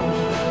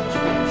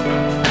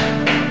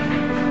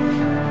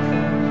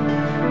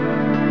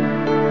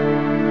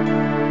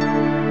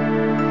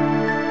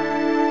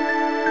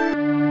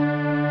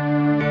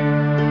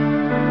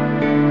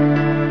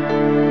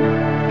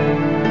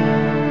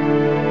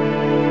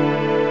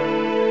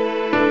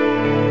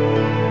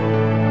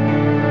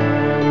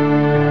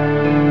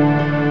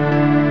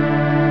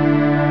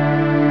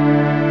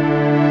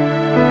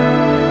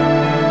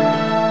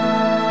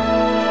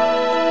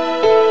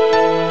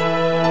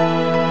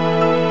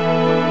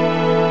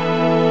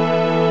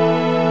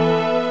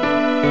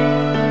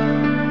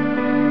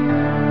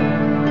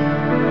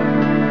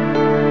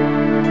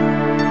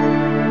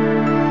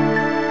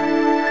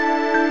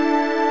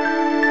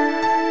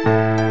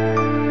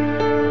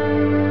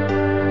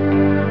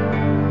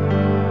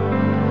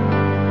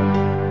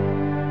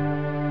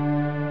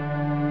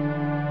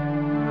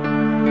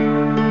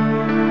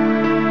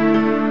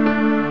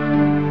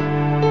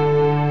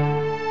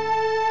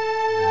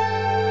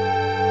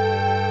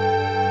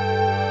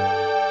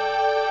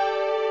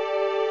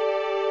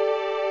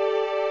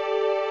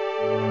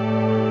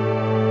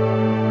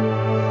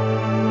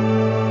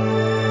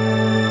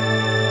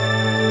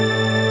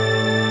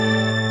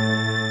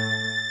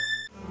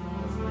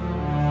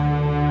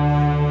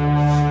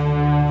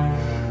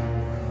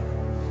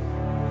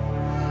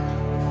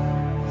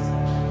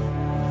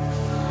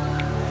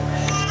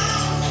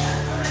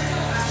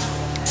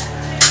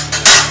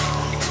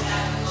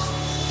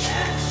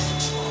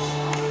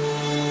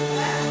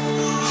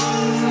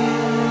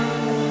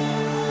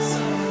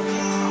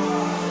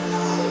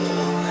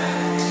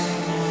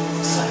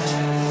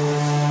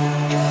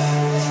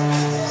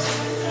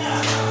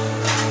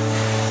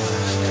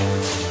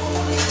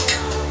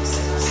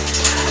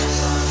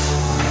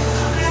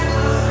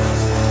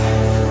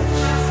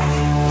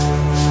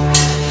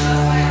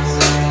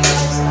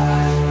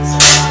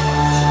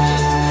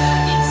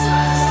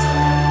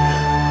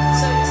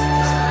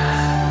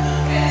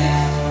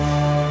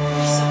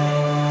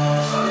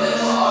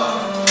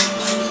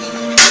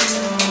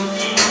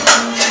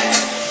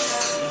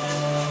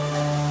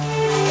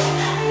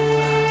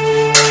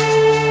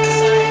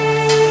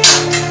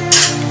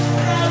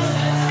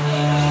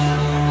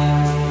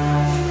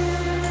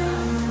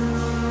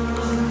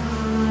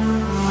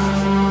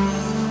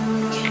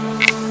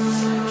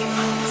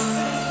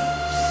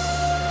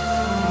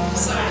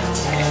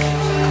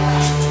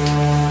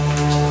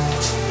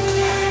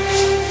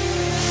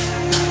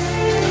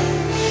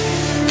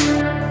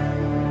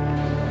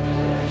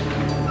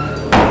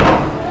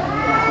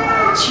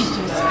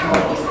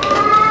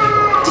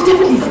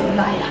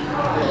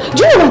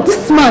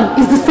 man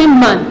is the same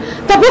man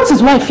that brought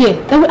his wife here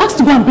that we asked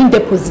to go and bring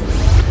deposits.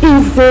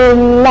 It's a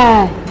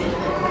lie.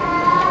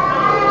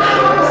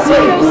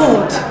 My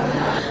God.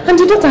 And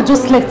the daughter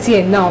just left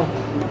here now.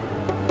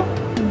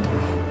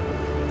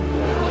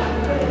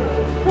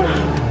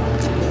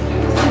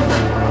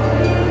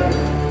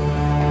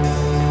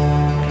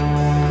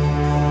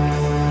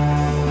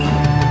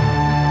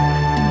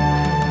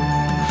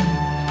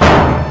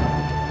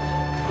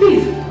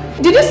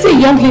 Did you see a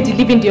young lady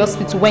leaving the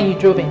hospital when you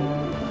drove in?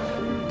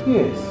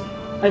 Yes.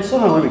 I saw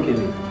her when we came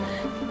in.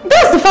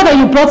 That's the father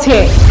you brought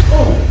here.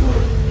 Oh.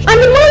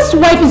 And the man's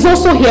wife is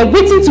also here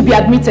waiting to be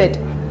admitted.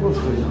 What's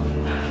going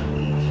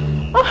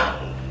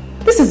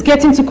on? This is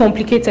getting too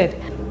complicated.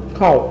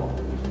 How?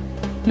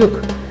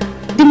 Look,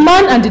 the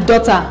man and the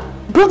daughter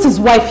brought his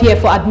wife here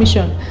for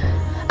admission.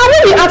 And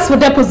when we asked for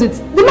deposits,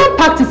 the man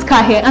parked his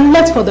car here and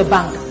left for the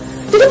bank.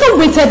 The daughter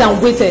waited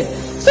and waited.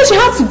 So she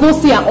had to go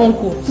see her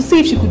uncle to see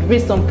if she could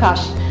raise some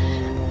cash.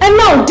 And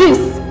now this,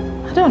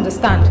 I don't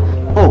understand.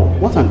 Oh,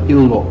 what an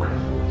ill luck.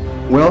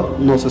 Well,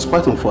 nurse, it's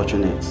quite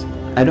unfortunate.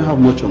 I don't have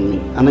much on me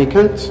and I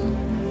can't...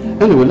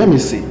 Anyway, let me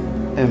see.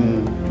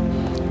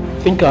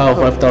 Think I have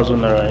 5,000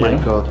 naira. My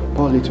God,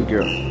 poor little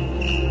girl.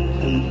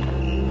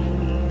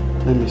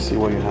 Let me see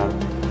what you have.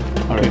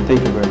 Alright,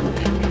 thank you very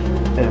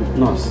much.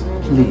 Nurse,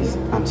 please,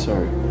 I'm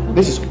sorry.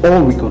 This is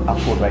all we can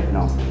afford right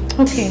now.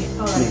 Okay,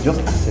 Please,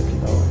 just accept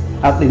it.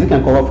 At least you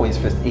can cover for his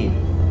first aid.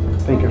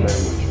 Thank you very much.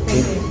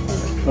 Thank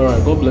you.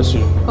 Alright, God bless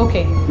you.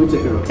 Okay. Do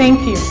take care of it.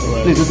 Thank you.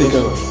 Right. Please do take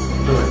care of it.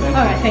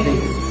 Alright, thank you.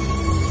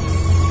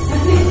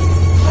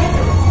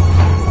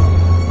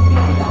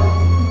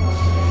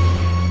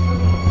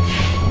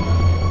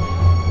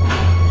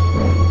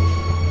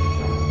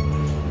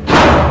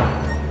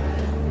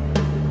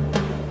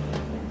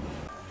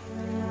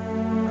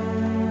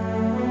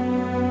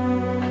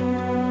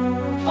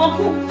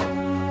 Uncle!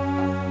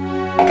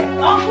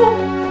 Uncle!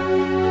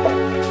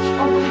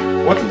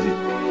 What is it?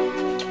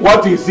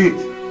 What is it?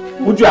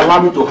 Would you allow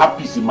me to have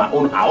peace in my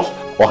own house?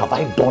 Or have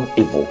I done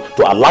evil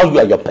to allow you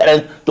and your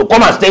parents to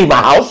come and stay in my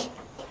house?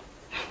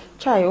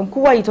 Chai,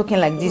 Uncle, why are you talking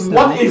like this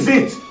now? What is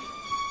it?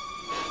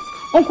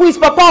 Uncle, it's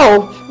Papa.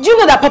 Oh. Do you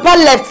know that Papa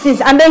left since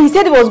and then he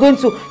said he was going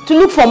to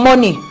look for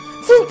money?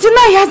 Since till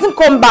now he hasn't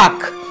come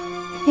back.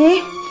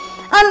 Eh?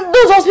 And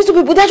those hospital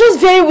people, they're just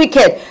very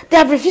wicked. They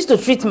have refused to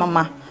treat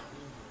Mama.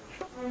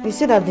 They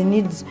say that they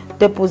need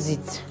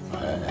deposit.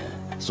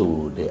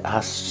 So they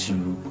asked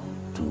you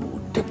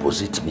to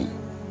deposit me.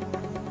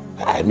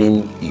 I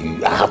mean,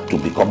 I have to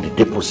become the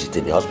deposit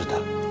in the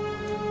hospital.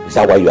 Is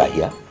that why you are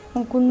here?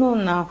 Uncle, no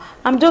now.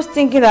 I'm just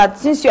thinking that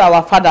since you are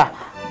our father,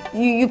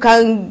 you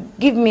can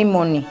give me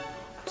money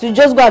to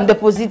just go and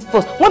deposit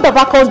first. When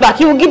Papa comes back,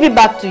 he will give it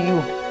back to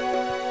you.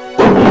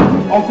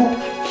 Uncle,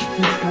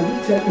 please, can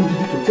you tell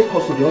Ndidi to take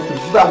us to the hospital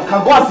so that we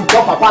can go and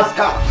secure Papa's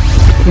car?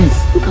 Please,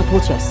 look at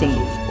what you are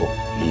saying. Oh,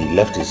 he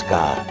left his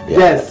car there?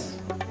 Yes.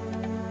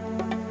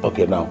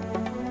 Okay, now,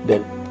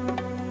 then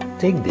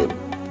take them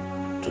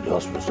to the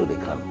hospital so they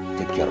can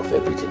take care of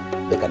everything.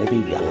 They can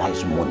even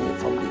realize money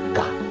from the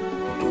car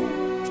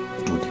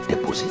to do the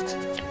deposit.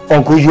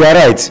 Uncle, you are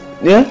right.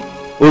 Yeah?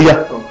 Oh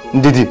yeah.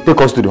 Ndidi,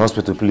 take us to the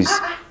hospital, please.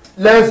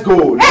 Let's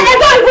go. Hey,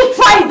 don't even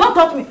try it. Don't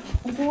touch me.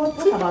 Uncle,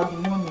 what about the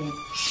money?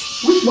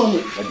 Which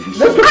money?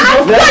 Let's go.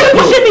 Why are you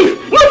pushing me?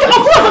 You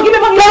Uncle, give me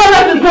money. No.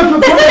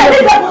 They say they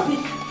need deposit.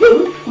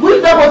 Which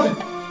deposit?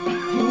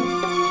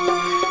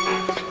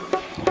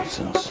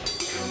 Nonsense.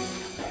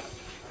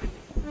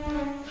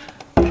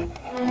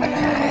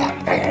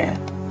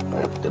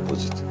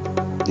 Deposit.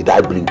 Did I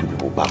bring you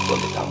people back from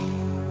the town?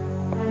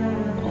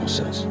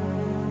 Nonsense.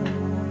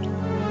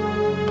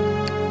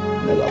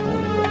 Never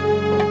only.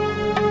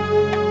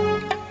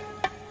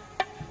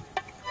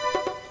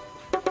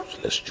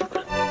 Useless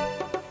children.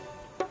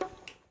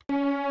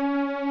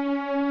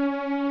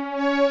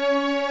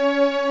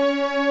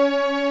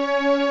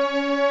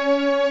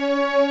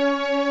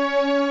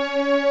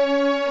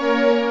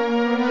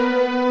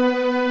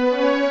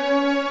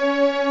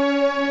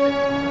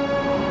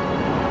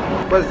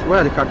 Where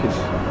are the car keys?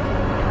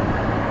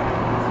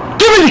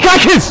 Give me the car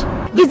keys!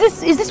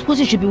 Is this what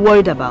you should be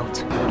worried about?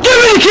 Give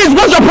me the keys!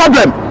 What's your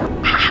problem?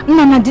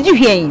 Nana, did you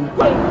hear him?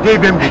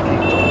 Give him the key.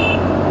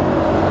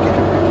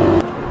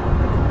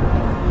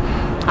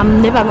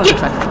 I'm never going to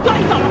try.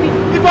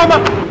 Come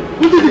on!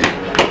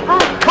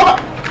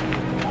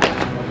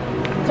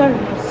 Sorry,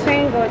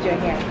 thank God you're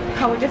here.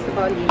 I was just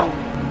about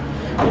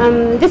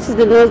leaving. This is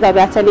the news that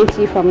we are telling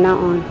to you from now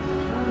on.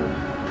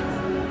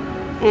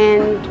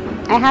 And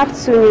I have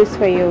two news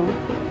for you.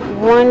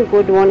 One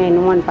good one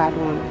and one bad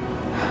one.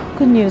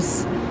 Good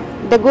news.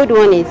 The good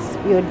one is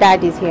your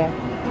dad is here.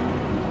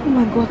 Oh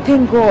my God,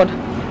 thank God.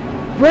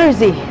 Where is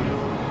he?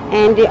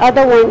 And the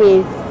other one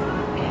is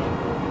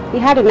he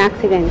had an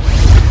accident.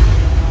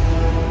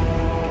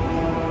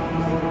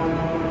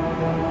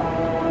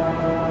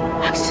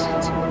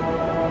 Accident?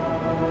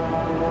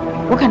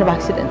 What kind of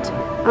accident?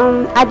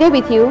 Are they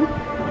with you?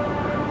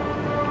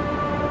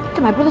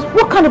 to my brothers.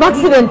 What kind of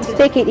accident?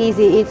 Take it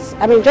easy.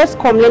 I mean, just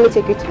come. Let me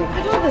take you to you.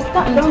 I don't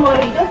understand. Don't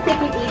worry. Just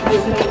take it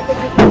easy.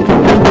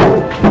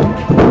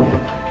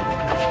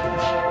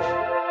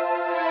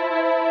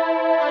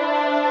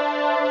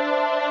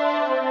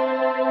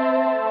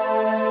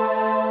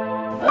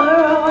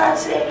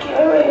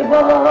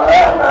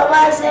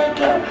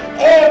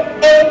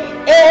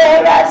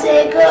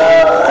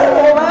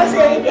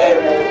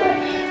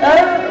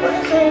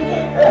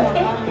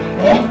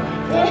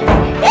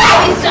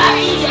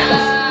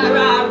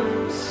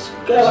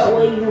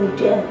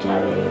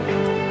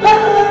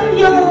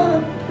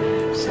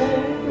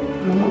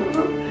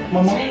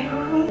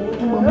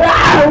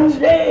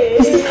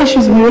 Is this how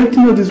she's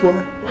reacting or this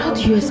woman? How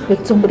do you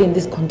expect somebody in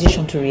this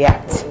condition to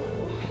react?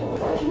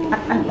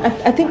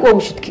 I think what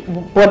we should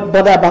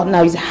bother about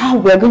now is how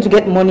we're going to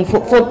get money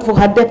for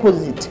her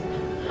deposit.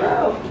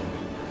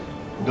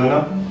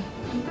 Donna,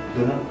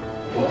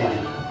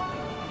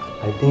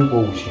 I think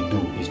what we should do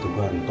is to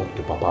go and talk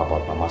to Papa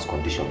about Mama's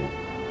condition.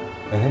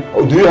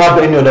 Or do you have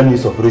any other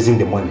means of raising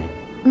the money?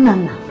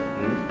 Nana,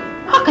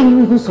 how can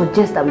you even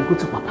suggest that we go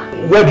to Papa?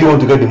 Where do you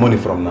want to get the money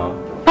from now?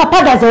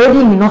 Papa, there's already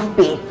enough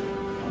pay.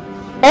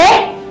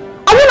 Eh?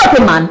 Are you not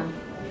a man?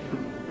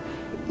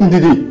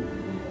 Ndidi,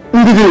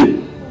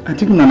 I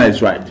think Nana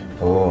is right.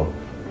 Oh.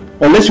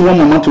 Unless you want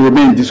Mama to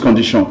remain in this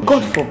condition.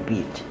 God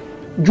forbid.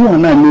 You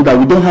and I know that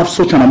we don't have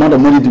such an amount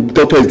of money the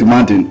doctor is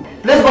demanding.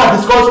 Let's go and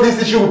discuss this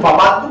issue with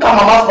Papa. Look at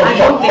Mama's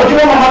condition. Or do you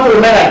want Mama to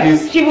remain like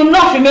this? She will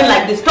not remain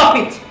like this. Stop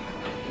it.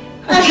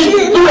 You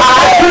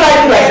like it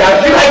like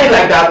that? You like it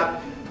like that?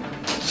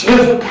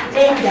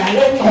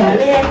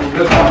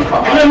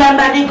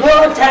 Remember the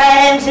good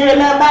times,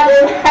 remember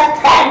the bad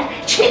times.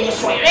 Chini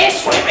sweetie.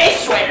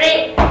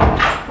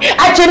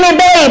 Actually,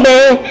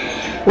 baby,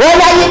 when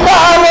are you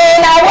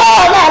coming? I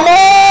wanna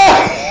know.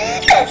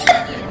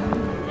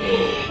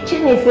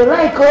 Chini, if you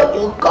like it,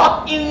 you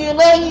go. If you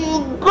like,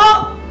 you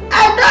go.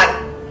 I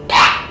don't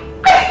care.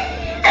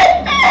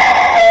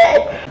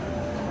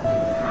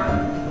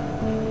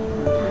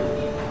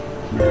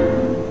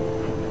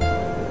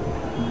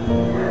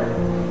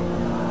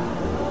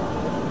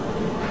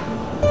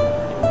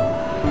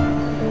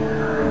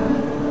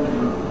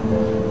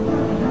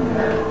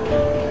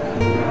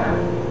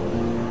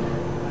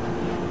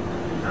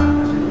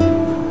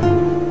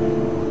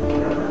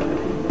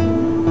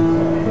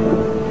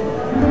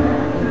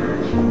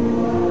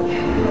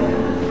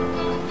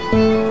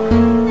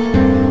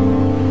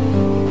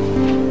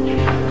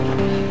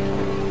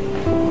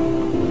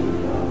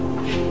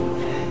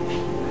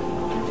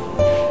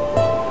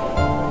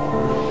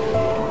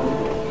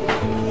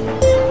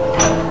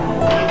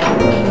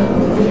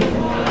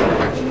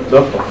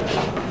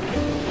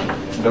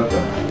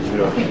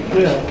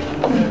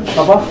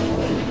 Papa?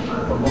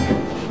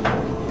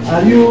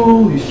 Are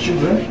you his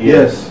children?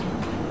 Yes.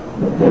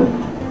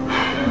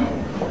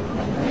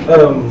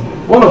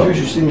 One of you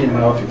should see me in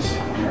my office.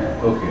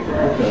 Okay.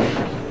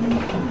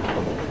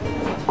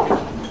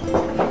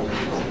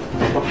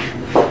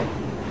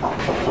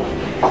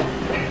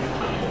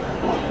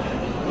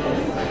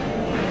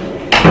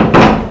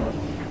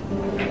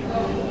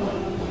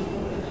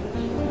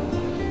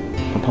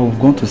 Papa, we've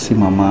gone to see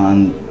Mama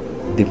and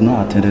they've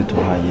not attended to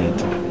her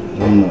yet.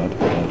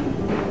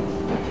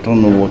 I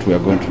don't know what we are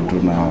going to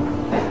do now.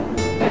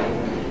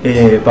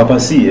 Papa,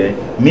 see,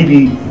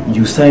 maybe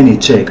you sign a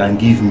check and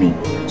give me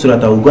so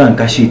that I will go and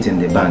cash it in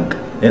the bank.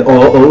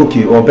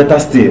 Or better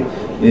still,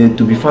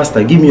 to be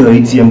faster, give me your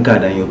ATM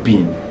card and your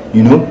PIN.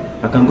 You know,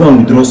 I can go and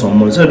withdraw some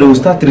money so they will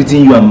start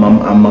treating you and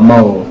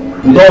Mama.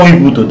 We don't want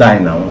people to die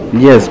now.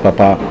 Yes,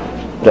 Papa.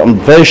 I'm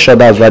very sure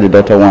that's why the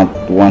doctor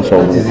wants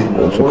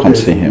to come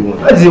see him.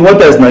 What is it?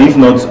 What else now if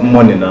not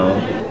money now?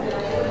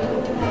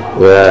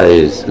 Where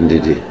is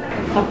Ndidi?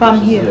 Papa, I'm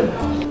here.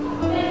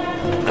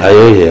 Are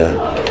you here?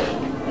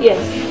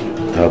 Yes.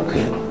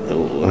 Okay.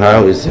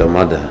 How is your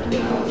mother?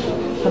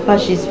 Papa,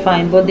 she's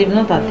fine, but they've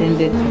not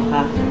attended to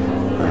her.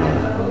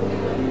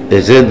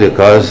 Is it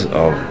because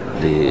of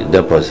the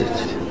deposit?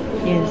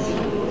 Yes.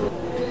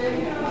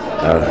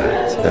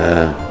 Alright.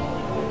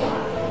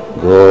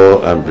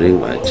 Go and bring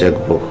my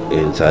checkbook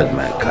inside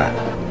my car.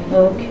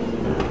 Okay.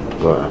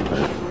 Go and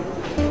bring.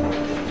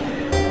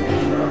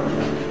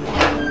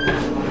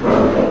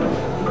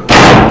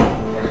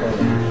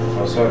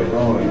 Oh, sorry,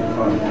 don't worry,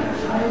 fine.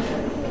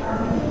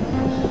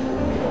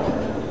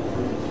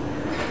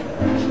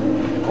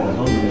 Come on,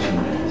 don't do this.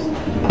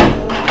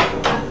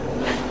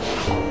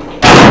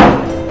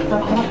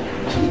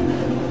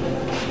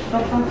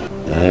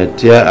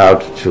 Tear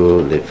out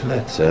 2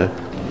 leaflets, eh?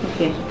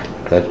 Okay.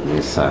 Let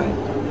me sign.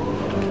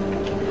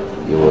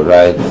 You will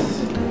write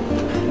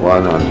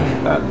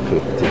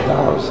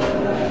 150,000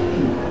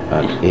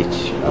 on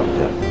each of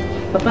them.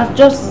 Papa,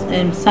 just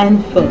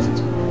sign first.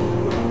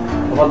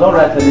 Papa, don't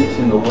write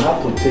anything though. We'll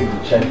have to take the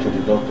check to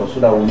the doctor so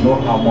that we know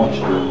how much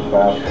to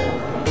require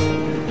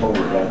before we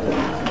write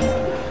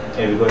anything.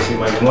 Yeah, because it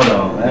might be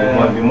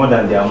more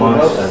than the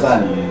amount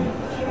that you...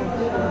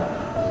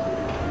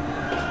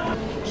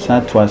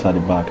 Sign twice at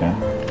the back, eh?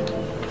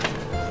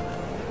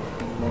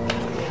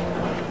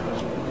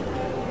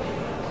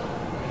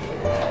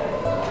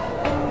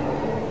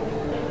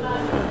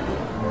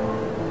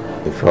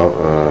 Before,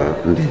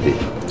 Ndidi.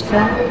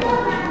 Sir?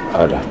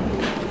 Order.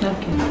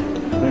 Okay.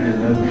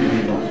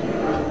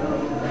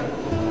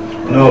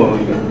 No,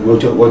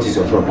 what is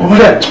your problem? Over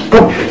there,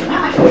 come.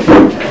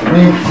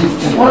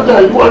 What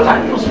are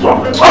you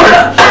struggling?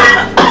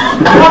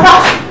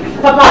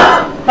 Papa,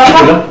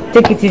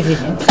 take it easy.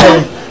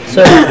 Sorry.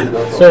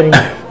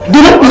 Papa, do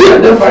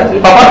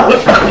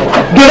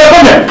not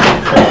come here.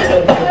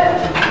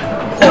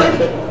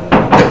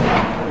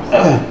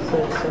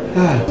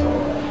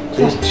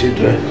 These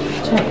children.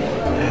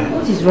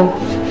 What is wrong?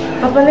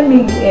 Papa, let me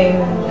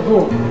go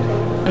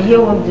and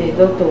hear what the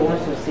doctor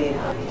wants to say.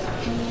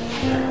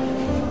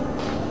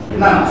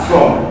 Now,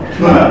 from.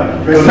 No.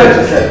 Respect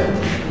yourself.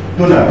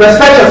 No.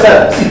 Respect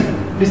yourself. See,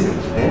 listen.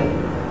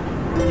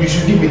 You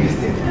should give me this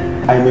thing.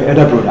 I'm your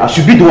elder brother. I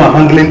should be the one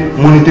handling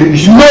monetary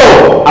issues.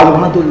 No! I will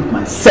handle it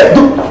myself.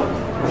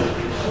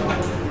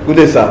 Good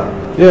day, sir.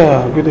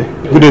 Yeah, good day.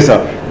 Good day, sir.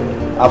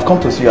 I've come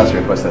to see you as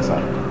requested,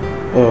 sir.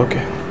 Oh,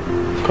 okay.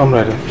 Come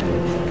right in.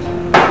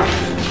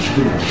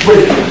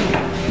 Wait.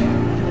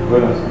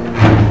 Wait on, sir.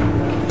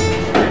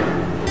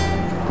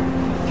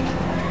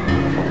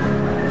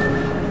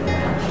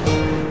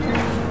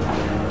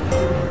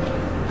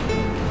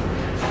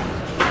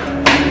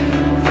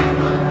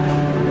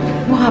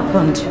 What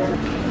happened?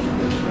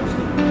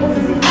 What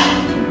is it?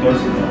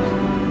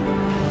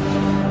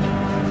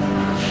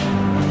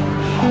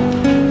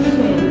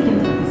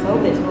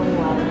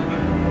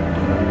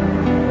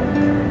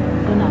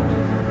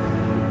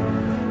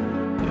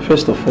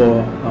 First of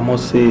all, I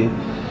must say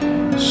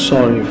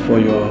sorry for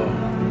your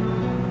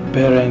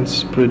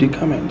parents'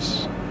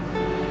 predicaments.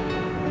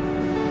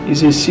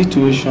 It's a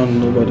situation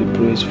nobody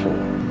prays for.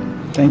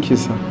 Thank you,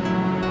 sir.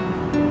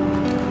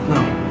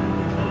 Now,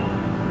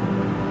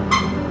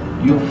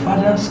 your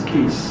father's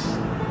case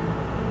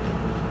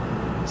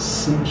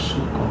seems so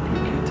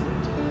complicated.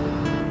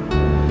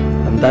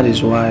 And that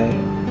is why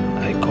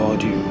I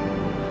called you.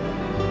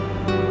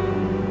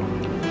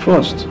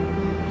 First,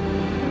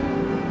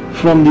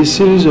 from the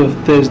series of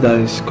tests that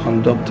is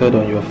conducted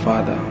on your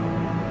father,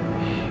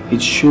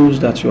 it shows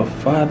that your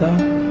father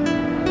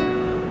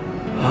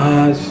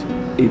has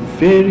a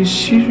very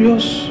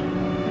serious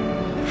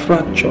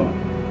fracture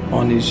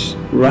on his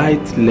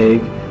right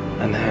leg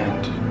and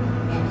hand.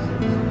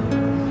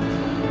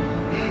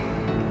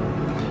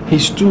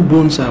 His 2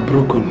 bones are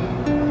broken,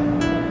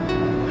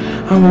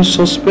 and we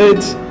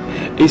suspect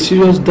a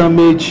serious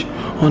damage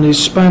on his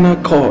spinal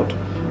cord.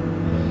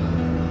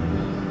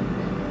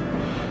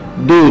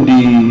 Though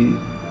the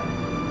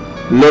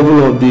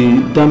level of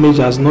the damage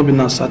has not been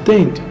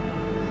ascertained.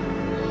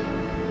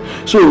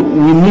 So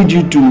we need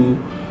you to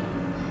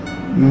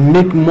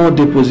make more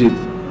deposit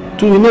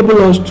to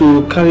enable us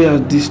to carry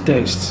out these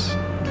tests.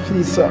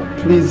 Please, sir.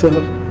 Please, I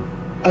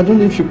don't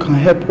know if you can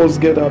help us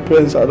get our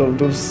parents out of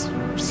those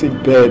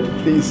sick bed.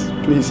 Please,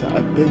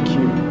 I beg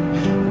you.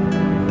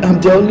 I'm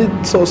the only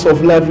source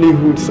of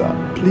livelihood, sir.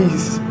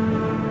 Please,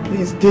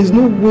 there's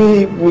no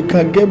way we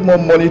can get more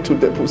money to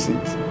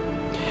deposit.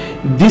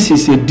 This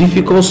is a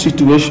difficult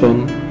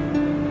situation.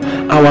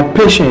 Our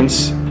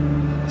patients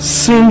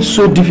seem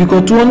so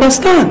difficult to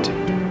understand.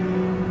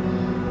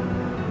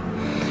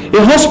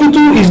 A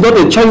hospital is not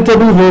a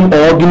charitable home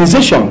or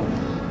organization.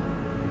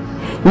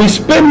 We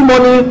spend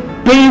money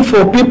paying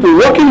for people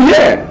working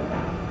here.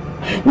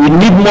 We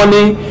need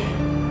money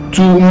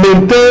to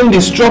maintain the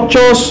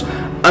structures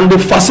and the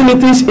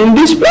facilities in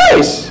this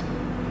place.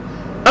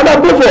 And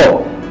above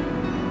all,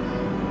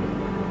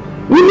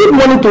 we need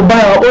money to buy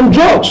our own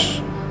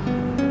drugs.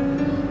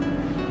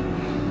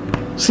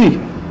 See,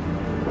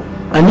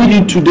 I need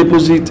you to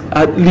deposit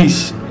at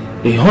least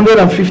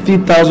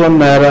 150,000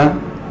 naira,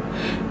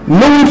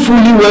 knowing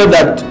fully well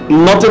that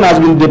nothing has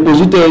been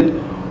deposited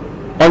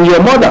on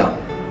your mother,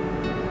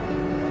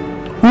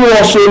 who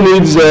also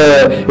needs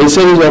a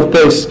series of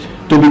tests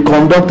to be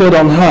conducted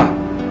on her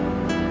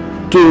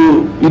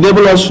to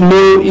enable us to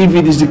know if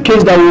it is the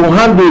case that we will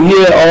handle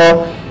here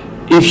or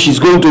if she's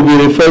going to be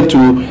referred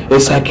to a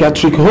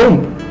psychiatric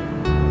home.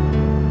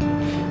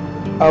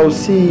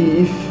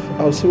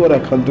 I'll see what I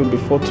can do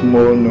before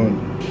tomorrow noon.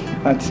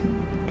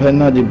 By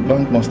now the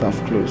bank must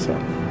have closed, sir.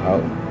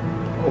 I'll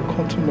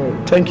come tomorrow.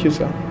 Thank you,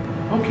 sir.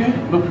 Okay,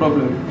 no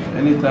problem.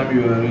 Anytime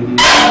you are ready.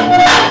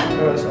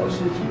 Yes, I'll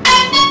see you.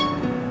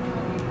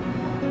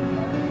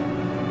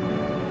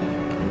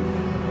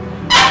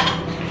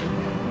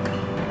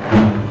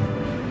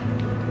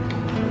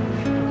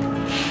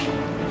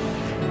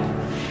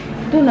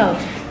 Donald.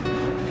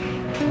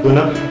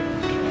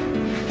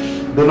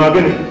 Donald,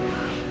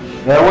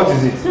 what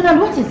is it? Donald,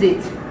 what is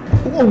it?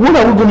 What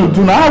are we going to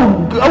do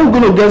now? How are we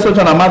going to get such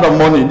an amount of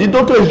money? The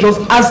doctor is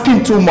just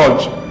asking too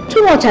much.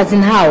 Too much as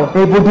in how?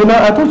 Hey, but Donald,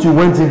 I thought you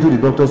went into the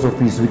doctor's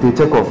office with a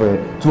check of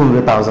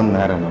 200,000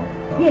 naira now.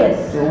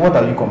 Yes. So what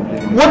are you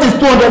complaining? What is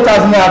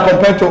 200,000 naira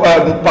compared to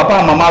Papa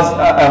and Mama's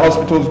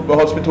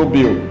hospital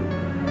bill? Do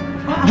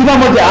you know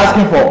what they're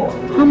asking for?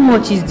 How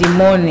much is the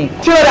money?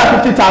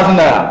 350,000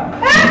 naira.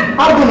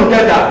 How are we going to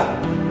get that?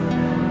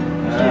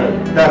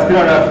 That's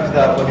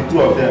 350 for the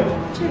 2 of them.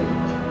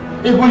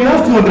 Hey, but you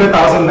have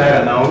 200,000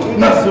 naira now.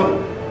 That's so.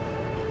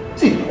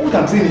 See, what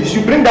I'm saying is,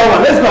 you bring that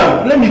one. Let's go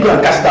and let me go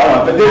and cash that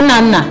one. But then...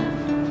 Nana,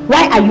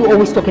 why are you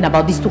always talking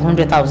about this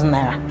 200,000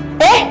 naira?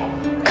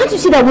 Eh? Can't you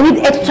see that we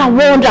need extra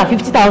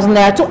 150,000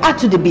 naira to add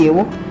to the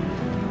bill?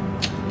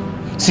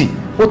 See,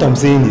 what I'm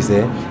saying is,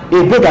 a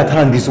bird at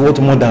hand is worth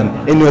more than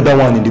any other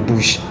one in the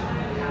bush.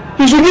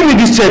 You should give me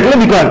this check. Let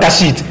me go and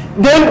cash it.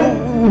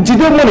 Then,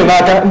 then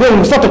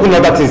we'll start talking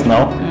other things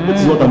now. That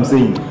is what I'm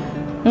saying.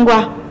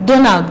 Ngwa,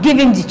 Donald, give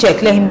him the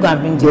check. Let him go and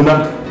bring the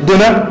money.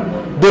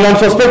 Donald, I'm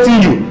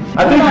suspecting you.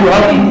 I think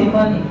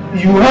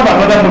you have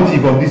another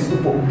motive on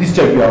this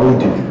check you are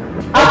holding.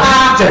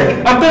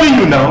 Check. I'm telling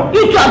you now.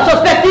 You two, I'm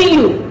suspecting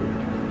you.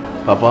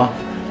 Papa,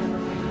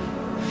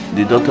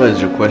 the doctor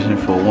is requesting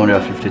for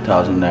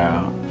 150,000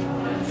 naira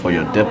for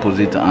your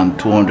deposit and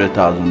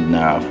 200,000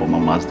 naira for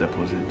Mama's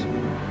deposit.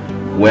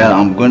 Well,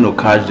 I'm going to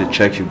cash the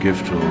check you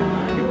give to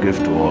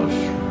us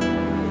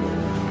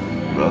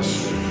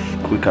as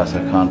quick as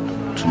I can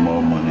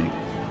tomorrow morning.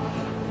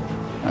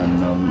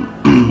 And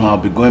I'll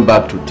be going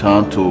back to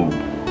town to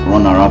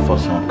run around for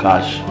some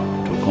cash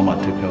to come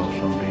and take care of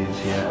some bills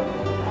here.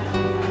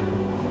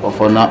 But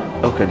for now,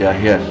 okay, they are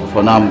here.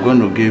 For now, I'm going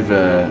to give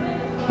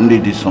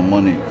Ndidi some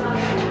money.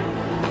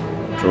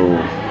 So,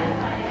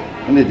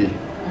 Ndidi,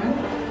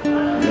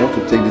 you have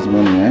to take this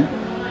money,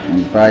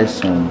 and buy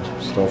some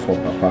stuff for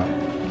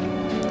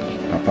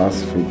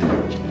Papa's food,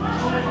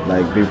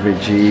 like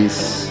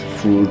beverages,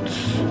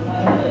 fruits,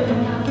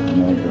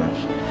 and all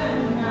that.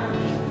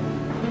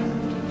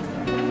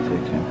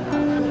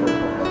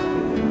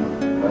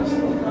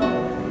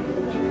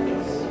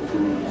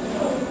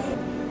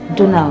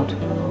 Donald,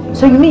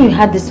 so you mean you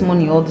had this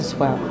money all this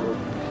while?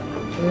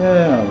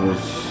 Yeah,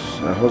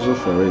 I hustled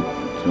for it.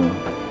 So,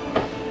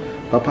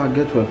 Papa,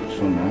 get well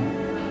soon now.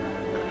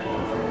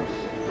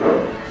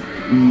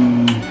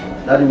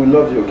 Daddy, we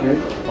love you, okay?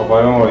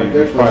 Papa, don't worry,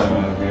 you'll be fine,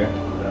 man, okay?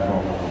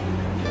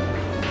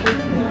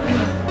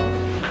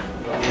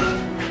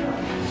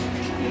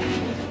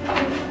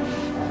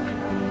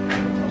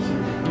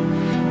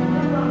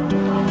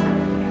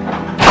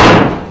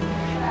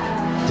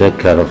 Take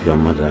care of your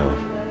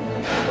mother.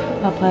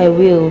 Papa, I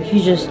will. You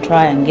just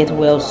try and get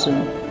well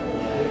soon.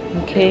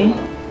 Okay?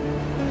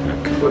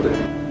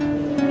 Okay.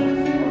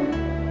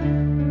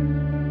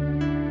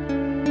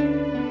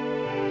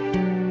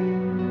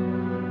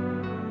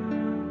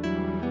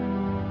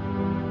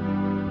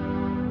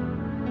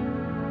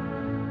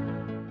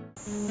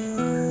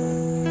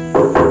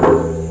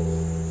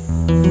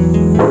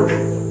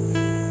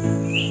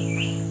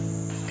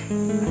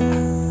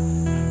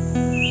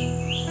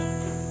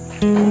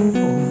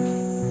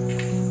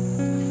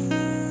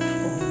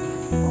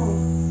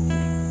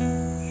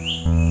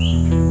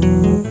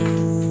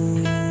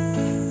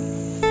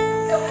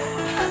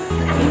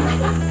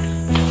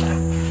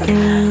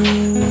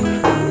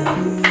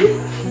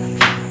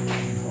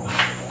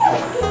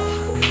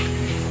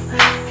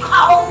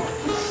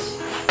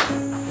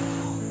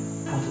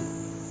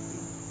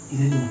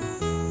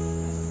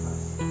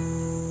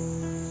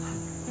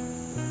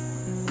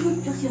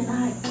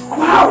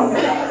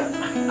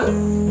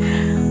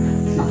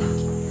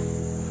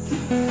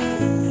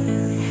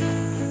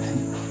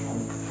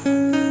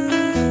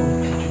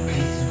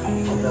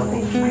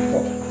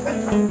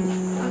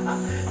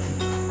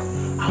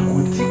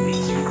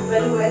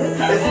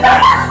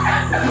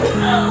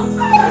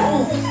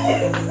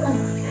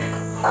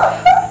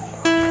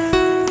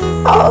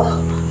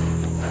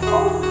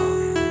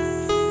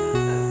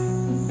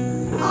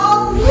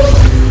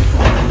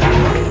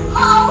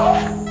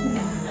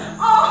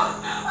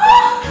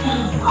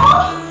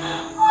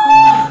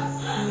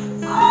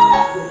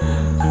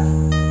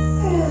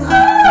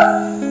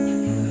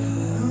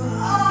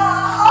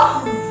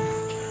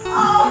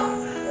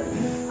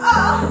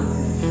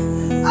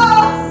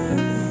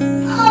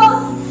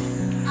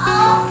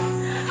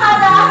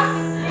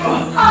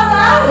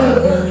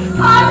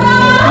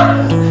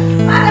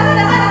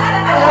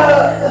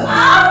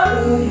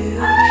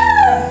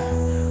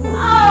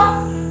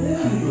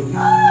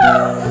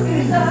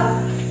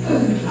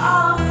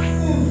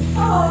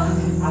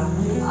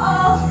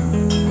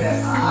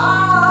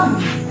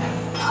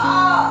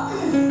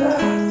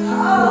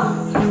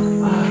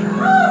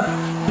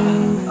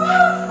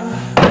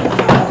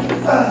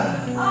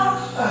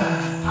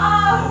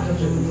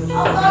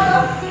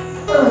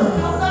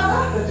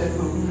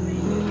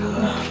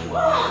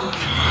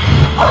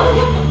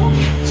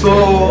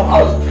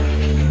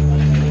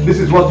 This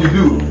is what you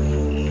do.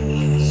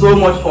 So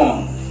much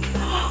fun.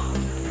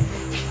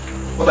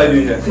 What are you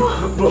doing here? See,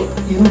 bro,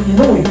 you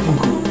know what you think,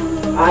 bro?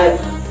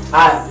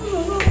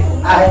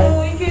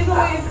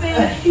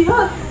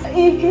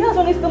 He has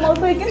running stomach,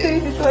 so he can do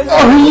it.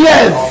 Oh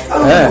yes!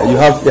 Yeah, you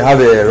have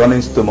a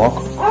running stomach.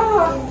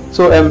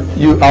 So,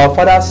 our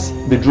father's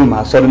bedroom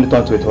has suddenly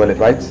turned to a toilet,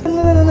 right?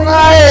 No.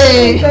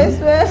 Hey! I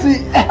swear.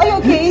 Are you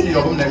okay? No.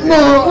 You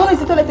want to use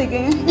the toilet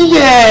again?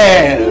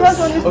 Yes! You want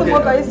to use the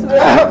stomach, I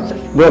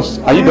swear. Bros,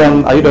 are you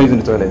done using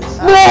the toilet?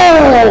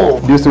 No!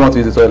 Do you still want to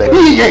use the toilet?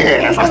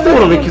 Yes! I still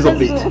want to make use of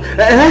it.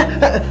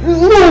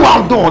 No,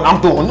 I'm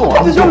done. No,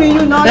 what is wrong with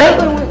you now?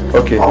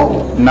 Okay,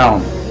 now,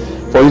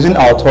 for using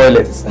our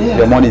toilets,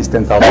 your money is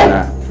 10,000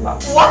 naira.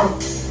 What?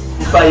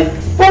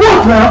 For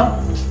what now?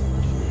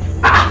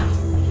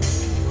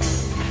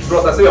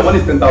 Bros, I say your money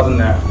is 10,000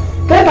 naira.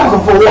 10,000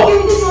 for what?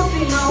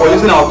 For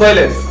using our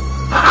toilets.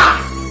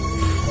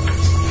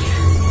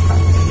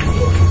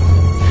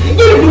 Give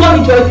me the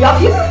money, Joy, if you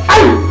have it.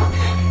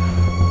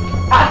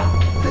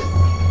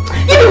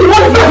 Give me the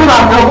money if you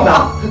have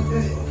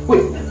it.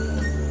 Wait,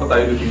 what are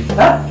you looking for?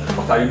 Huh?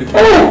 What are you looking for?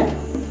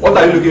 What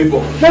are you looking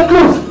for? My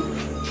clothes.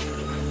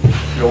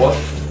 Your what?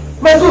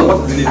 My clothes. What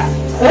is in it?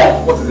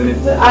 What is in it?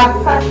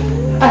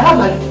 I have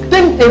like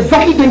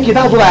exactly 10K.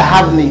 That's what I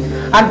have in it.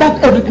 And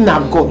that's everything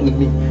I've got with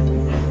me.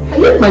 I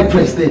need my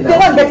dress there now. They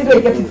won't get it where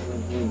you get it.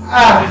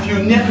 If you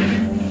need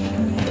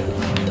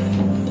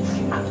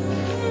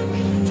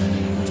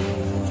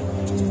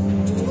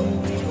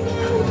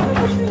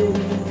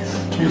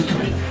you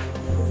stupid.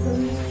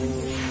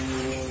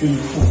 You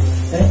fool.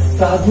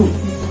 That's good.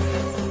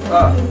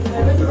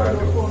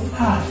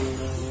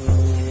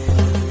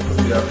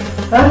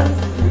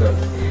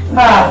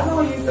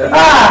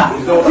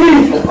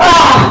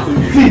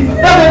 See,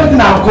 that's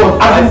everything I've got.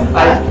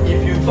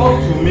 If you talk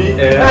to me,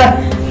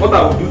 what I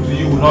will do to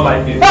you will not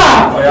like it. Oh,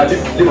 yeah,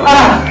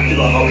 leave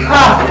our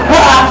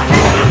house.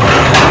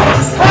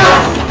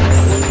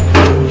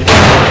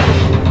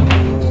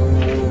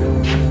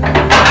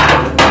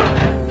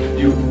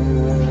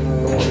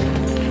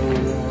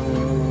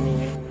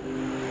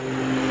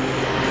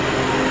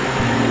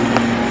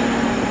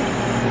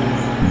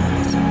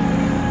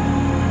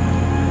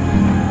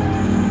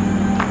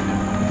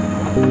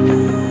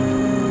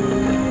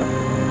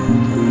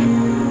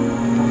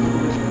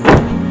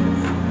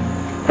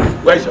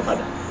 Where's your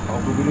father?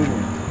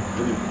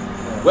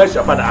 Where's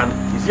your father? And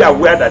is he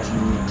aware that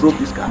you drove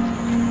this car?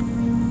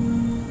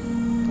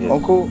 Yes.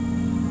 Uncle,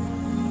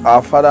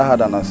 our father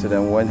had an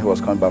accident when he was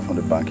coming back from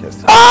the bank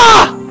yesterday.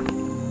 Ah!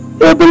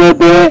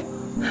 Ebelebe!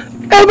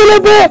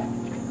 Ebelebe!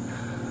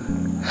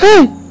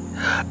 Hey!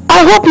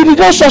 I hope he did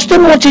not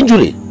sustain much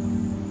injury.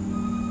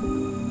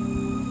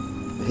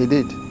 He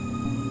did.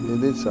 He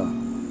did, sir.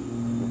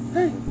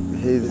 Hey.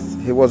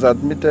 He was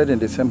admitted in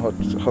the same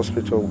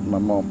hospital with my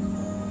mom.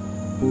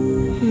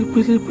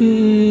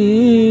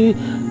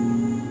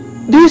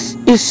 This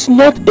is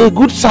not a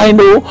good sign,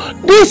 no.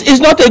 This is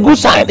not a good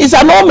sign. It's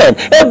an omen,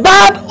 a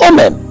bad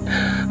omen.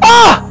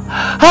 Ah!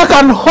 How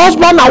can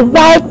husband and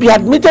wife be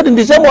admitted in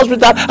the same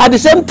hospital at the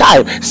same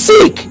time,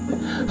 sick?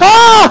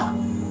 Ah!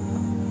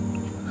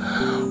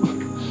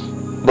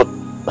 But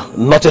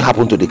nothing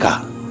happened to the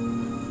car.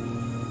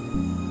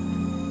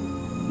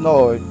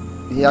 No,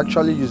 he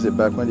actually used the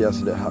bike when the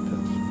accident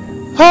happened.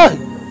 Hi!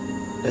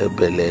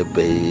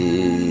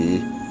 Ebelebe.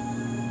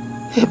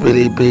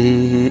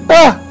 Ebelebe.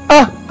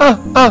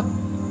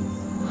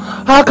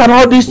 How can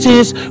all these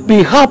things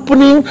be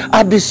happening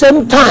at the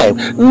same time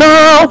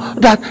now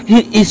that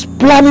he is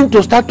planning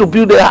to start to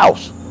build a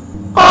house?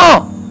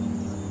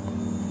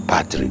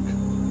 Patrick,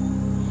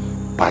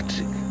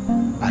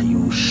 are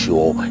you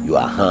sure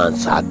your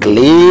hands are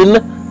clean?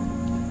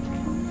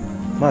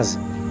 Maz,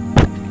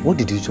 what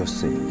did you just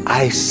say?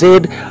 I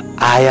said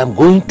I am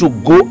going to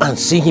go and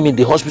see him in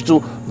the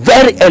hospital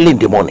very early in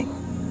the morning.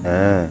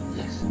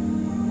 Yes.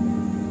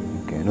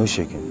 Okay, no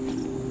shaking.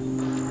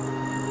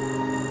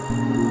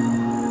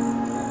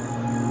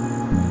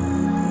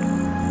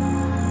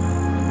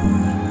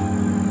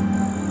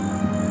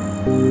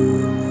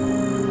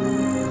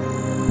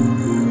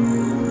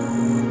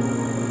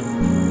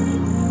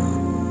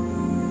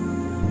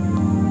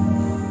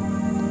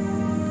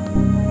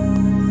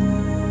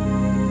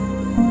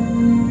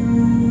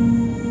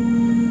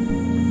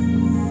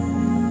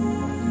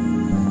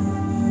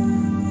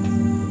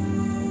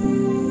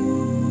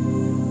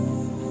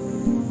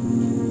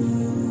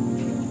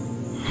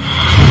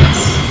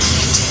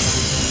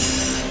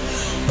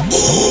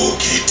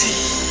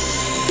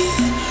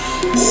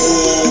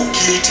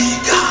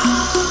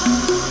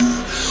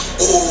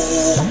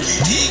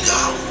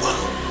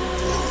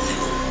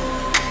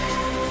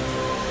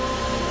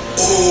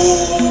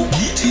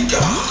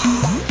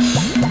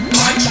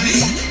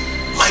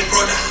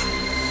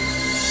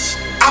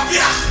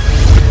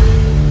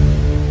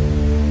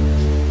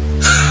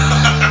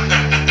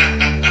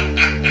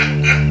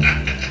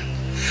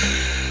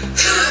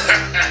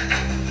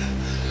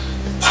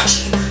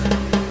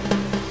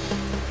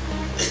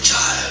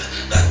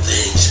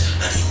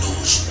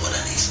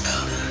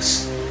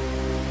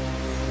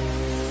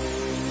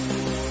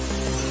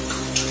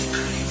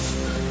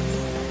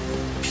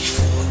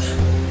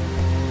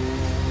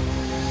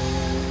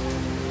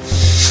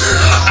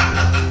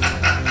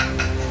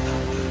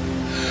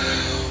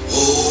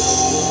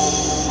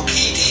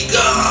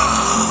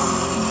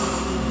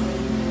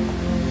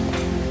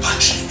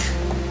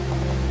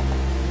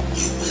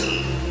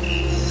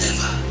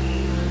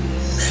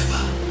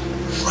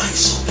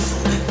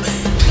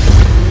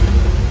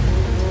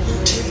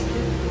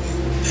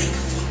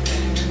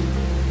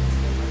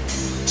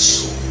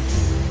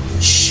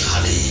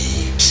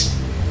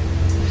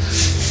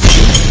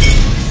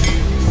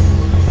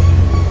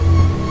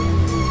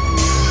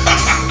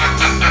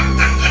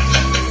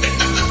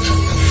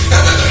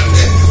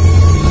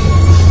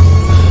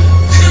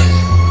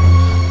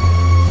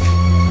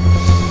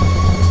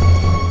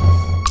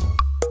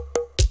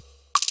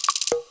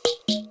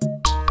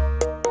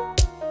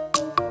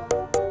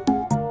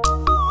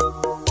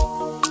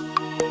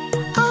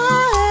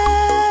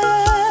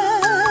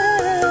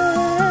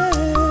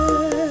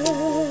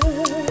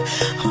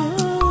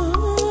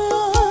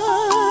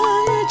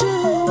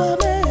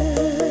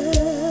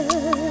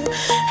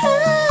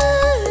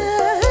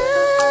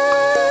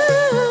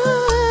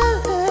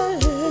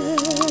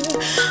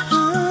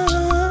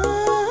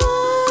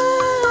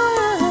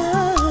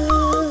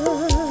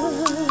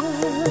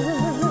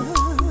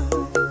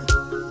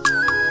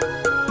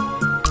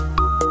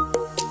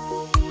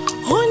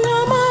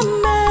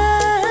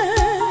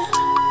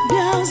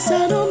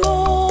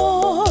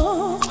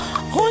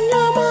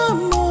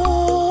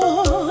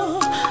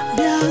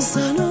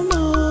 Sana